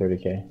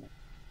 130k.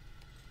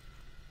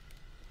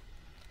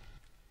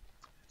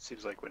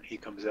 Seems like when he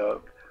comes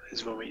out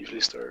is when we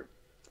usually start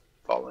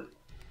falling.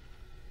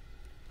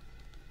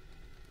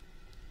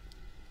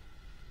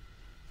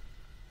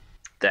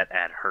 That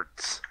ad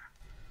hurts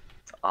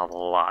a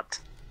lot.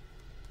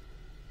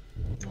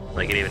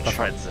 Like it even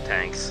shreds the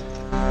tanks.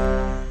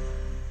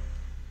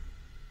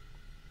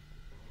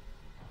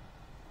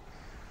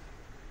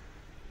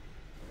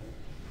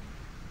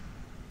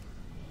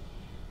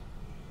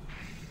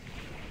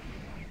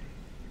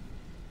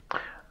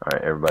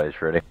 Alright,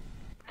 everybody's ready.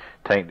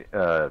 Tank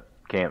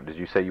Camp, did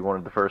you say you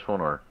wanted the first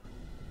one, or?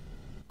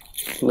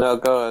 No,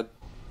 go ahead.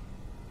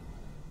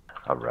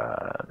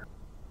 Alright.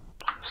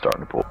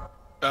 Starting to pull.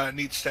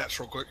 Need stats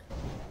real quick.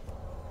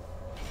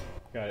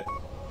 Got it.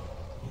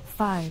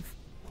 5,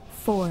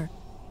 4,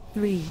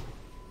 3,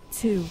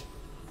 2,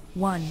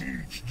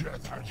 1. Each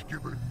death has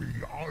given me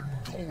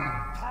untold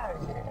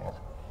power.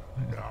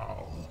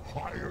 Now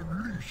I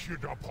unleash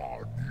it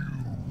upon you.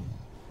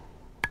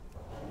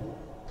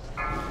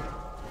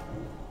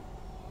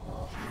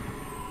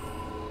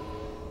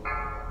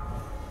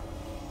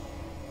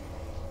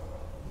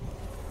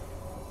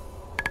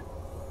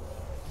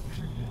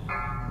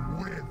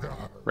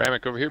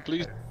 Ramek, over here,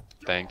 please.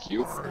 Thank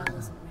you.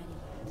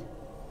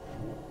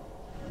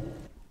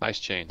 Nice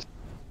chains.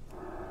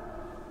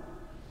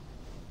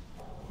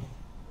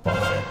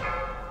 5,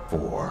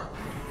 4,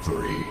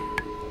 3,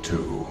 2,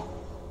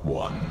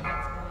 1.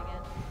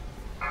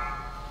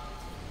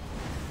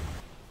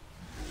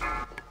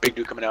 Big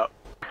dude coming out.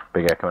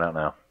 Big guy coming out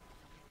now.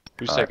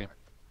 Who's All second?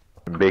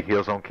 Right. Big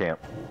heals on Camp.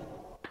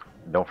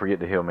 Don't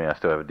forget to heal me. I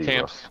still have a debuff.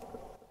 Camps.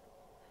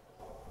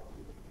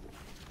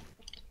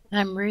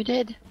 I'm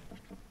rooted.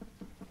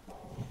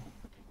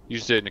 You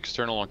did an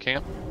external on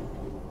Camp.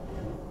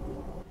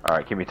 All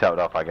right, keep me topped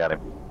off. I got him.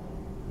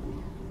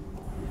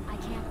 I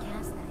can't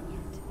cast that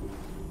yet.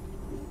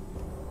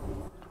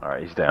 All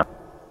right, he's down.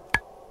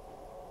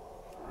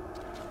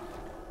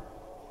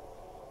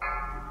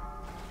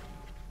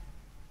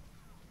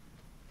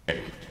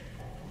 Eight,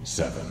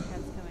 7,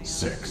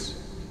 6,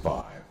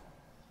 5.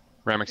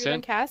 Ramek's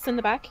in. Cast in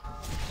the back.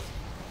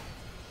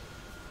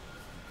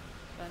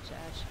 Bunch of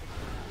ash.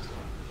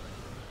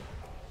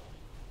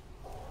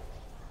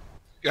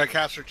 Got a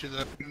caster to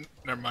the.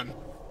 Never mind.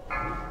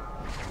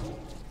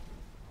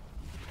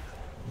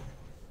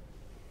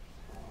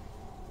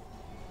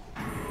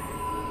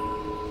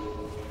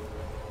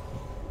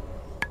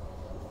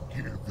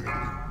 Give in.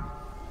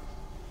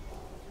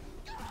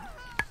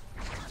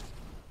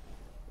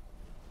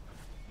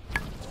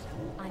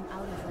 I'm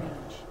out of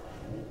range.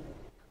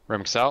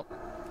 Ramek's out.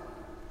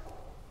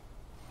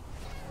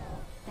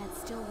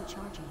 That's still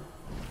recharging.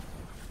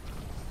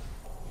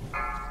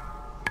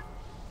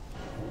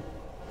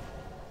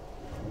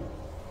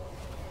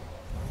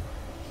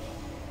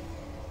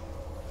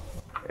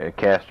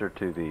 Caster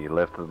to the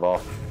left of the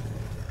ball.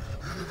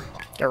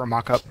 Get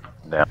Ramak up.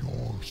 Down.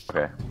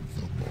 Okay.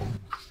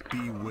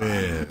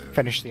 Beware.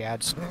 Finish the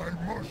ads. I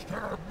must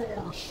have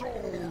more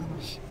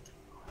souls.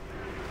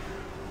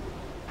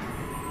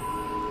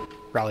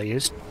 Rally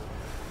used.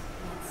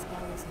 That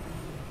spell isn't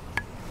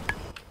ready.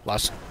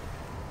 Lost.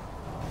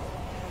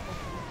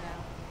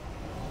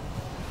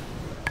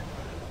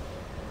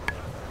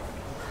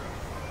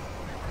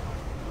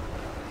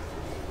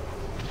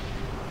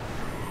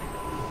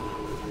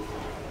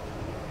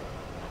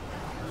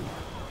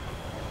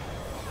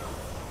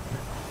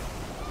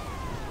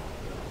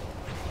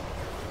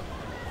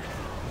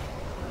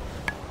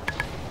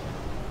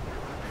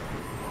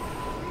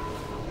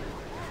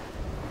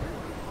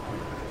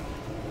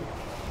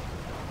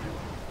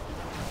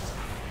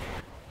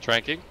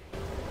 Tranking.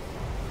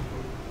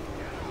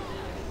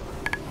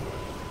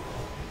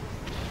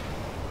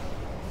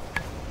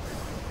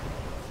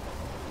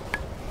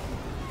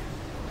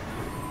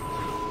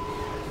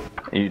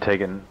 Are you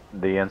taking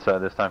the inside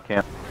this time,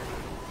 Camp?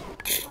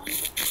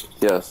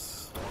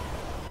 Yes.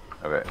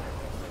 Okay.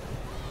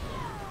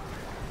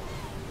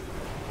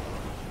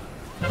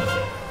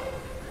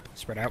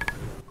 Spread out.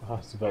 Oh,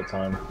 it's about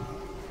time.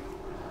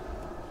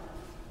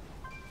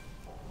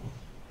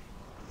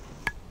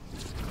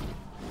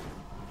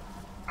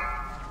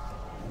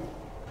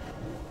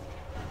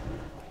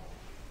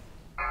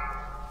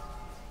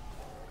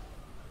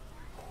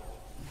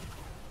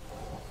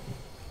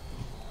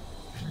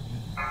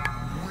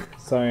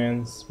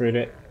 Science, read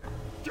it.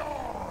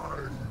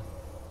 I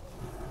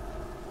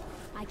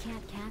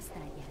can't cast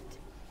that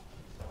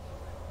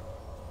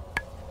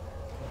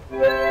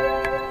yet.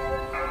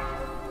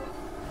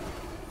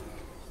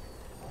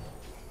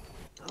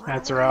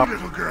 That's her out.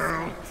 Little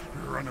girl,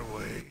 run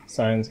away.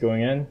 Science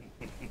going in.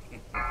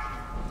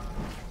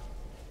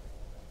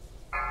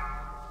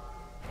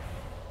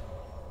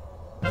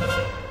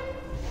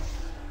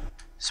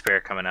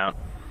 Spirit coming out.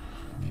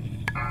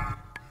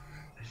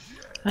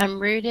 I'm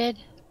rooted.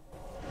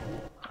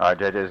 Alright,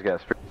 JJ's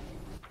got spirit.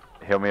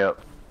 Heal me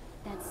up.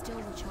 That's still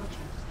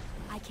recharging.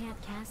 I can't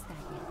cast that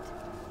yet.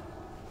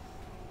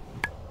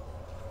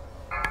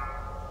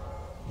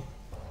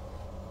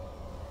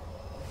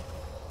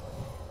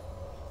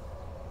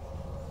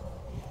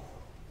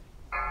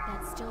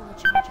 That's still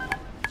recharging.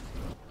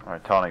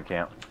 Alright, taunting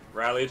Camp.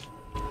 Rallied.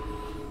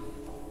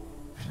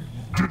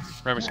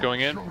 Ramek's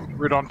going in.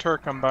 Root on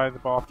Turk, I'm by the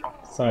ball.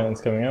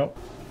 Science coming out.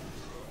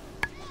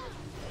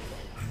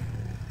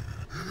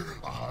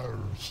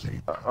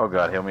 Oh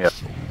god, heal me up.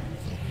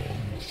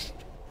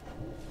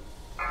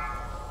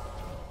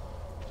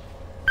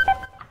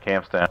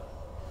 Camp's down.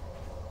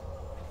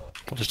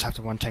 We'll just have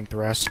to one tank the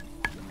rest.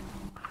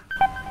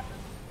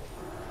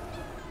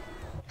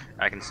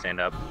 I can stand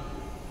up. Rooted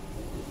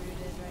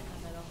right in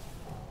the middle.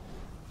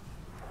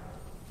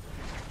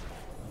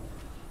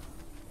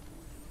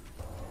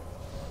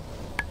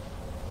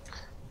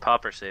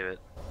 Pop or save it.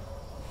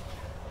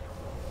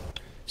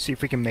 See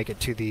if we can make it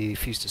to the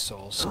Feast of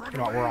Souls. You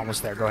know what, we're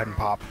almost there. Go ahead and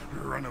pop.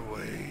 Run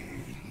away.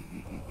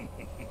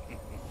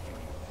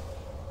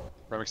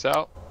 Remix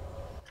out.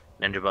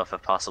 Ninja buff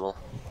if possible.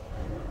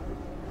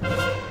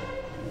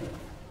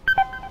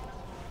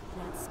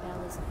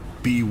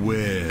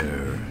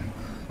 Beware.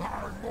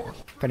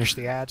 Finish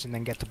the ads and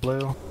then get the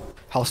blue.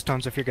 Health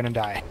stones if you're gonna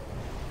die.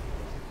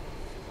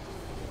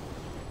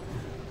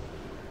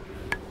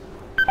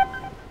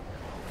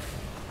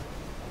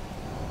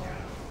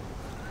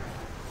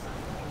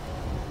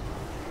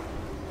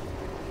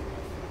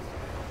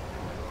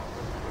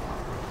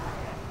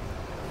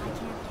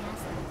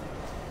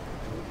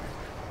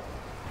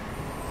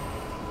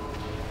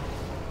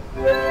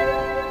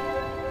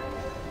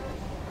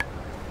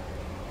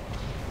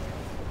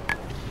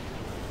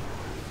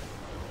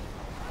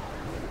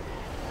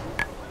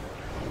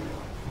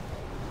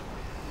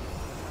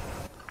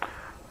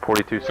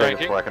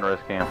 Seconds so I can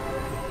risk camp.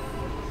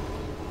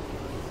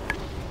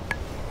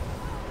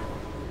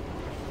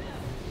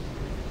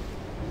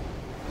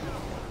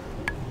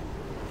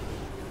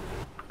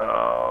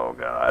 Oh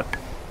god.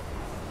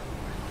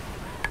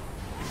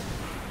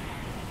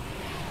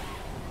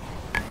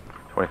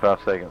 "25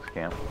 seconds,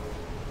 camp."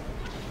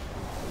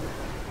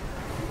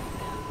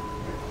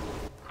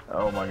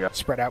 Oh my god.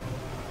 Spread out.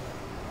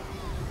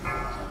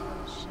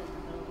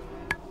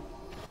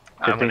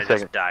 I'm gonna 15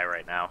 just die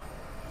right now.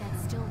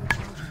 That's still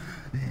recharging.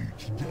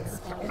 That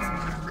spell is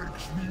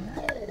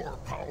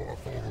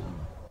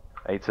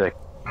 8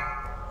 seconds.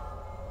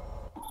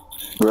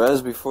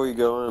 Res, before you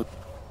go in.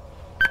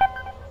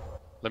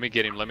 Let me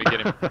get him. Let me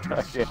get him.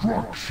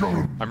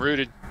 I'm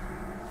rooted.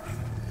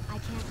 I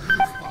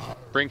can't.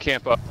 Bring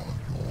camp up.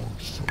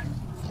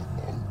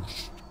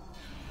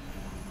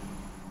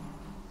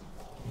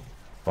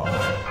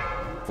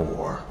 Five,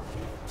 4,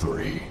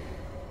 3,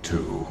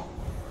 2.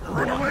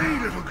 Run away,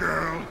 little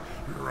girl.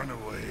 Run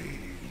away.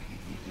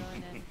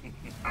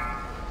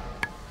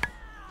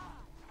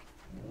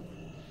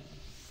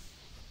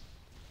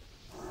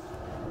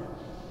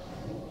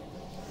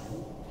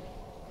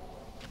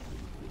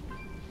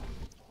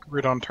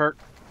 Root on Turk.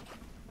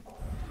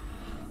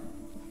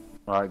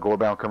 Alright,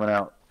 Gorebound coming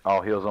out.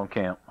 All heals on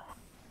camp.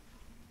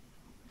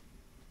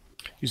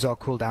 Use all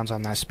cooldowns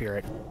on that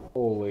spirit.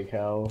 Holy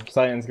cow.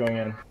 Cyan's going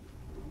in.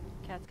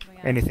 Cat's coming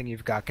out. Anything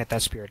you've got, get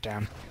that spirit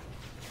down.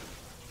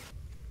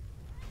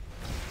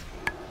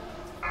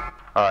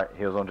 Alright,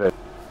 heals on Jay.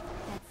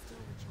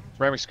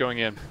 Remix going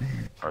in.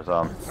 Or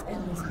Run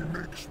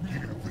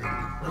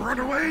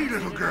away,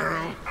 little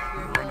girl.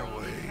 Run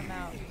away.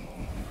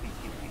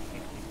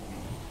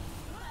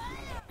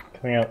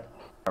 Coming out.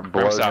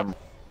 Remix out.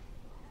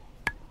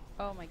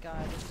 Oh my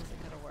god, this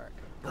isn't gonna work.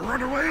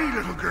 Run away,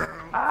 little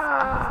girl.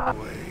 Ah.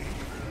 Away.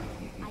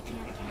 I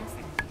can't cast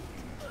that.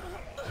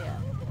 Yeah,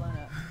 blown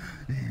up.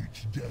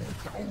 Each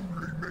death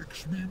only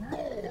makes me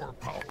more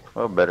powerful.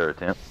 Well, better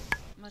attempt.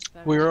 Much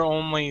better. We were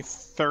only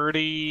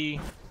 30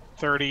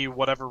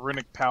 whatever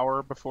runic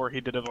power before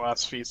he did his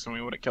last feast, and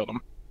we would have killed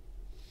him.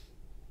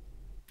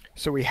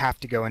 So we have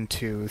to go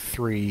into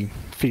 3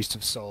 Feast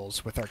of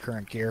Souls with our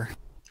current gear.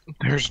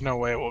 There's no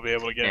way we'll be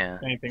able to get Yeah.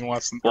 anything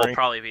less than 3. We'll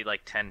probably be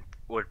like 10.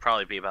 Would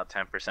probably be about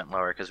 10%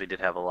 lower because we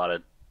did have a lot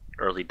of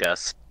early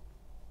deaths.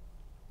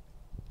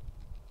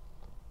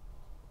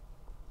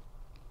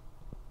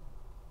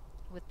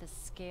 With the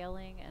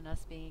scaling and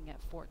us being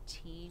at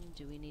 14,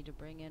 do we need to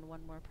bring in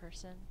one more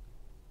person?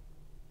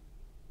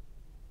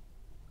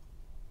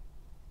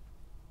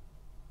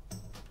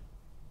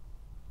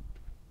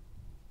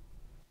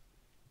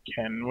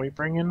 Can we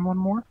bring in one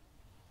more?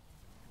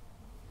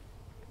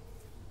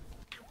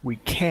 We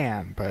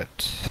can,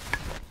 but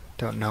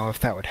don't know if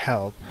that would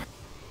help.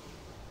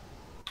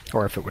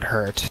 Or if it would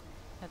hurt.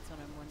 That's what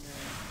I'm wondering.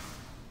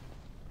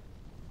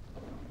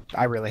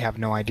 I really have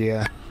no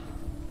idea.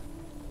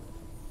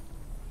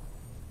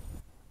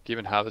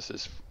 Given how this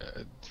is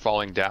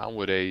falling down,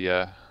 would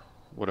a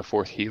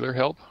 4th healer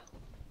help?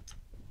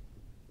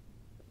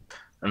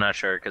 I'm not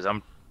sure because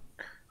I'm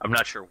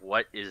not sure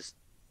what is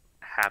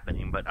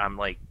happening, but I'm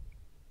like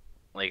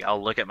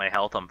I'll look at my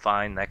health, I'm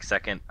fine. Next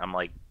second, I'm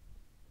like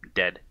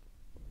dead.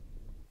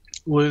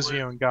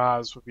 Luzio and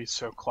Gaz would be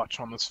so clutch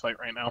on this fight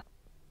right now.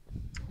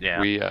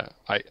 Yeah.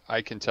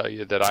 I can tell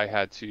you that I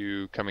had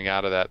to, coming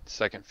out of that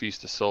second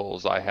Feast of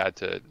Souls, I had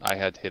to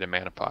hit a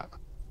mana pot.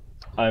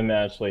 I'm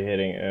actually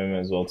hitting him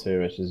as well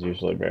too, which is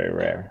usually very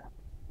rare.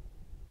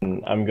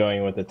 And I'm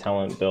going with the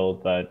talent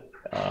build, but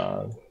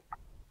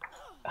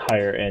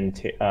higher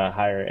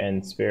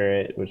end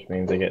spirit, which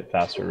means I get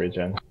faster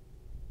regen.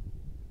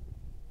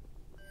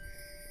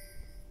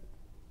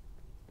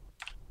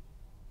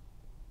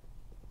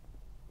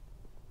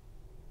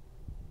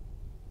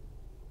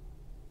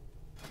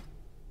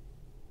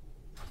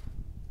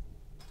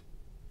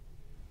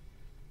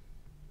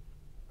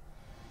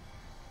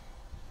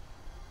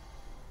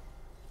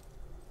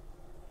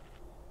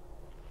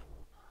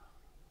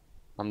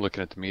 I'm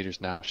looking at the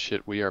meters now.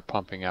 Shit, we are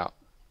pumping out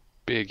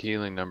big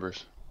healing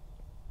numbers.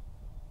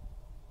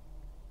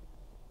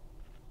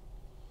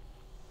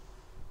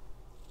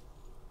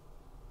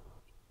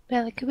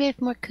 Bella, could we have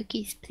more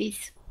cookies,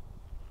 please?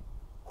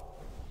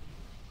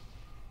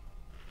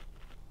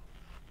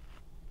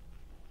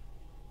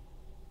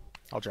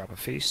 I'll drop a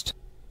feast.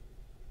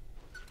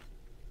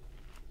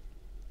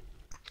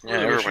 Yeah,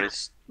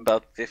 everybody's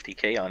about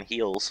 50k on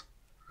heals.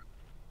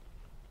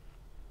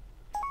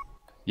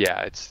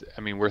 Yeah,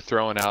 I mean, we're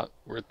throwing out.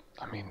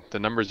 I mean, the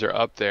numbers are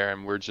up there,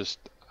 and we're just.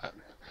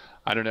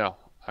 I don't know.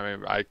 I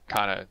mean, I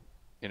kind of,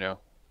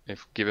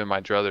 if given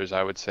my druthers,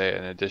 I would say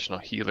an additional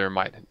healer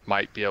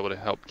might be able to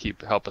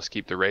help us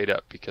keep the rate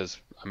up, because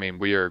I mean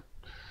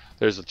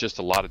there's just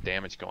a lot of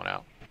damage going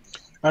out.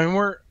 I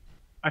mean,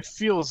 I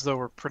feel as though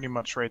we're pretty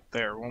much right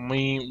there. When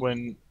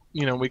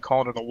we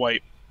called it a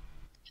wipe,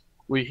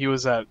 he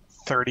was at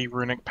 30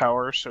 runic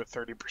power, so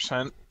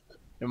 30%,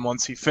 and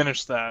once he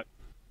finished that,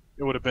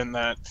 it would have been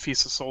that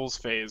Feast of Souls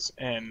phase,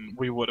 and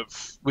we would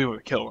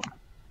have killed him.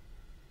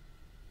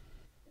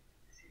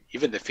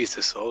 Even the Feast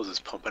of Souls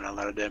is pumping a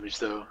lot of damage,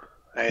 though.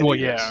 Well,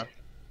 yeah.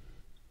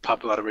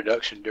 Pop a lot of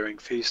reduction during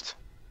Feast.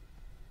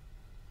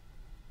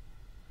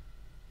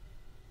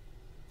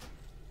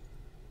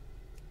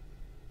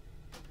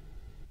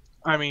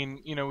 I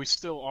mean, we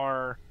still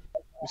are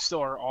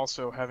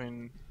also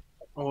having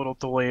a little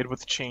delayed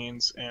with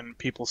chains, and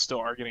people still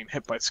are getting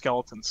hit by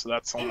skeletons, so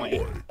that's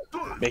only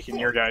making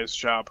your guys'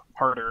 job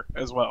harder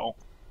as well.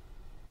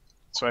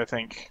 So I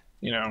think,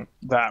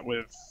 that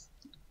with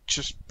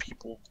just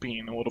people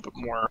being a little bit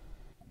more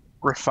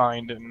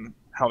refined in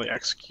how they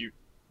execute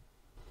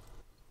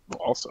will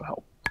also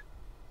help.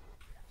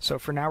 So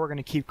for now, we're going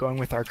to keep going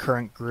with our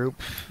current group.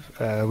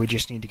 We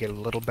just need to get a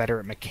little better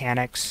at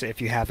mechanics.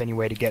 If you have any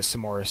way to get some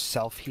more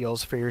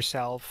self-heals for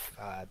yourself,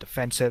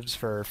 defensives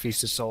for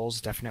Feast of Souls,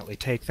 definitely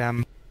take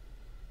them.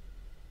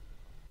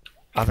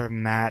 Other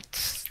than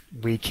that,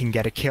 we can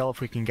get a kill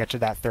if we can get to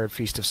that third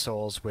Feast of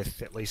Souls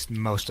with at least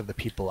most of the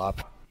people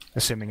up,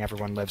 assuming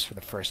everyone lives for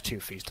the first 2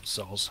 Feast of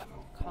Souls.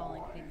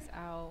 Calling things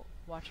out,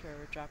 watch where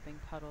we're dropping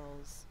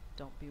puddles,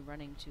 don't be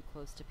running too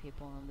close to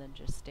people and then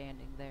just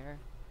standing there.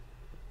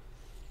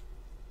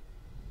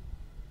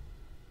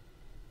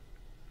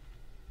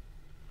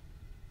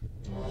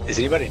 Is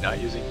anybody not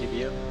using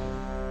EBM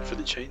for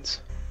the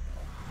chains?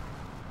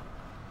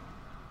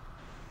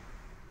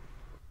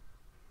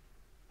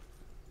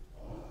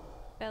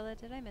 Bella,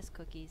 did I miss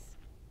cookies?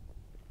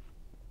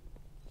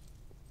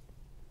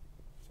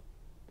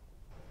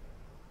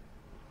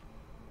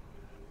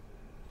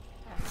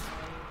 That's right.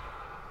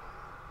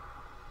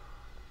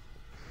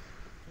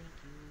 Thank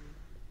you.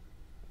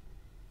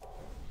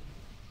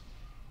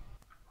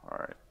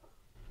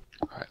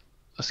 Alright,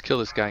 let's kill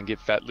this guy and get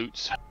fat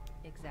loots.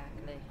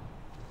 Exactly.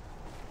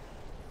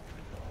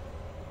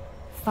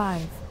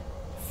 5,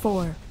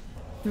 4,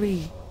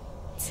 3,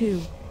 2,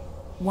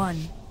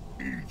 1.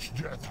 Each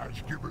death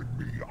has given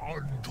me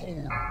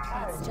untold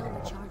It's still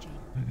power. recharging.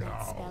 That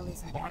Now, spell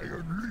is I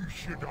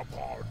unleash it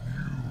upon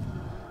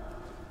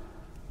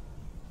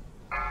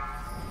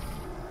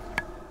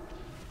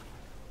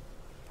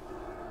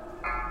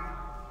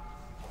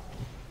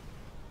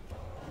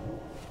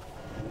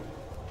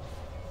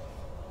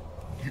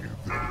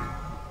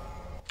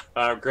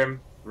you.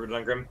 Grim. Rooted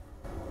on Grim.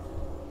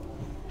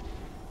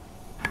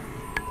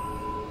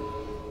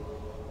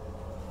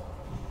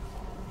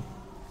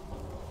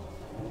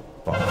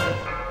 Five,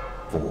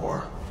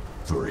 4,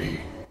 3,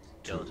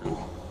 2,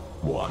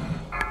 1.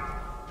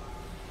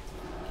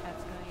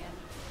 Cat's going in.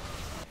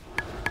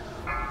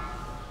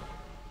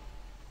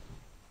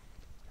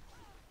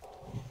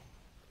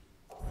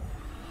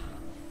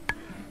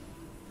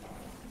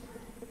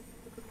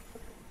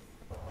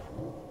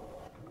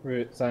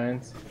 Root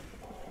signs.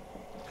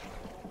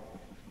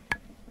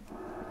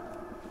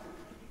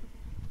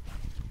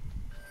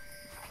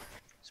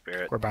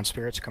 Spirit. Gorebound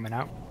Spirit's coming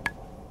out.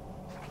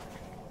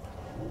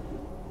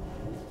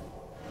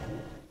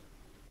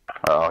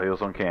 All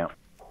heals on camp.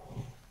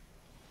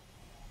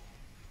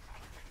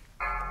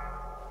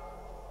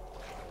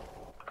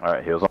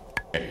 Alright, heals on.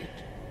 8,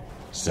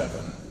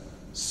 7,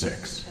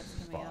 6,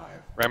 5.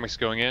 Ramek's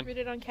going in. Read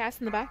it on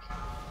cast in the back.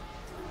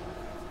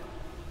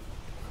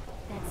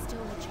 That's still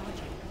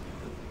recharging.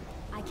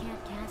 I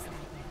can't cast that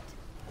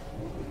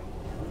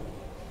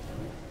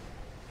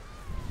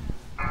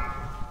yet.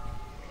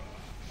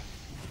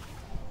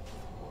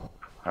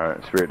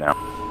 Alright, Spirit now.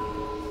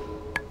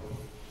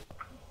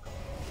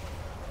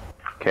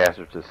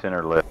 Caster to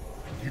center left.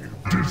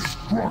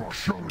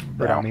 Destruction.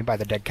 Right on me by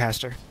the dead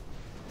caster.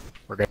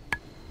 We're good.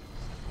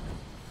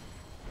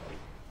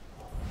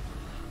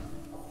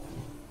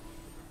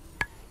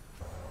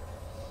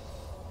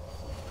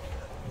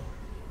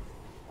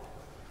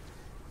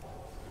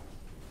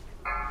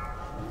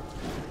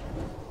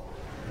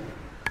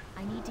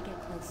 I need to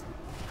get closer.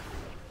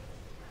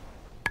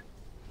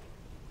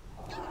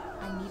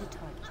 I need a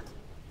target.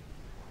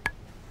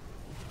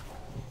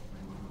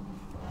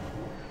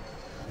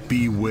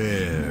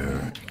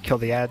 Beware. Kill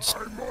the ads.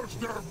 I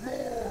must have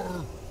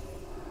more.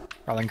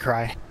 Rallying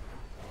cry.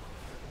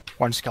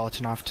 One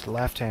skeleton off to the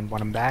left and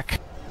one him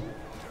back.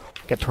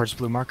 Get towards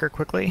blue marker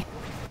quickly.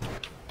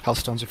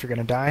 Healthstones if you're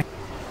gonna die.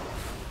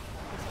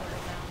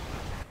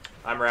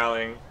 I'm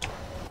rallying.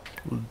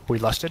 We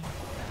lusted.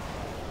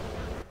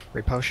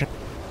 Repotion.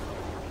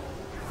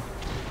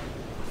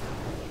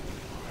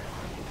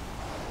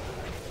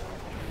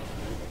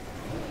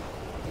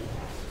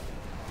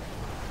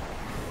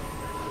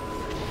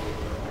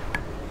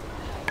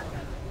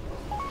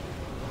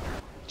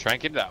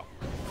 Trank it out.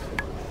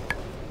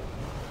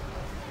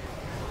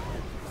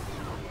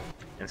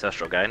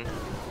 Ancestral Guide.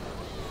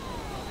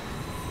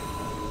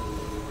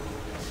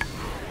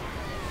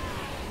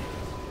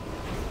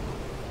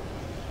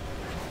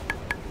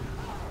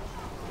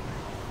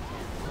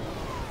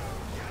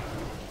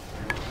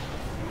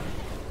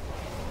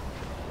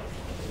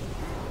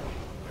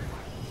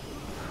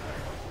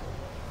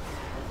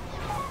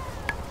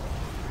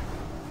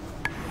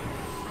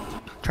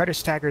 Try to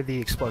stagger the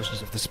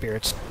explosions of the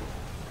spirits.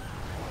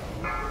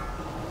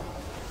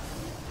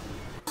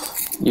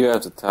 You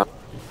have to tap.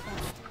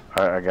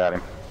 Alright, I got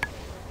him.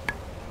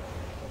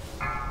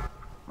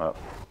 Up.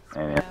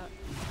 And in.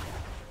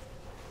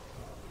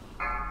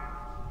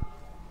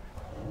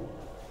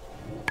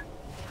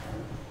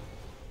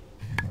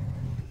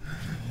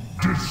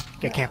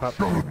 Get camp up.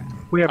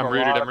 We have I'm a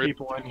rooted, lot I'm of rooted.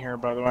 people in here,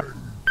 by the way.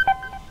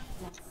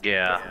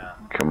 Yeah.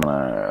 Come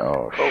on.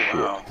 Oh, shit.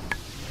 Wow.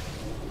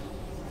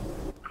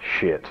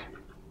 Shit.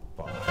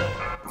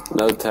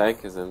 No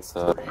tank is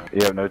inside.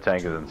 Yeah, no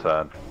tank is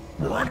inside.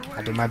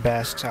 I'll do my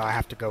best, so I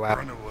have to go out.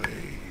 Oh my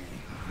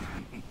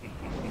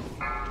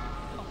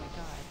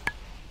god.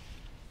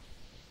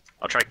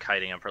 I'll try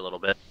kiting him for a little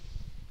bit.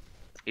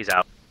 He's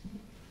out.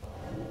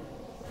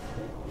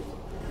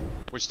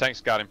 Which tank's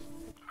got him?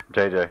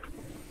 JJ.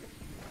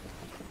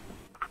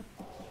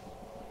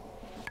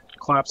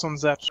 Collapse on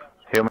Zep.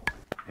 Heal me.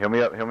 Heal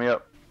me up. Heal me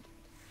up.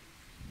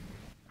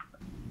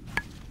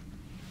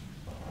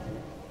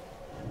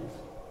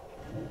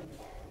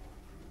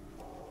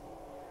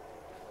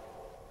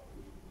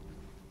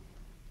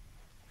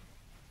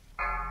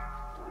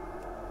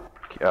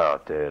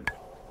 Oh, dead.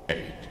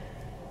 8,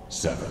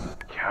 7,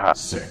 God.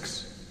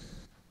 6.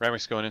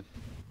 Ramek's going in.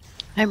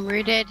 I'm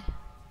rooted.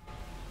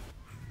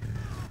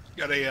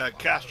 Got a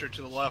caster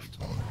to the left.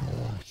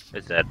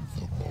 It's dead.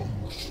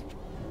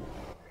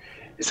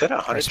 Is that a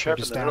hunter Ice trap Cube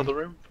in is the middle of the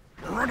down. room?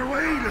 Run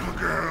away, little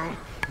girl.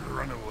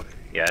 Run away.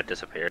 Yeah, it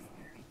disappeared.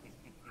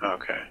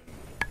 Okay.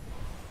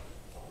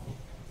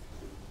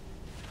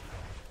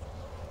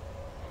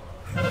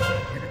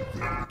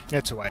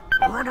 It's away.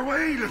 Run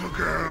away, little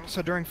girl.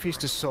 So during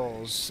Feast of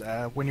Souls,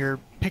 when you're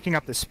picking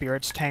up the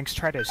spirits tanks,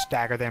 try to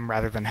stagger them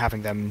rather than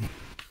having them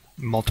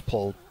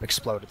multiple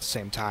explode at the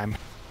same time.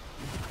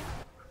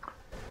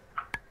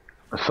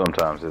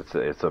 Sometimes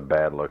it's a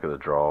bad look of the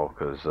draw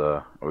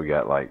because we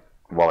got like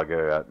a while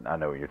ago. I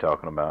know what you're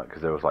talking about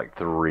because there was like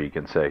 3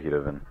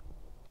 consecutive and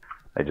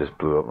they just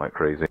blew up like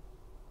crazy.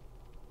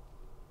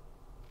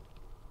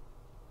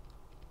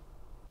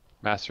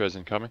 Master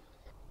isn't coming.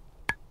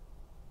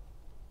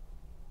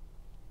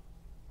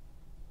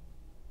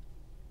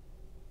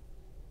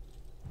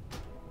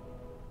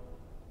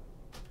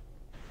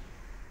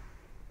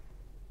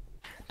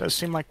 Does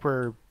seem like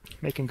we're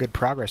making good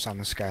progress on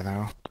this guy,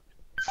 though.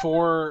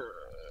 For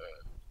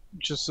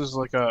just as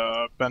like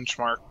a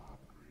benchmark,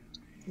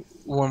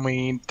 when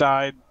we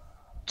died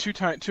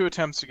two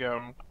attempts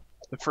ago,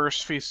 the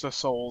first Feast of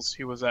Souls,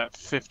 he was at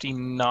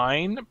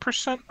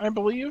 59%, I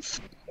believe.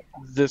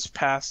 This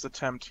past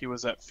attempt, he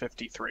was at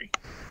 53,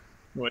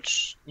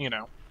 which, you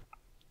know,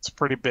 it's a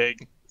pretty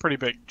big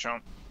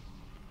jump.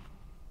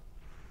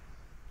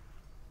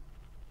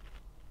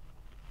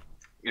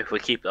 If we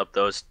keep up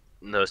those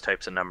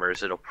types of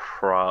numbers,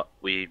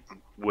 we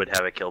would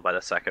have a kill by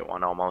the second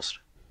one almost.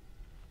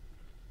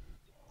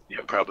 Yeah,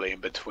 probably in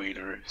between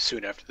or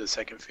soon after the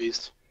second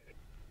feast.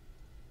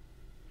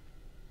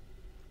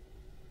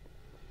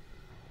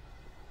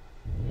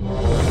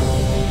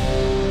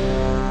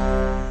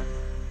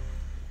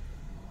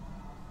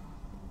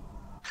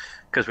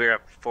 Because we were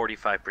at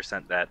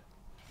 45%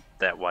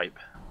 that wipe.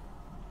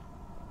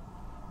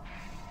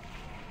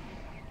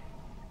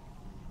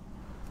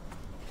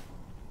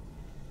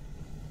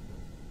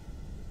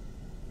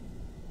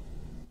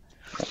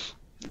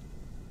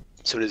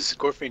 So does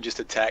Gorefiend just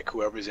attack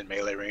whoever's in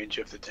melee range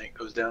if the tank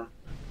goes down?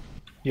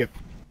 Yep.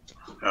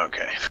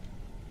 Okay.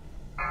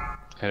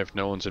 And if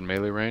no one's in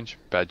melee range,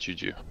 bad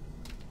juju.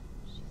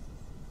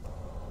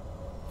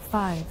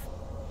 5,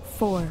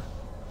 4,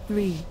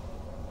 3,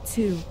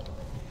 2,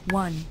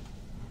 1.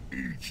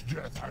 Each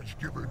death has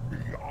given me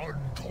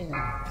untold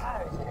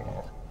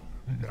power.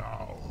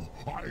 Now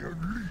I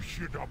unleash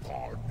it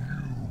upon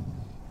you.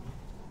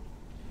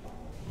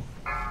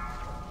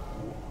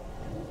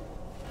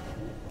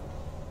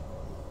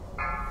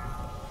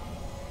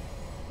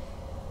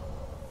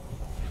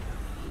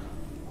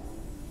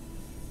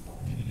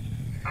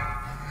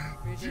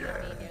 Rooted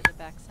me near the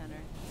back center.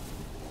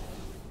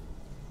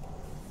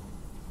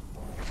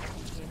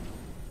 Thank you.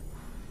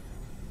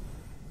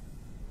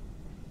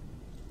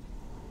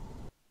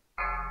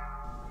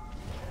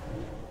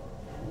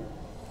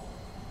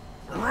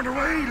 Run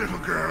away, little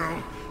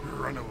girl.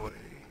 Run away.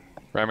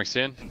 Ramek's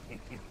in.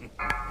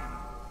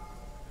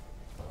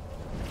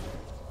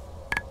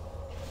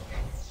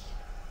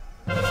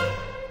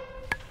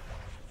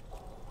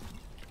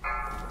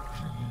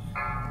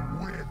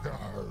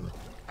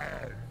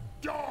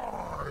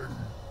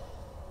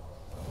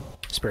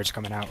 Spirit's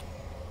coming out.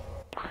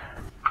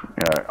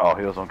 Alright, all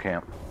heals on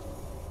camp.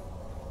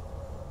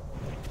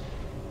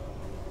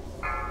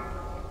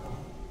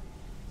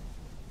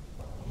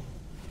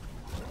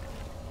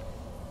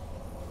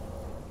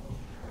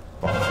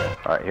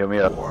 Alright, heal me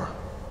up. 4,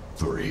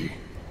 3,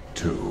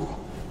 2,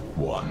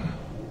 1.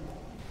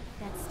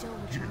 That's still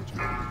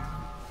recharging.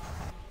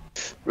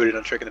 Rooted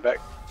on trick in the back.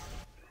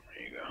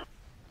 There you go.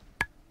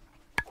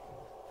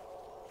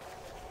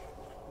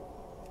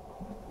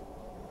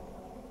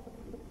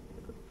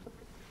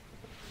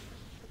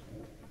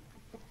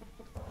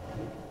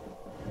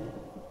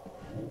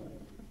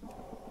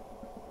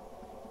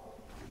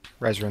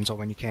 Res Renzel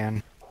when you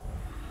can.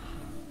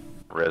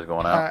 Res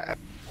going out.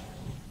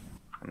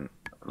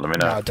 Let me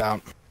know. No,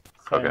 don't.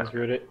 Someone's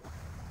rooted.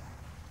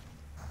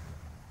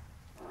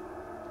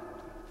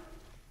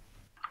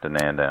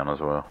 Danan down as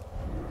well.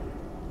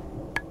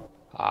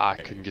 Ah, I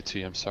couldn't get to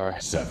you, I'm sorry.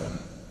 7.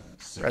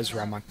 Res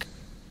Remuk.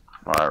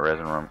 Alright, Res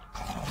and Rum.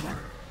 I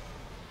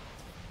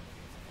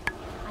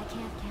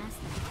can't cast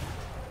that.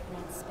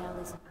 That spell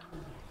isn't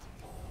ready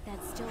yet.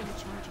 That's still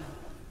recharging.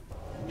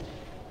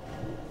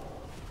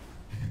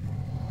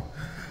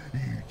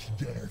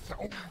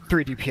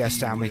 3 DPS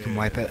down, we can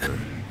wipe it.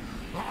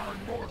 I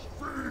must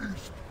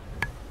feast.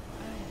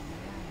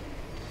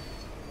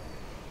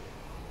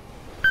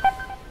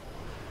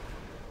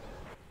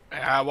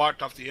 I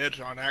walked off the edge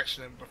on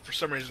accident, but for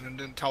some reason it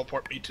didn't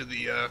teleport me to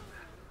the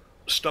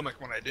stomach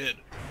when I did.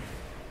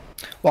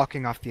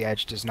 Walking off the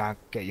edge does not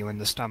get you in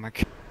the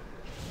stomach.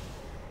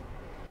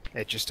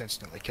 It just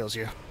instantly kills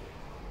you.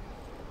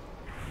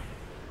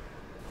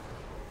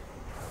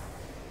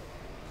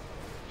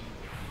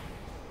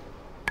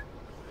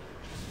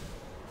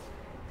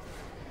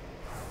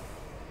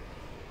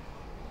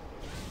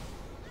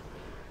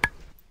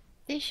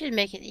 They should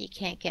make it that you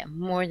can't get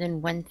more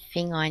than one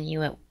thing on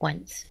you at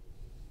once.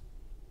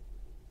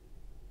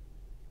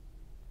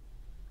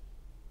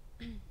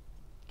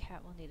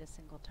 Cat will need a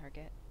single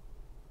target.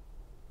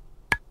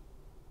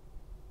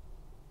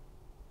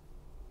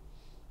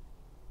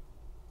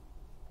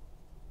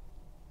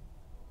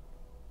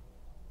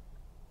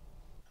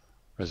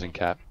 Resin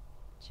cap.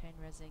 Chain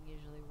resing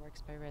usually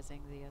works by resing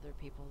the other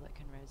people that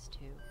can res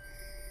too.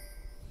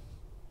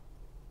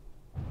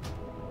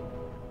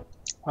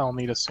 I'll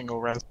need a single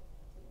res.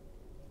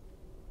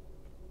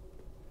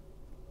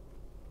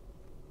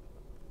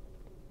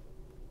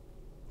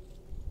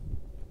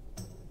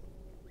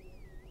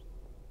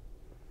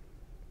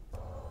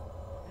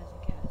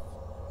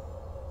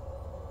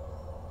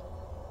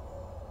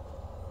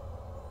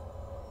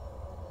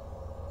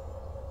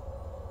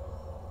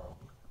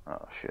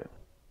 Oh shit.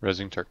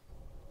 Resin Turk.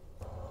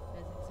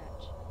 Resing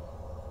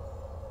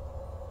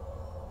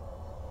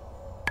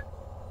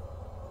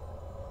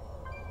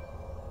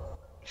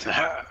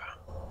Satch.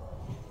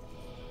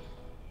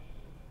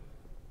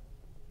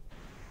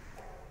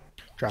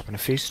 Dropping a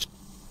feast.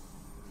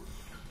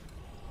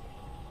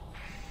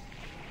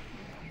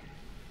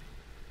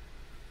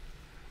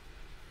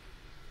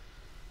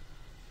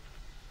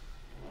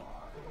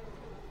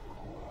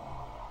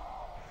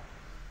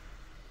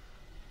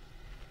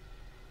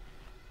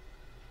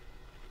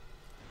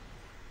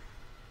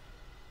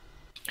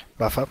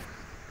 Buff up.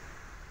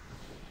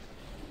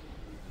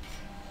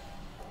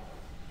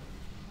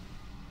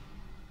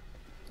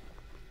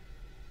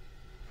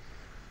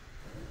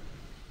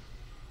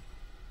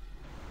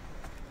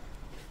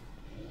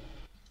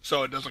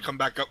 So it doesn't come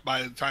back up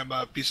by the time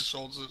Piece of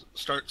Souls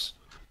starts?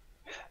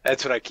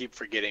 That's what I keep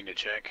forgetting to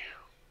check.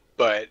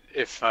 But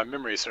if my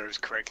memory serves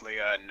correctly,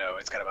 no,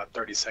 it's got about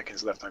 30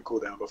 seconds left on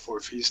cooldown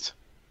before Feast.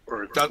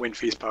 Or when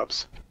Feast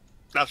pops.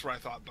 That's what I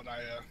thought, but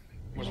I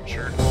wasn't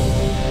sure.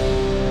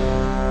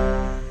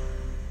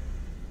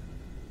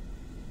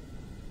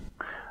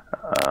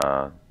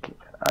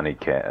 I need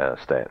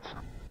stats.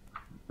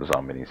 The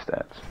zombie needs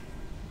stats.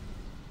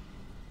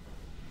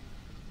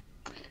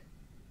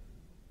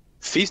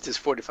 Feast is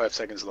 45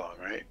 seconds long,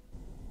 right?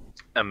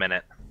 A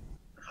minute.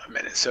 A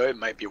minute, so it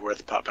might be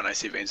worth popping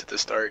Icy Veins at the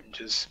start and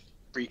just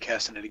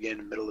recasting it again in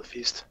the middle of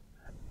Feast.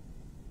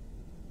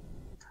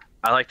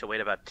 I like to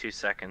wait about 2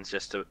 seconds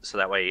just so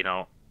that way you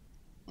don't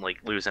like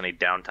lose any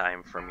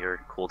downtime from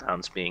your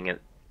cooldowns being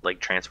like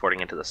transporting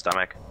into the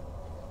stomach.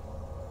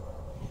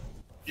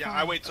 Yeah,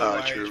 I wait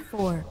till true.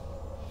 4,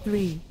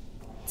 3,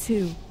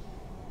 2.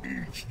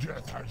 Each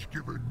death has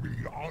given me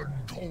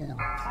untold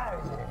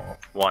power.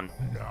 1.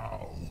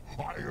 Now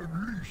I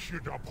unleash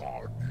it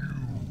upon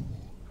you.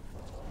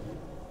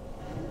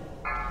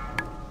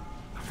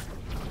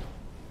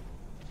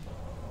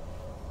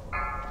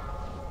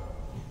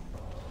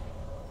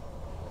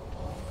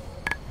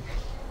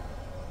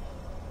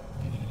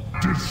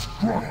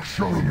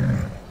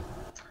 Destruction.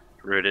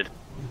 Rooted.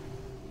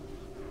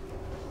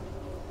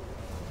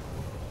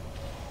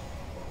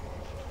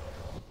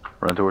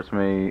 Run towards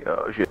me.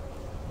 Oh shit.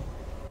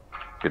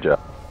 Good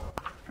job.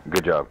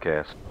 Good job,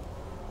 Cass.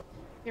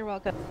 You're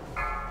welcome.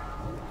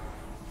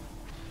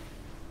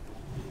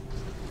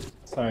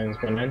 Signs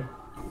went in.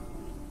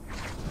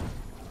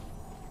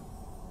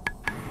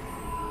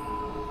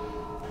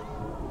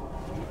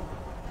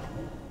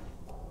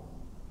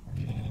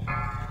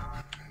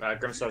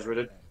 Grimstar's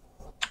rooted.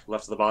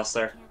 Left of the boss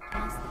there.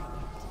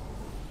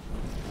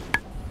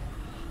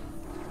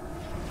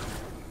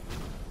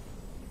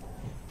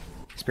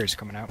 Spirit's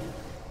coming out.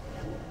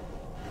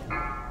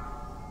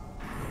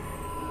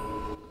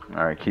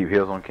 Alright, keep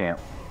heals on camp.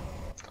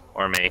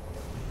 Or me.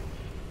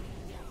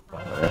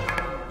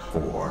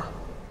 4,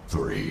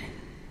 3,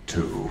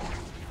 2,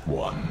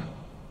 1.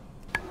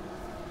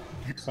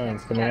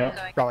 Someone's coming out.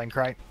 Rallying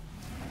cry.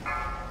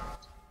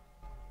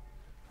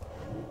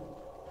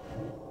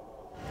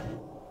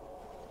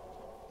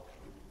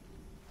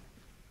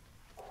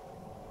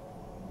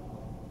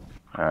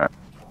 Alright.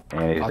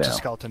 And he's Lots down. of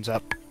skeletons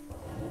up.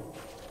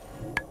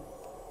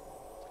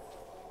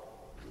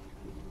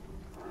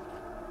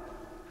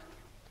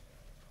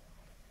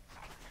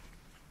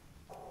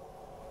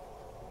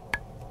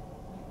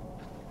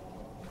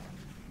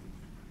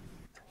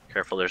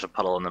 Careful, there's a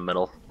puddle in the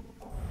middle.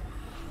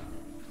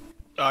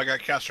 Oh, I got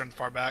caster in the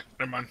far back.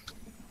 Never mind.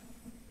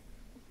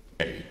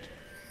 8,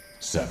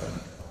 7,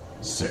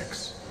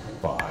 6,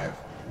 5,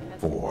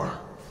 4.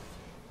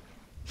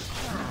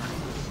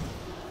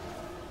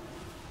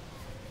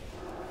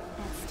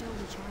 That's still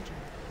recharging.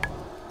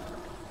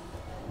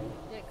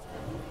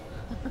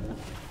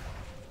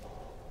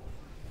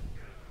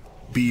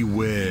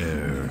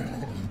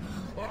 Beware.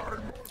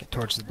 Get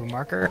towards the blue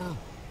marker.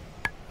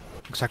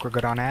 Looks like we're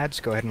good on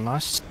ads. Go ahead and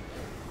lust.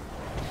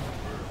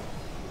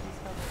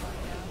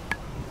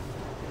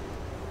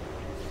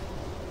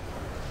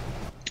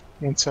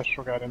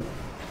 Ancestral got in.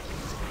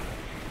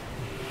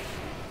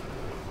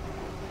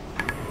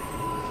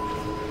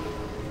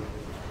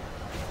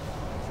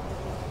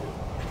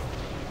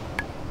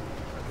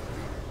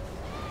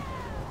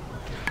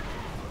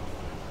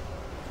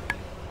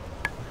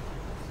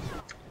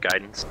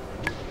 Guidance.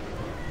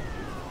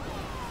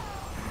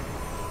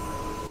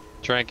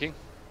 Tranking.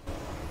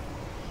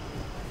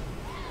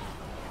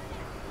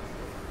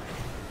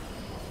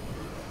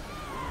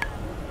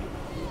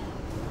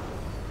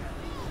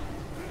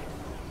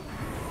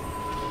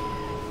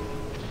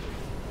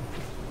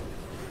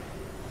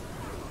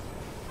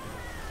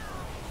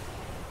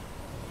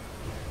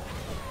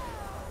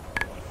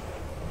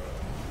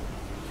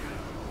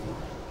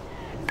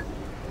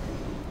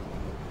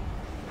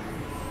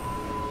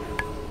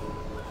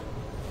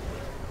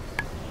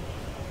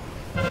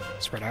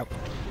 Spread out.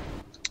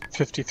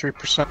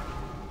 53%.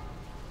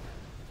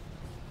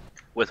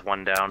 With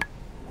one down.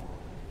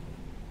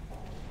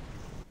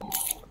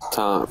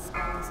 Top.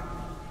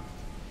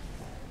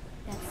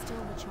 That's still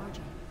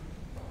recharging.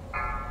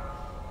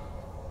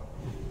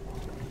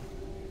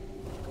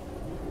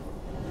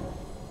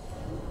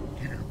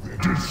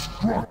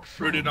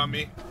 Rooted on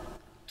me.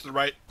 To the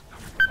right.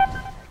 I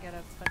got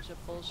a bunch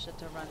of bullshit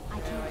to run through. I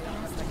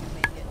don't know if I can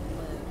make it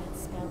live. That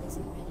spell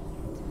isn't ready yet.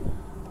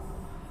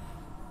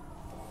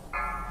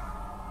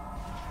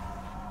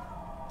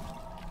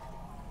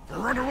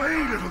 Run away,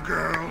 little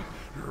girl.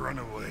 Run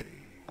away.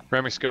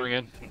 Remy's going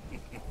in.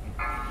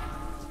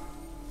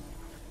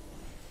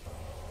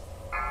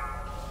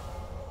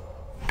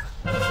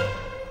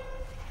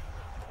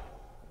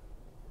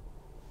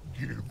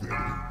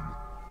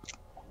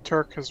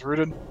 Turk has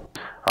rooted.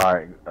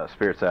 Alright,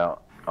 Spirit's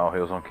out. All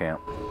heals on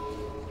camp.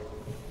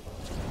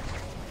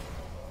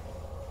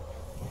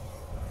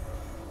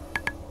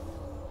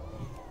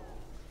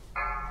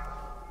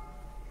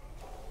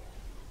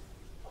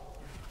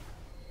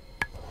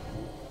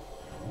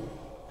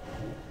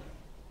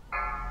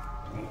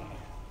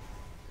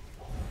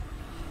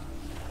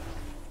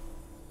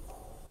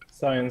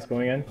 Science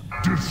going in.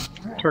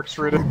 Turk's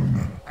rooted.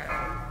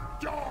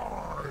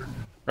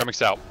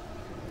 Remy's out.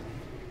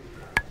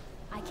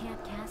 I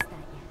can't cast that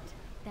yet.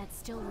 That's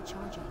still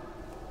recharging.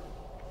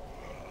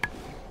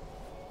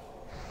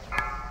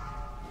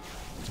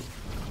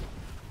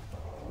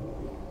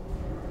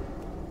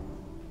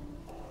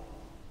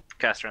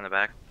 Caster in the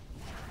back.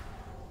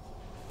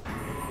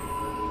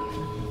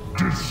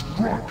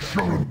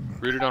 Destruction.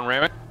 Rooted on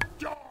Ramic.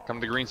 Come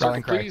to the green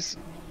circle, please.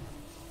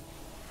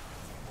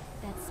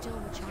 That's still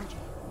recharging.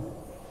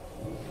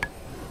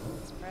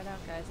 Spread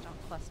out, guys.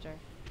 Don't cluster.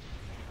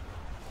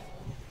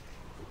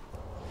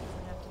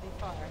 Doesn't have to be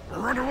far.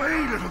 Run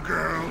away, little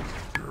girl.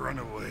 Run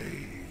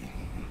away.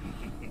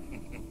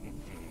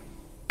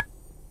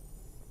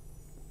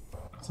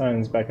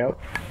 Science back out.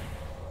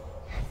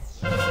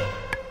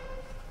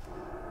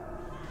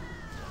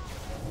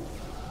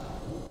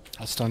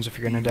 Stones if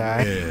you're gonna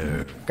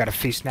die. Got a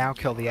feast now.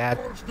 Kill the ad.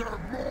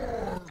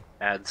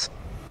 Ads.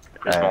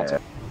 There's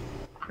multiple.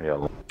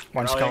 Yeah.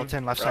 One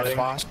skeleton left side of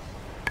boss.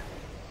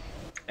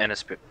 And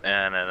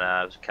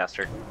a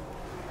caster.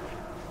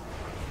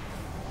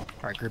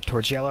 Alright, group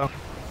towards yellow.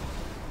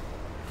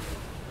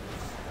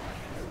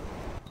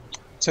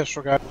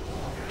 Ancestral got.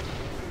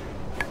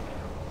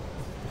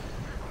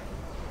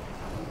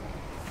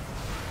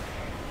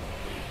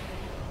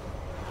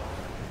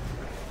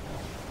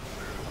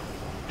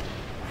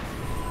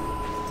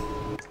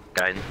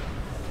 Guidance.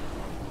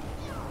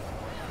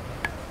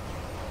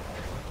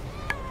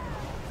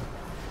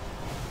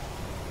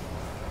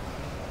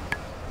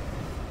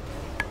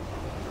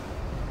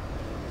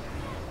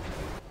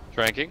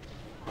 Tranking.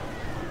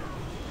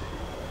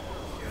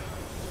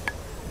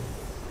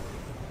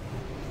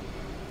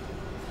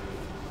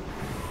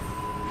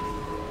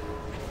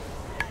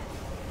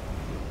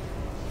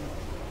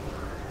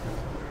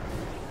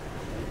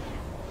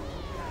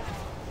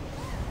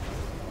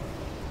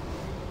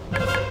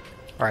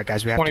 Alright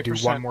guys, we have to do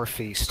 20%. one more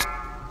feast.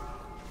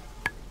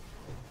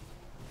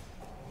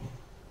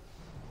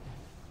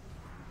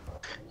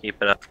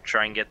 Keep it up.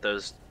 Try and get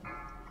those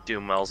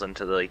doom wells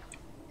into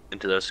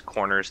those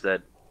corners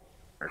that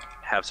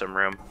have some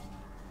room.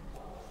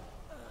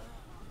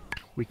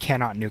 We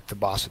cannot nuke the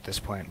boss at this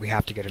point. We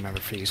have to get another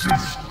feast.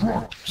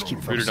 Just keep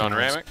Rooted focusing on on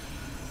us. Ramek.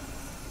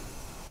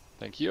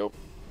 Thank you.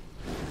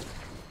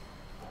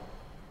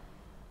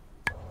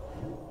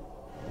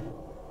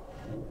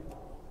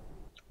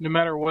 No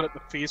matter what at the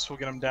feast, we'll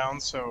get them down,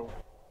 so...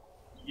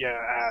 Yeah,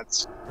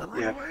 ads.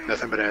 Yeah,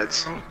 nothing but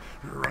ads.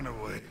 Run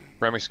away.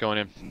 Ramek's going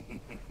in.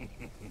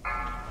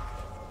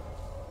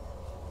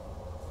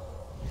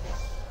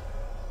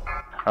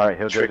 Alright,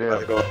 he'll Trick by the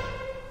go goal. down.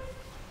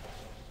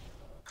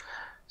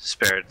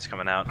 Spirit's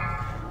coming out.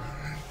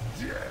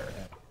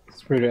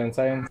 Spirit and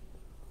Science.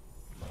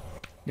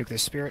 Nuke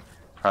this spirit.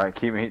 Alright,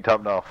 keep me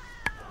topped off.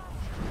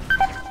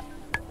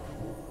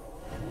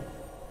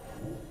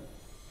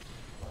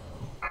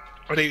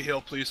 I need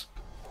heal, please.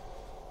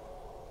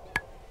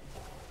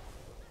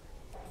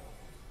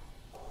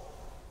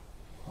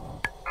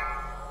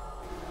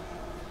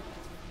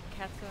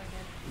 Cat's going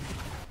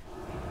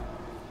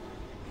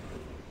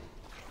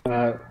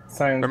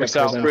Science. Ramek's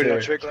got out. pulled Rooted in on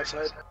too. Trick left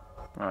side.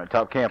 Alright,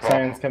 top camp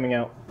Science off. coming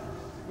out.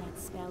 That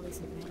spell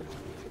isn't ready.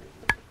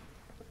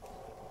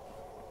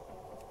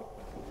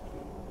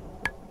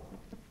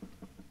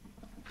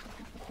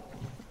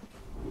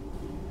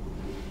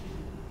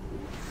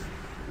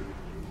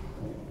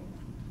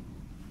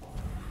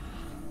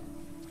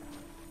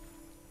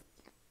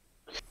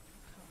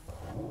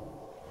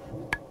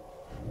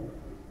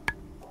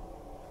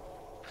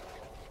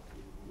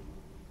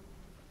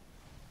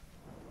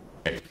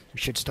 We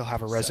should still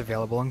have a res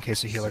available in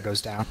case a healer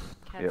goes down.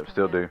 Yep,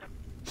 still do.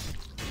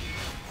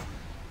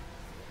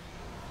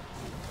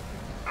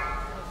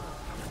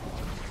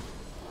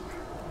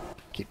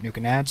 Keep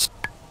nuking ads.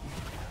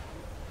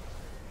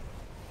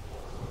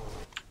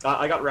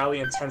 I got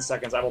rally in 10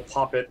 seconds. I will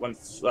pop it when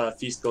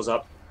feast goes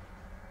up.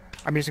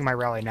 I'm using my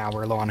rally now,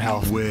 we're low on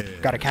health. Beware.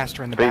 Got a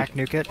caster in the back,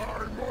 nuke it.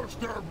 I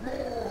must have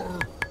more.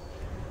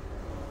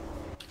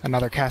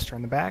 Another caster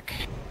in the back.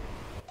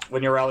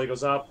 When your rally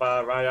goes up,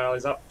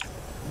 rally's up.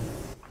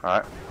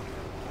 Alright.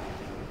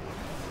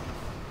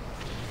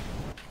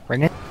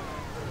 Bring it.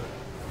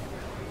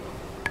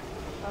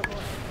 Bubble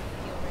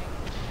and heal ring.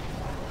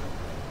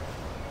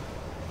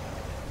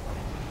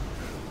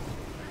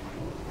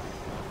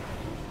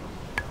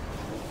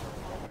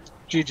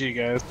 GG,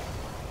 guys.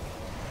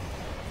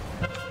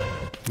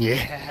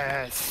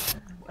 Yes.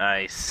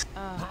 Nice.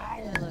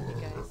 I love you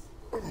guys.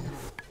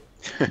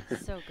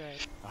 So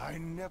good. I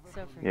never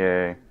So freaking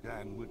Yay.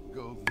 Dan would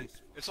go this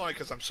It's only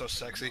because I'm so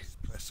sexy.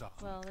 press on.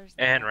 well. There's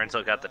And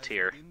Renzo got the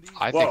tier.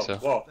 I Whoa, think so.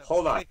 whoa,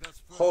 hold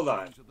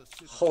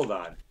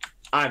on.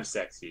 I'm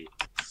sexy.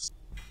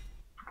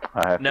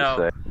 I have No.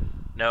 to say.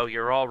 No,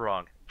 you're all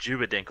wrong.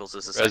 Juba Dinkles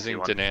is the sexy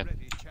one. Resident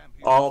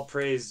All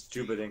praise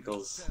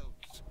Jubadinkles.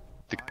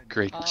 The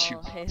great Oh,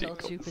 Juba hail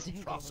Dinkle. Juba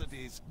Dinkle.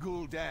 Atrocities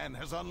Gul'dan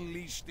has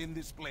unleashed in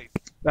this place.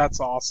 That's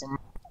awesome.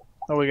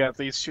 Oh, we got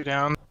these two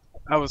down.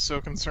 I was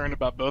so concerned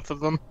about both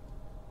of them.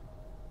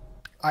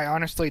 I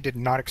honestly did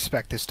not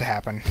expect this to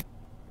happen.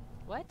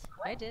 What?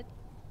 I did.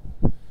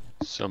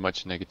 So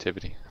much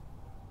negativity.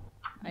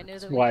 I knew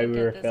that That's why could we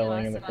get were this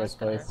failing in the last first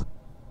semester. place.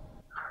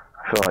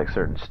 I feel like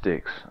certain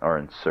sticks are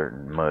in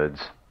certain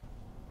muds.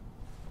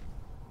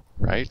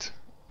 Right?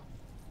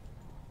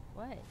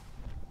 What?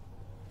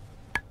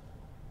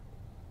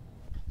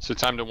 So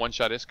time to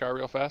one-shot Iskar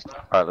real fast?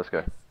 Alright, let's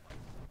go.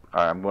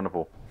 Alright, I'm going to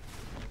pull.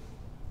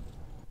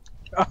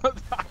 I'm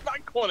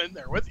not going in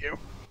there with you.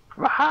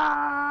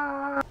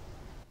 I'm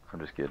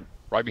just kidding.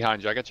 Right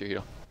behind you, I got your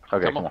heal.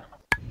 Okay, Come come on. on.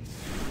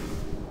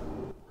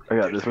 I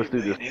got this, let's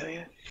do this.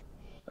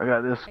 I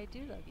got this. I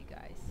do love you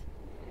guys.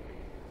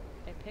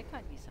 I pick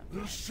on you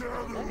The sometimes.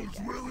 I love you shadows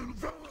guys. will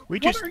envelop. We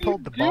just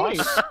pulled the boss.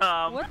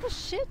 What the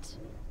shit?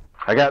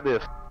 I got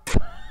this.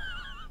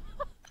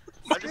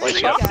 I'm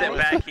just gonna sit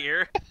back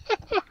here.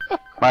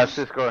 My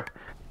assist score.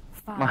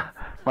 Five,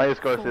 My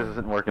Iskar assist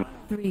isn't working.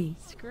 3,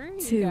 Screw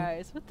you 2,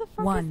 guys. What the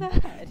fuck 1.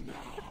 is that?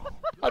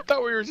 I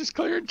thought we were just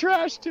clearing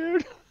trash,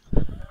 dude.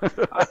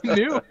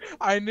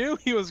 I knew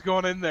he was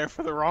going in there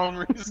for the wrong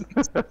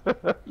reasons.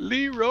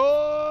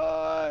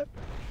 Leroy!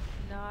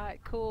 Not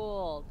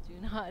cool. Do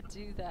not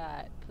do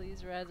that.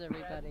 Please res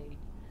everybody.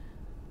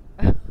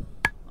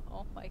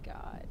 Oh my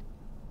god.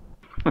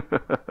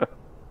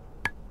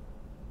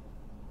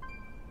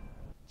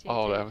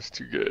 Oh, that was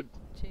too good.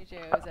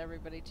 JJ owes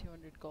everybody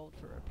 200 gold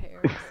for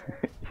repairs.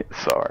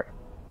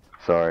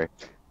 Sorry.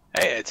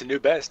 Hey, it's a new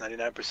best,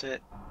 99%.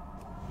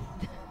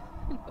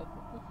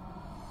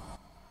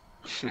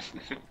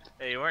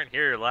 Hey, you weren't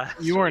here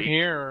last You weren't week.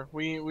 here.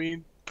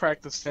 We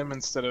practiced him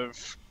instead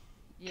of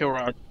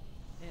Kilrogg.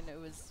 And it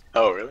was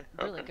Oh, really?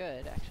 really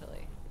good,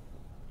 actually.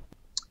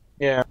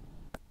 Yeah.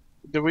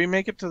 Did we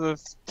make it to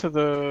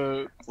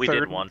the We third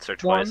did once or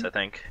twice, one? I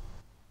think.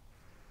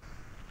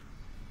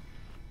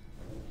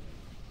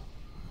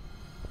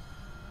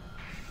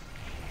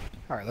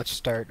 Alright, let's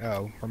start.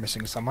 Oh, we're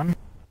missing someone.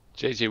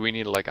 JJ, we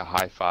need like a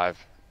high five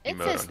It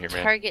emote says on here,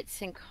 man.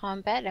 targets in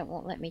combat. It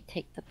won't let me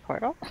take the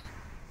portal.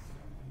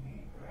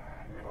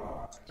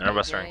 None of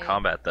us are in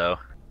combat, though.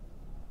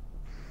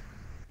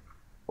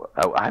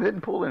 I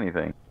didn't pull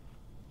anything.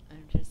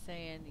 I'm just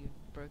saying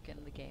you've broken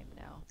the game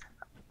now.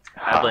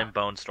 I blame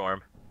Bone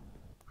Storm.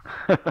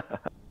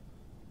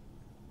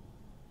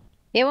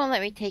 It won't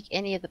let me take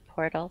any of the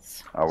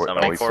portals. Are we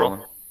That's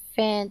pulling?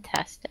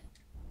 fantastic.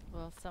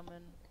 Well,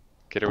 someone.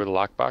 Get her with a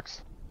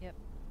lockbox. Yep.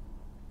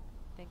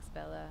 Thanks,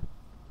 Bella.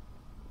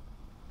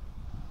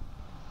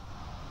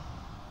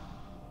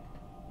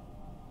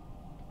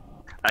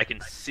 I can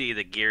see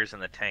the gears in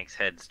the tank's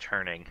heads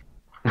turning.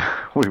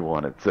 We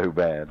want it so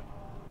bad.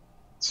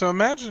 So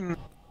imagine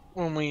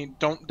when we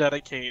don't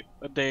dedicate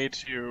a day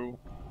to,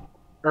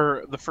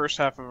 or the first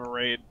half of a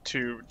raid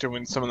to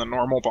doing some of the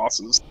normal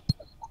bosses.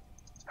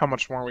 How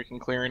much more we can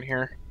clear in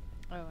here.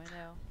 Oh, I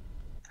know.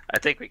 I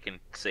think we can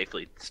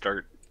safely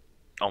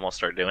almost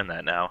start doing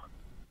that now.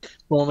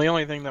 Well, the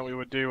only thing that we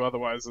would do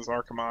otherwise is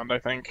Archimond, I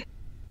think.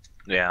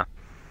 Yeah.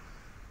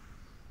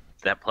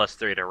 That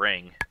 +3 to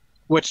ring.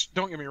 Which,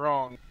 don't get me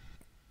wrong,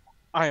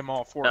 I am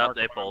all for Oh, Archimond.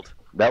 they pulled.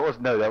 That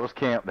was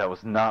Camp. That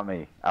was not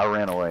me. I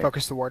ran away.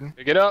 Focus the warden.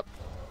 Pick it up.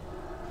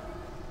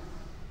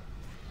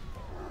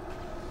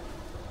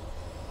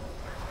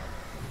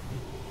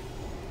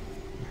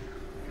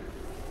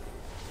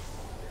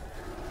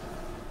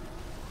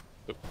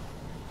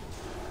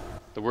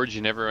 The words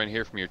you never want to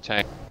hear from your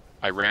tank.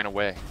 I ran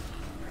away.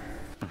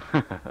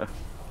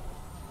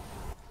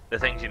 The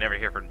things you never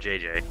hear from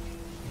JJ.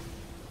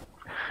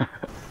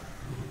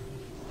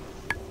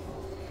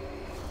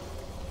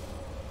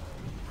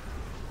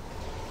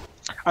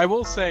 I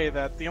will say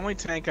that the only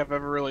tank I've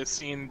ever really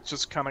seen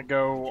just kind of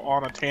go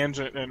on a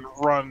tangent and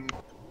run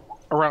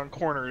around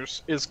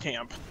corners is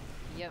Camp.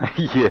 Yep.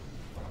 Yeah.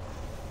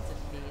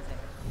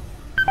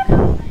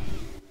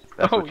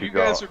 That's Oh, what you you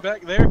guys call. are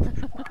back there?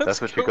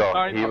 That's what you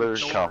call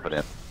healer's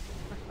confidence.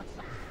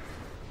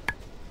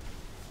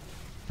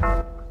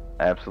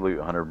 Absolute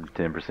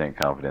 110%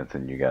 confidence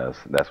in you guys.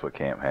 That's what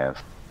Camp has.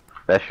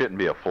 That shouldn't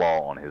be a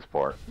flaw on his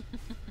part.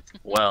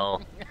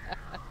 Well,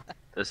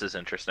 this is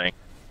interesting.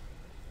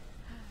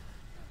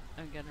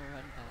 I'm gonna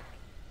run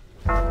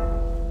back.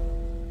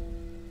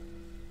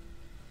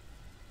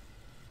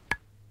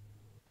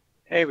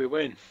 Hey, we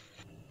win.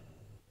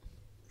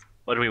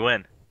 What do we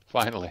win?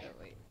 Finally. Oh,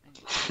 wait.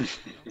 I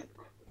need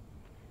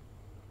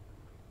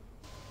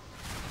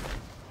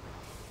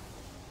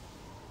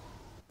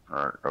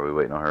Alright, are we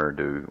waiting on her, or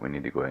do we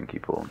need to go ahead and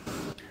keep pulling?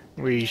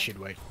 We should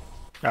wait.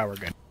 Oh, we're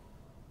good.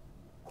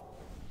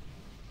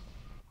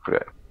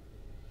 Okay.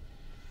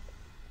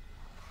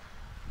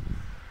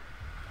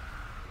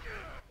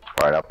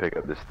 Alright, I'll pick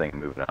up this thing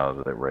moving out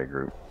of the raid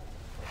group.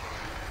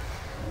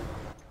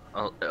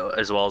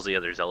 As well as the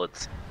other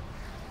zealots.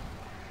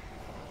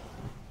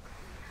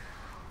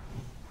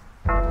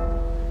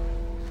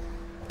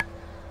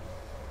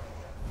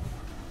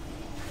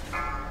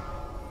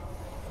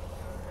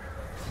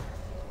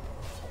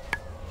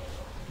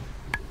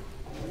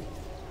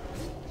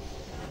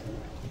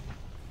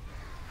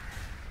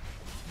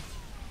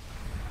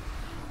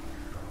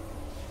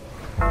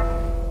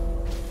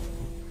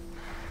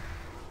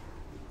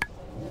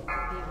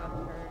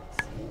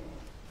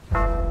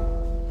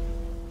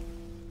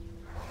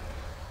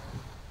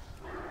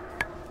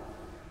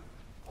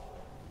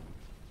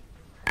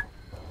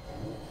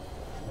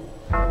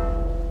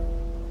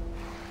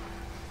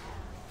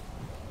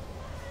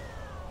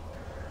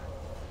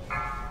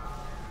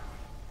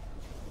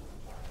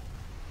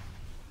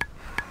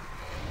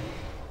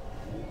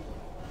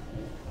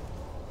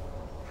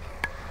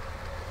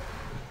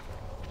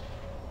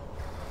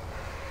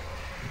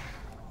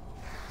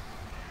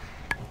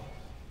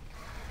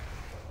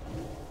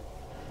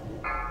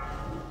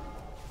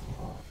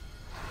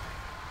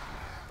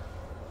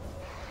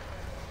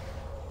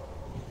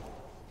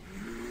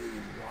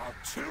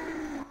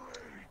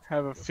 I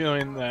have a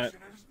feeling that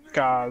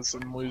Gaz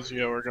and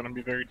Luzio are going to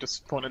be very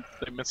disappointed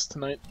that they missed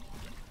tonight.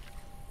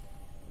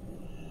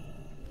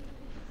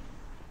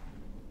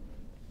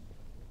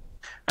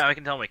 Now I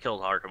can tell them we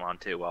killed Archimon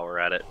too while we're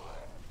at it.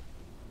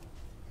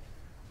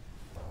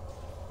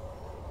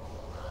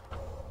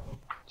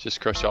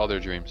 Just crush all their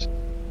dreams.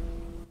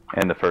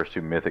 And the first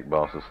two mythic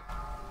bosses.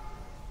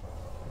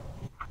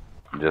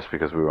 Just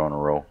because we were on a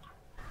roll.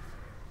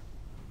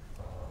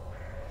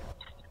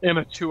 In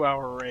a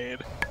 2-hour raid.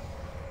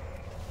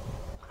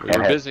 We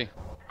were busy.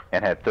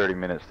 And had 30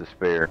 minutes to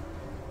spare.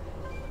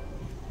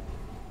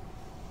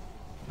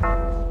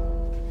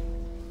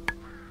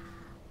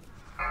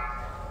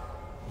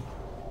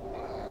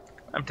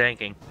 I'm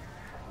tanking.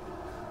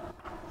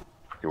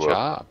 You're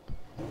welcome.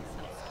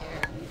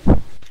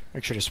 Job.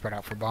 Make sure to spread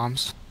out for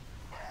bombs.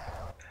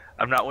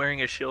 I'm not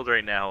wearing a shield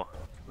right now.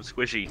 I'm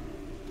squishy.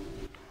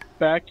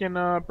 Back in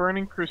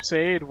Burning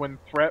Crusade, when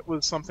threat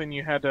was something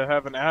you had to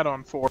have an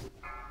add-on for,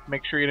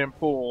 make sure you didn't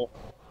pull.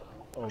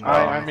 Oh,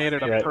 I made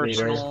it a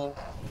threat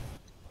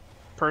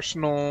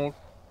personal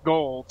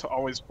goal to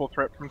always pull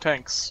threat from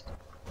tanks.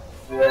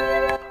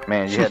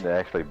 Man, you had to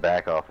actually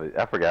back off it.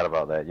 I forgot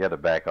about that. You had to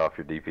back off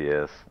your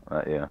DPS.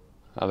 Yeah.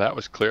 Oh, that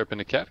was clear up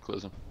into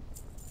Cataclysm.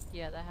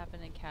 Yeah, that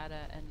happened in Kata,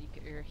 and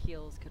your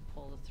heals could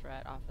pull the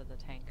threat off of the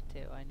tank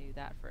too. I knew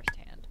that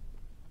firsthand.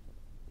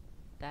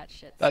 That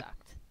shit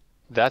sucked.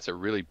 That's a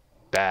really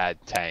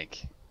bad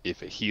tank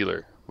if a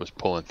healer was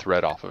pulling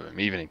threat off of him,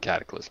 even in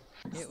Cataclysm.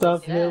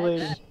 Stop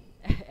healing.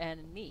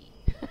 And me.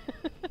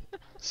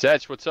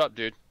 Setch, what's up,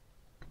 dude?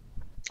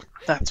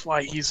 That's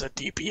why he's a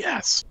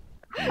DPS.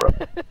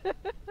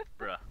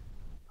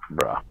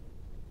 Bruh.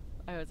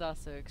 I was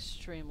also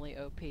extremely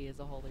OP as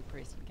a holy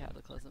priest in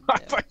Cataclysm I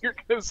too. thought you were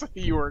gonna say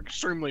you were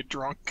extremely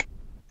drunk.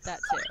 That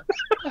too.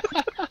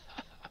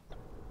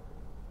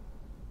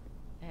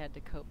 I had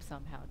to cope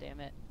somehow, damn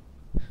it.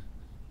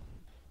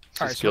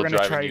 Alright, so we're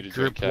going to try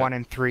group 1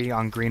 and 3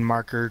 on green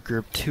marker,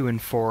 group 2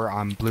 and 4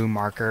 on blue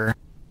marker.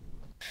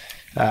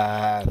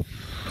 Last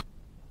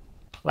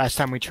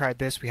time we tried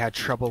this, we had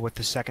trouble with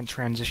the second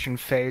transition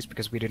phase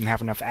because we didn't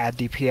have enough add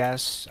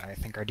DPS. I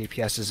think our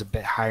DPS is a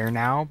bit higher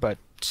now, but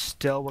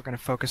still we're going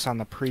to focus on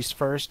the priest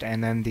first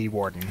and then the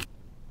warden.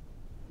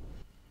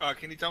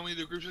 Can you tell me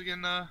the groups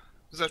again,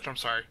 Zesh? I'm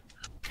sorry.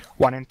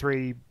 1 and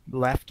 3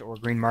 left or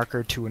green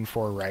marker, 2 and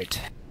 4 right.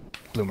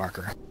 Blue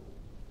marker.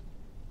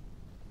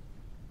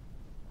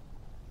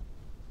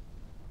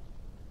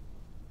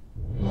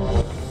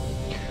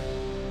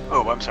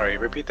 Oh, I'm sorry.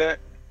 Repeat that.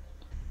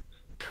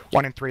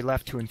 1 and 3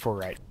 left, 2 and 4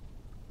 right.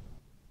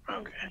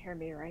 You can hear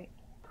me, right?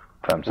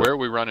 Where are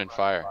we running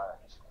fire?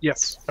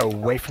 Yes.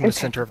 Away from the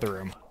center of the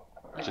room.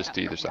 Just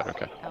to either side,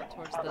 okay. Out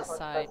towards the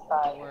side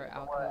door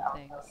alcove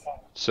things.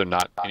 So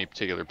not any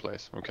particular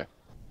place, okay.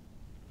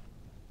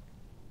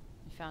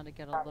 I found it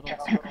get a little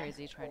too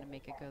crazy trying to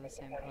make it go the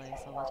same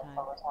place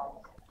all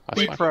the time.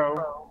 Be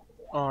pro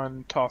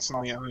on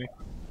tossing the eye.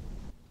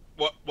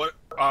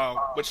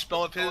 Which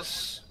spell of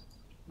his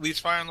leaves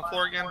fire on the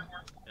floor again?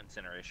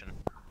 Incineration.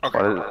 Okay.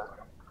 What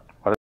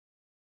is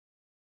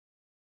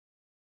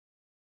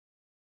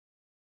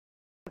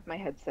it? My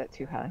headset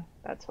too high.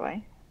 That's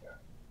why.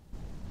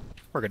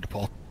 We're good to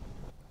pull.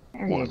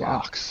 There you go.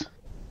 Warlocks.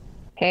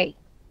 Hey.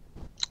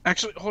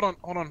 Actually, hold on,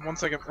 1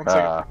 second, 1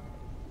 second. I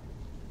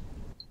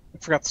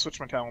forgot to switch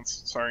my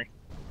talents, sorry.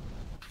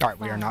 Alright,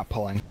 we are not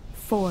pulling.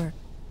 4,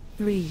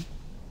 3,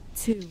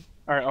 2.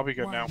 Alright, I'll be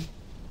good now.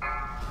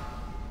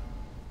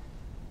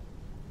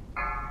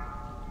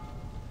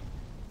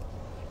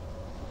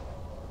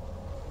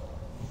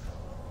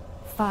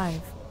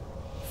 5,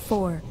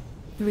 4,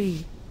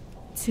 3,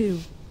 2,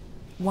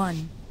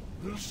 1.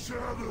 The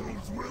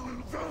shadows will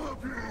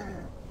envelop you!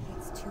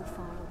 It's too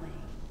far away.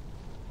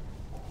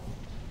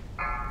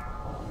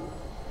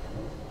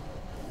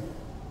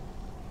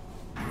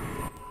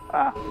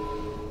 Ah.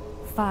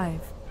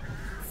 5,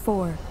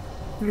 4,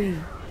 3,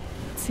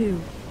 2,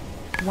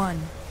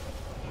 1.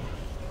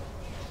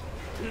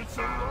 It's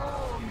a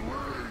long way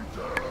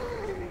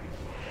down!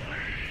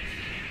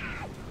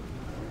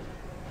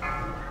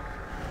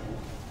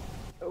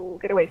 Oh,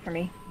 get away from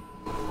me.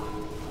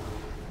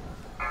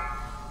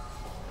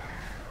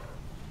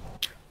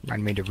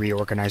 Remind me to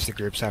reorganize the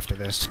groups after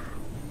this.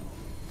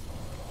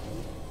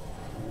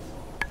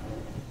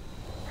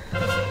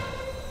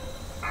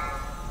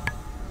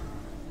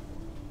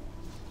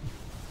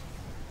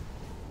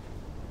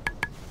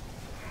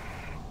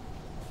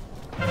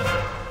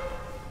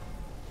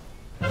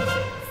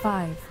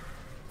 Five,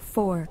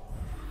 4,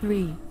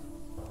 3,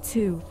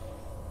 2,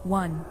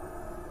 1.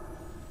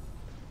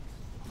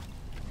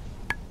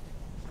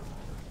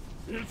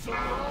 It's a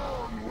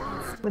long way!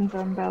 When's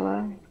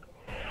Bella?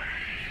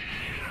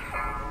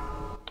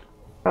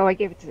 Oh, I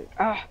gave it to.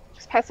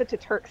 Just pass it to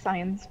Turk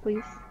Science,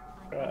 please.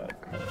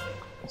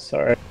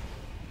 Sorry.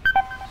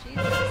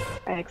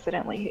 I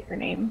accidentally hit your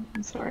name.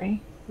 I'm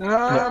sorry.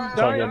 I'm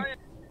dying.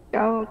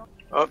 Oh.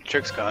 Oh,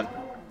 Trick's gone.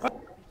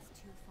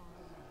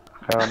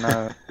 Oh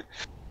no.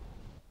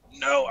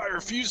 No, I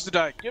refuse to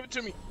die. Give it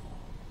to me.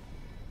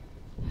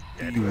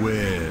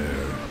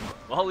 Beware.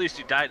 Well, at least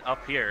you died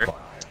up here.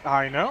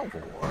 I know.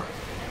 4,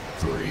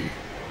 3,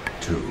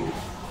 2,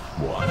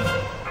 1.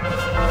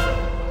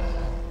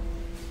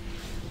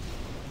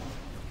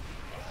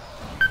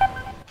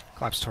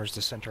 Collapse towards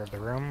the center of the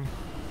room,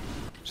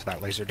 so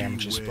that laser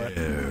damage is split.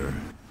 Do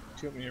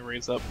you want me to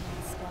raise up?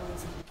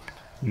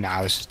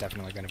 Nah, this is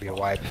definitely going to be a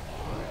wipe.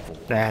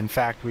 In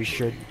fact, we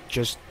should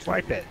just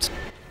wipe it.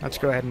 Let's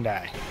go ahead and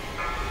die.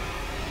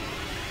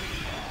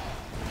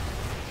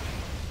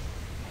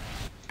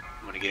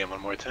 I'm gonna get him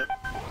one more time.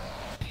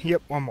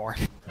 Yep, one more.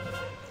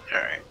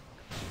 Alright.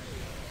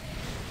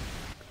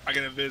 I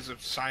get a viz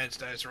of science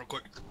dice real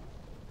quick.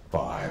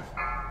 5,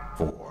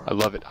 4. I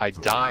love it. I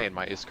die and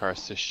my Iskar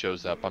assist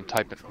shows up. I'm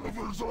typing.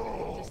 Just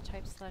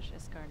type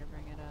 /Iskar to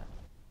bring it up.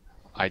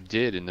 I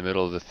did in the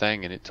middle of the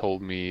thing, and it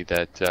told me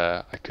that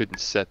I couldn't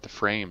set the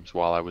frames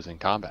while I was in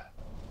combat.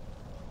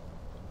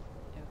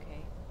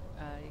 Okay.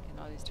 You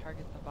can always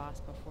target the boss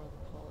before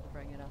the pull to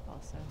bring it up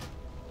also.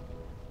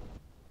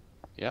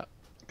 Yeah,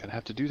 gonna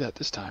have to do that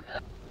this time.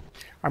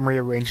 I'm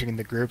rearranging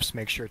the groups.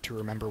 Make sure to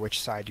remember which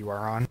side you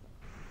are on.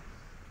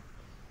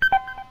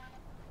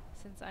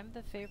 Since I'm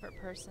the favorite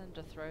person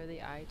to throw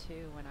the eye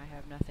to when I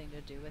have nothing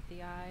to do with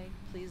the eye,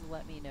 please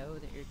let me know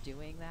that you're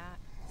doing that,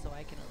 so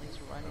I can at least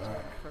run to an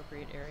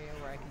appropriate area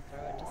where I can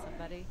throw it to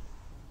somebody.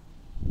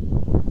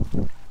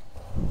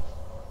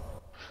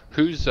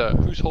 Who's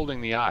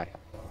holding the eye?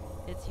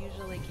 It's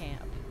usually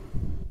camp.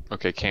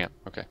 Okay, camp.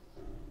 Okay.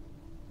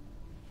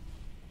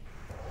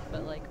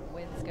 But like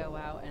winds go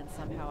out and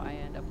somehow I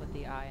end up with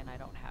the eye and I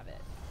don't have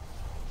it.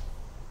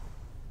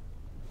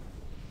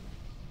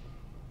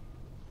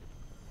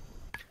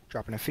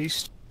 Dropping a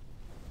feast.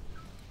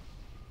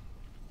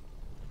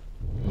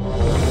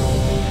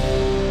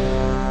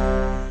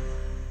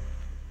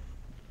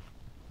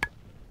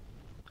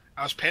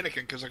 I was panicking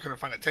because I couldn't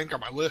find a tank on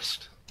my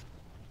list.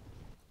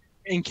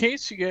 In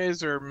case you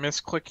guys are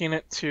misclicking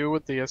it too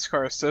with the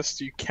Iskar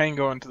assist, you can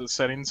go into the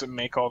settings and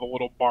make all the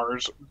little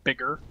bars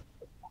bigger.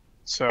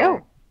 So.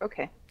 Oh,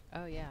 okay.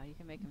 Oh yeah, you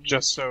can make them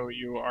just so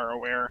you are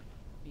aware.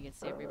 You can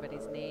see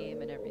everybody's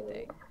name and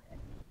everything.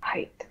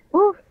 Height.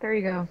 Ooh, there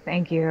you go.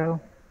 Thank you.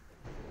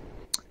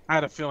 I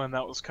had a feeling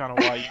that was kind of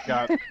why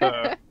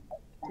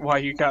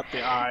you got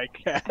the eye,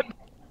 Cat.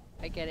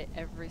 I get it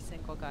every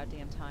single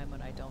goddamn time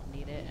when I don't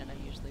need it, and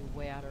I'm usually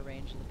way out of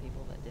range of the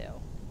people that do.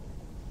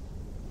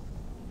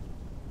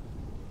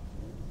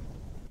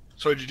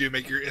 So what did you do?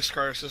 Make your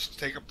Iskar assist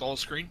take up the whole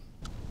screen?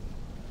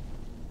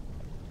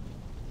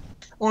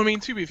 Well, I mean,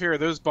 to be fair,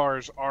 those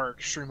bars are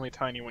extremely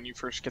tiny when you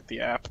first get the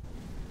app.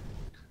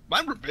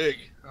 Mine were big.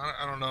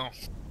 I don't know.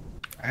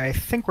 I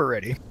think we're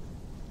ready.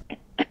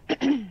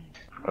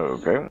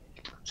 Okay.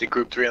 See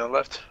group 3 on the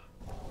left?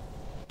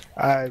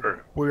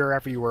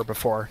 Wherever you were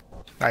before.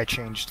 I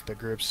changed the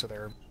groups so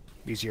they're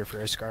easier for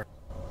Iskar.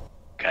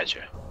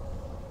 Gotcha.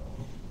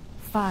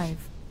 5,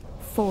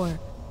 4,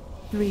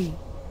 3,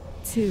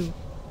 2,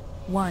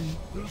 1.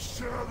 The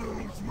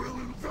shadows will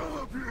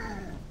envelop you!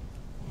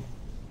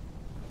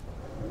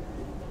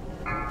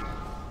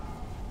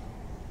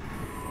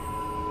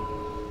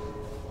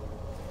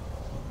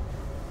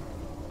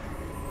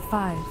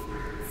 5,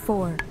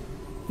 4,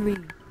 3,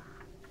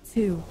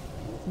 2,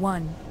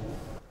 1.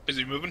 Is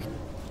he moving?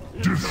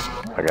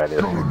 I got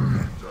it. I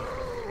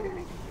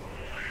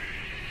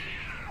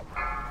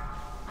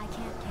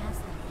can't cast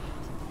that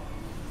yet.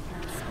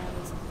 That spell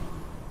is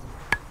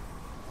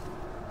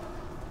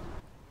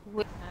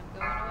I'm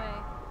going away.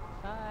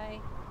 Bye.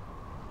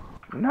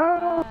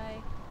 No.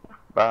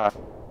 Bye. Bye.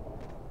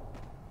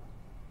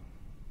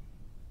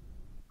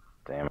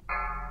 Damn it.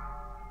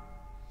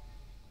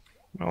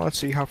 Well, let's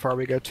see how far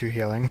we get to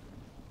healing.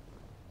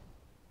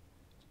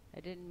 I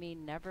didn't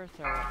mean never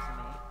throw it to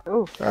me.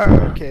 Oh.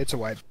 Okay, it's a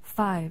wipe.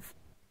 5,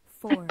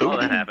 4, Oh,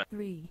 that happened.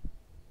 3,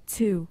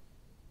 2,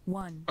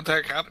 1. What the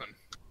heck happened?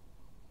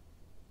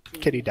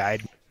 Kitty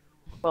died.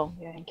 Well,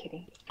 yeah, and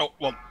Kitty. Oh,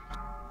 well.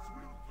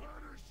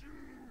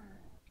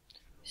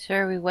 So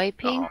are we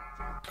wiping?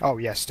 Oh,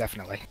 yes,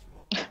 definitely.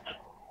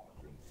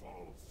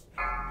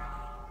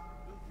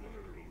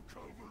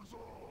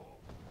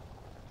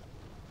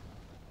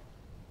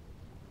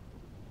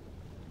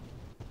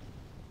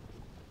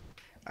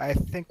 I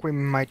think we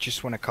might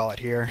just want to call it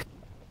here.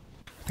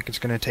 I think it's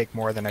going to take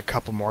more than a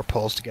couple more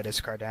pulls to get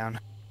Iskar down.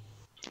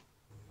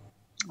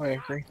 I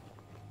agree.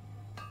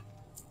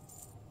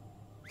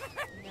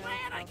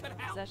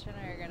 Possession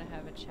and I are going to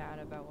have a chat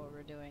about what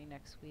we're doing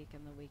next week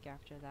and the week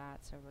after that,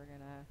 so we're going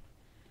to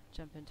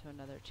jump into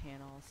another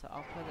channel. So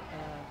I'll put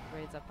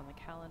raids up on the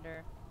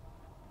calendar.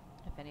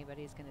 If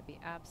anybody's going to be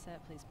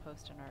absent, please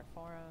post in our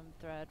forum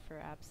thread for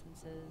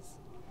absences.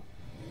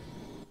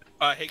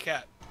 Hey,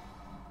 Kat.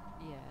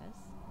 Yes?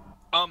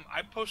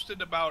 I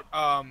posted about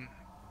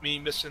me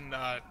missing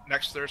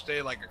next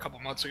Thursday like a couple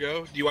months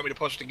ago. Do you want me to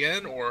post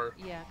again, or?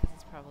 Yeah, because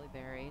it's probably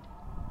buried.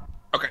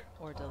 Okay.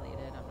 Or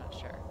deleted, I'm not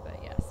sure. But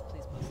yes,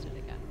 please post it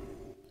again.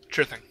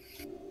 Sure thing.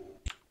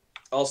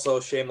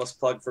 Also, shameless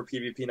plug for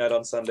PvP night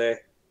on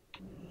Sunday.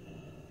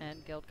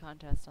 And guild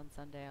contest on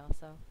Sunday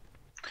also.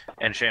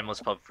 And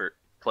shameless plug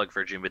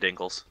for Juba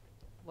Dinkles.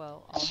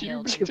 Well, all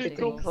hail Juba Juba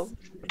Dinkles. Dinkles.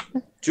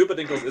 Juba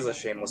Dinkles is a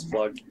shameless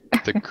plug.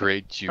 The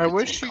great Juba I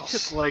wish you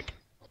Dinkles. could, like,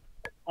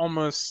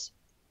 almost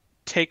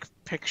take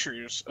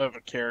pictures of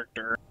a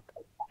character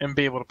and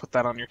be able to put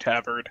that on your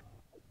tabard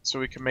so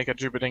we can make a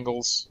Juba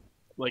Dingles,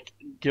 like,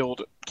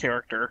 guild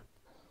character.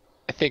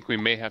 I think we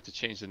may have to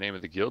change the name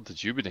of the guild to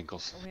Juba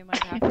Dinkles. We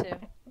might have to.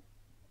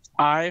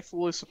 I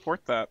fully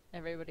support that.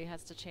 Everybody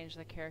has to change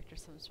their character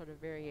some sort of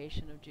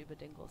variation of Juba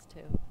Dingles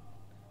too.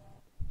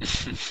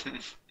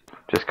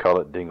 Just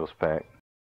call it Dingles Pack.